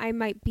spectrum, I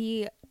might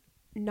be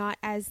not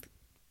as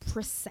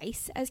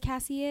precise as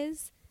Cassie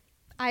is.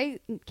 I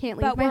can't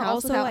leave But my we're house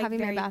also, without like, having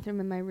my very- bathroom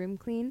and my room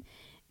clean.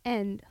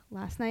 And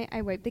last night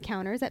I wiped the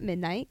counters at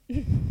midnight.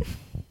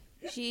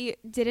 She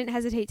didn't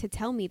hesitate to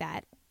tell me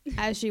that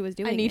as she was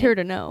doing I need it. her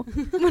to know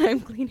when I'm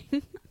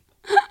cleaning.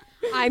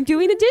 I'm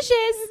doing the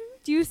dishes.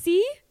 Do you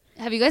see?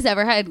 Have you guys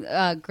ever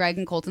had Greg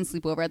and Colton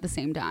sleep over at the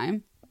same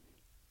time?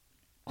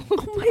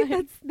 Oh my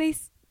god. They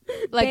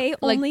Like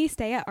only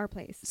stay at our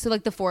place. so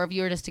like the four of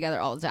you are just together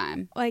all the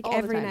time. Like all the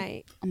every time.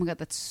 night. Oh my god,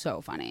 that's so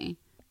funny.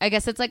 I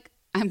guess it's like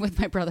I'm with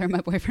my brother and my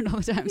boyfriend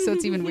all the time, so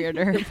it's even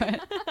weirder. But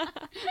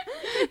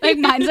like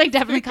mine's like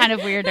definitely kind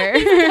of weirder.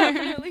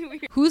 Definitely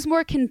weird. Who's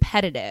more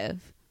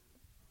competitive?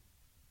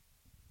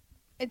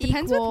 It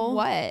depends Equal.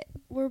 with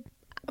what.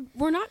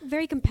 We're not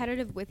very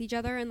competitive with each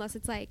other unless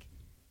it's like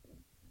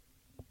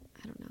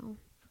I don't know.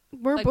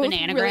 We're Like both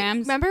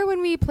bananagrams? remember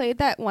when we played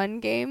that one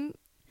game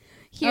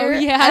here? Oh,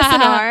 yeah.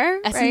 SNR,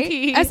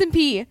 S&P. right?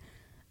 S&P.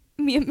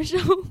 Me and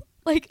Michelle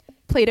like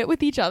played it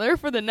with each other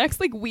for the next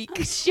like week.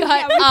 Shut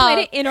Yeah, we up. played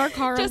it in our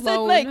car Just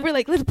alone. like we're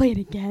like, let's play it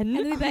again. and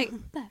then we'd be like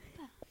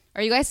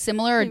Are you guys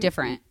similar or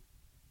different?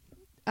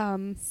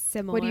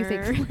 similar. What do you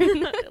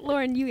think?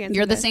 Lauren, you answer.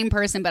 You're the this. same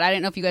person, but I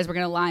didn't know if you guys were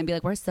gonna lie and be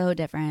like, we're so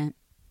different.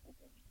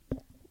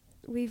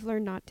 We've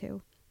learned not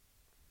to.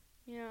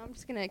 Yeah, I'm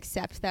just gonna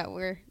accept that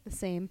we're the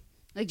same.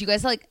 Like, do you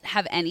guys like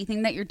have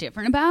anything that you're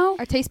different about?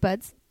 Our taste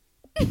buds.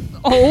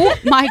 Oh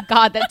my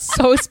god, that's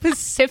so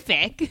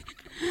specific.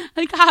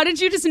 Like, how did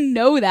you just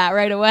know that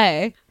right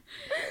away?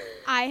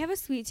 I have a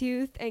sweet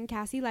tooth, and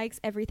Cassie likes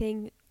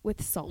everything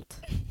with salt.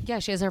 Yeah,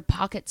 she has her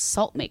pocket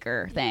salt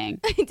maker thing.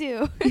 I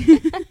do.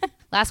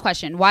 Last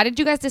question. Why did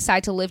you guys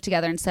decide to live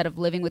together instead of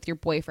living with your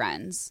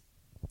boyfriends?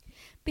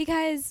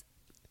 Because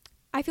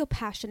I feel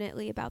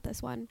passionately about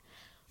this one.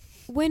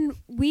 When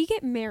we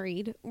get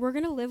married, we're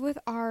going to live with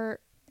our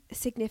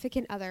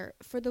significant other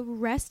for the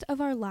rest of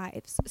our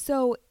lives.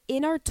 So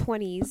in our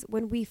 20s,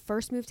 when we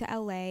first moved to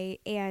LA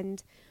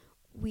and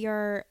we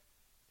are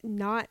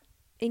not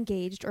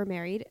engaged or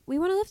married, we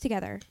want to live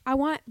together. I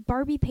want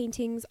Barbie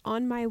paintings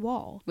on my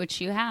wall, Which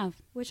you have.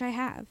 which I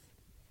have.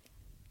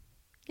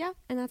 Yeah.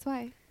 And that's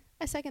why.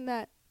 I second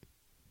that.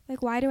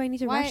 Like, why do I need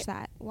to Why- rush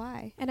that?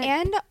 Why? And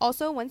And, I-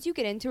 also, once you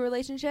get into a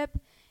relationship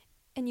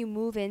and you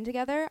move in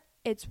together,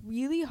 it's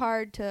really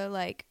hard to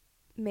like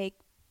make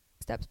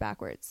steps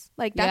backwards.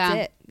 Like that's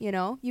Yeah. it. You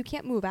know, you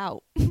can't move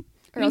out,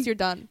 or else you're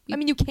done. I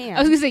mean, you can. I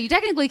was gonna say you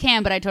technically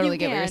can, but I totally You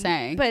get what you're can,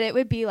 saying. But it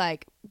would be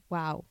like,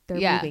 wow, they're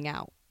Yeah. moving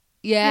out.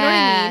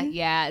 yeah, I mean?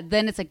 yeah.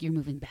 Then it's like you're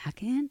moving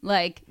back in.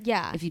 Like,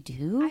 Yeah. if you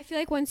do, I feel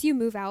like once you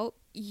move out,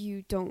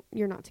 you're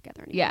not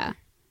together anymore. yeah.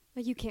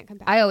 Like you can't come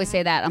back. I to always that.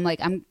 say that. I'm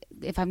like,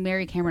 if I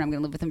marry Cameron, I'm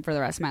gonna live with him for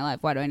the rest of my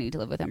life. Why do I need to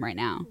live with him right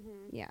now?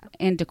 Yeah.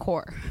 And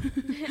decor.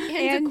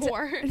 And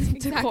decor.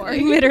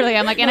 Exactly. Literally,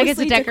 I'm like, and I get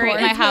to Mostly decorate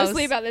decor. my It's house.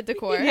 mostly about the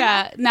decor.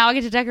 Yeah, now I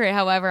get to decorate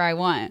however I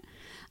want.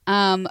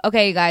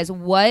 Okay, guys,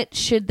 what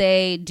should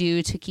they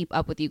do to keep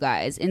up with you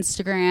guys?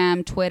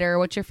 Instagram, Twitter,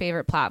 what's your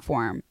favorite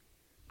platform?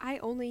 I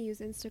only use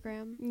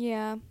Instagram.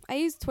 Yeah. I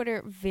use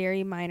Twitter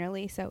very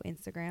minorly, so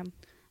Instagram.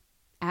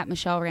 At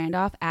Michelle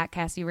Randolph, at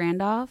Cassie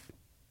Randolph.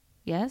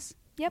 Yes?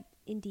 Yep,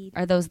 indeed.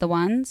 Are those the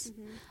ones?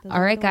 Those All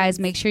are right, the guys, ones.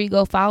 make sure you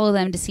go follow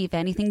them to see if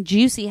anything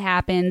juicy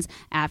happens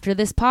after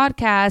this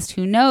podcast.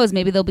 Who knows?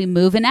 Maybe they'll be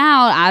moving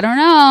out. I don't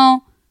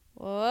know.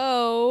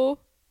 Whoa.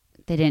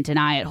 They didn't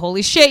deny it.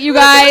 Holy shit, you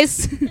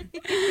guys.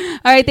 All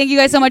right. Thank you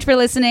guys so much for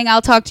listening.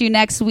 I'll talk to you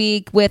next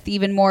week with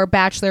even more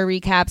Bachelor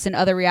recaps and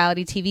other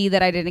reality TV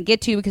that I didn't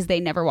get to because they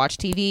never watch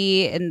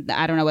TV and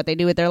I don't know what they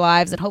do with their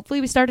lives. And hopefully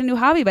we start a new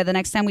hobby by the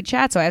next time we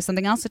chat so I have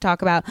something else to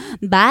talk about.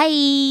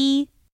 Bye.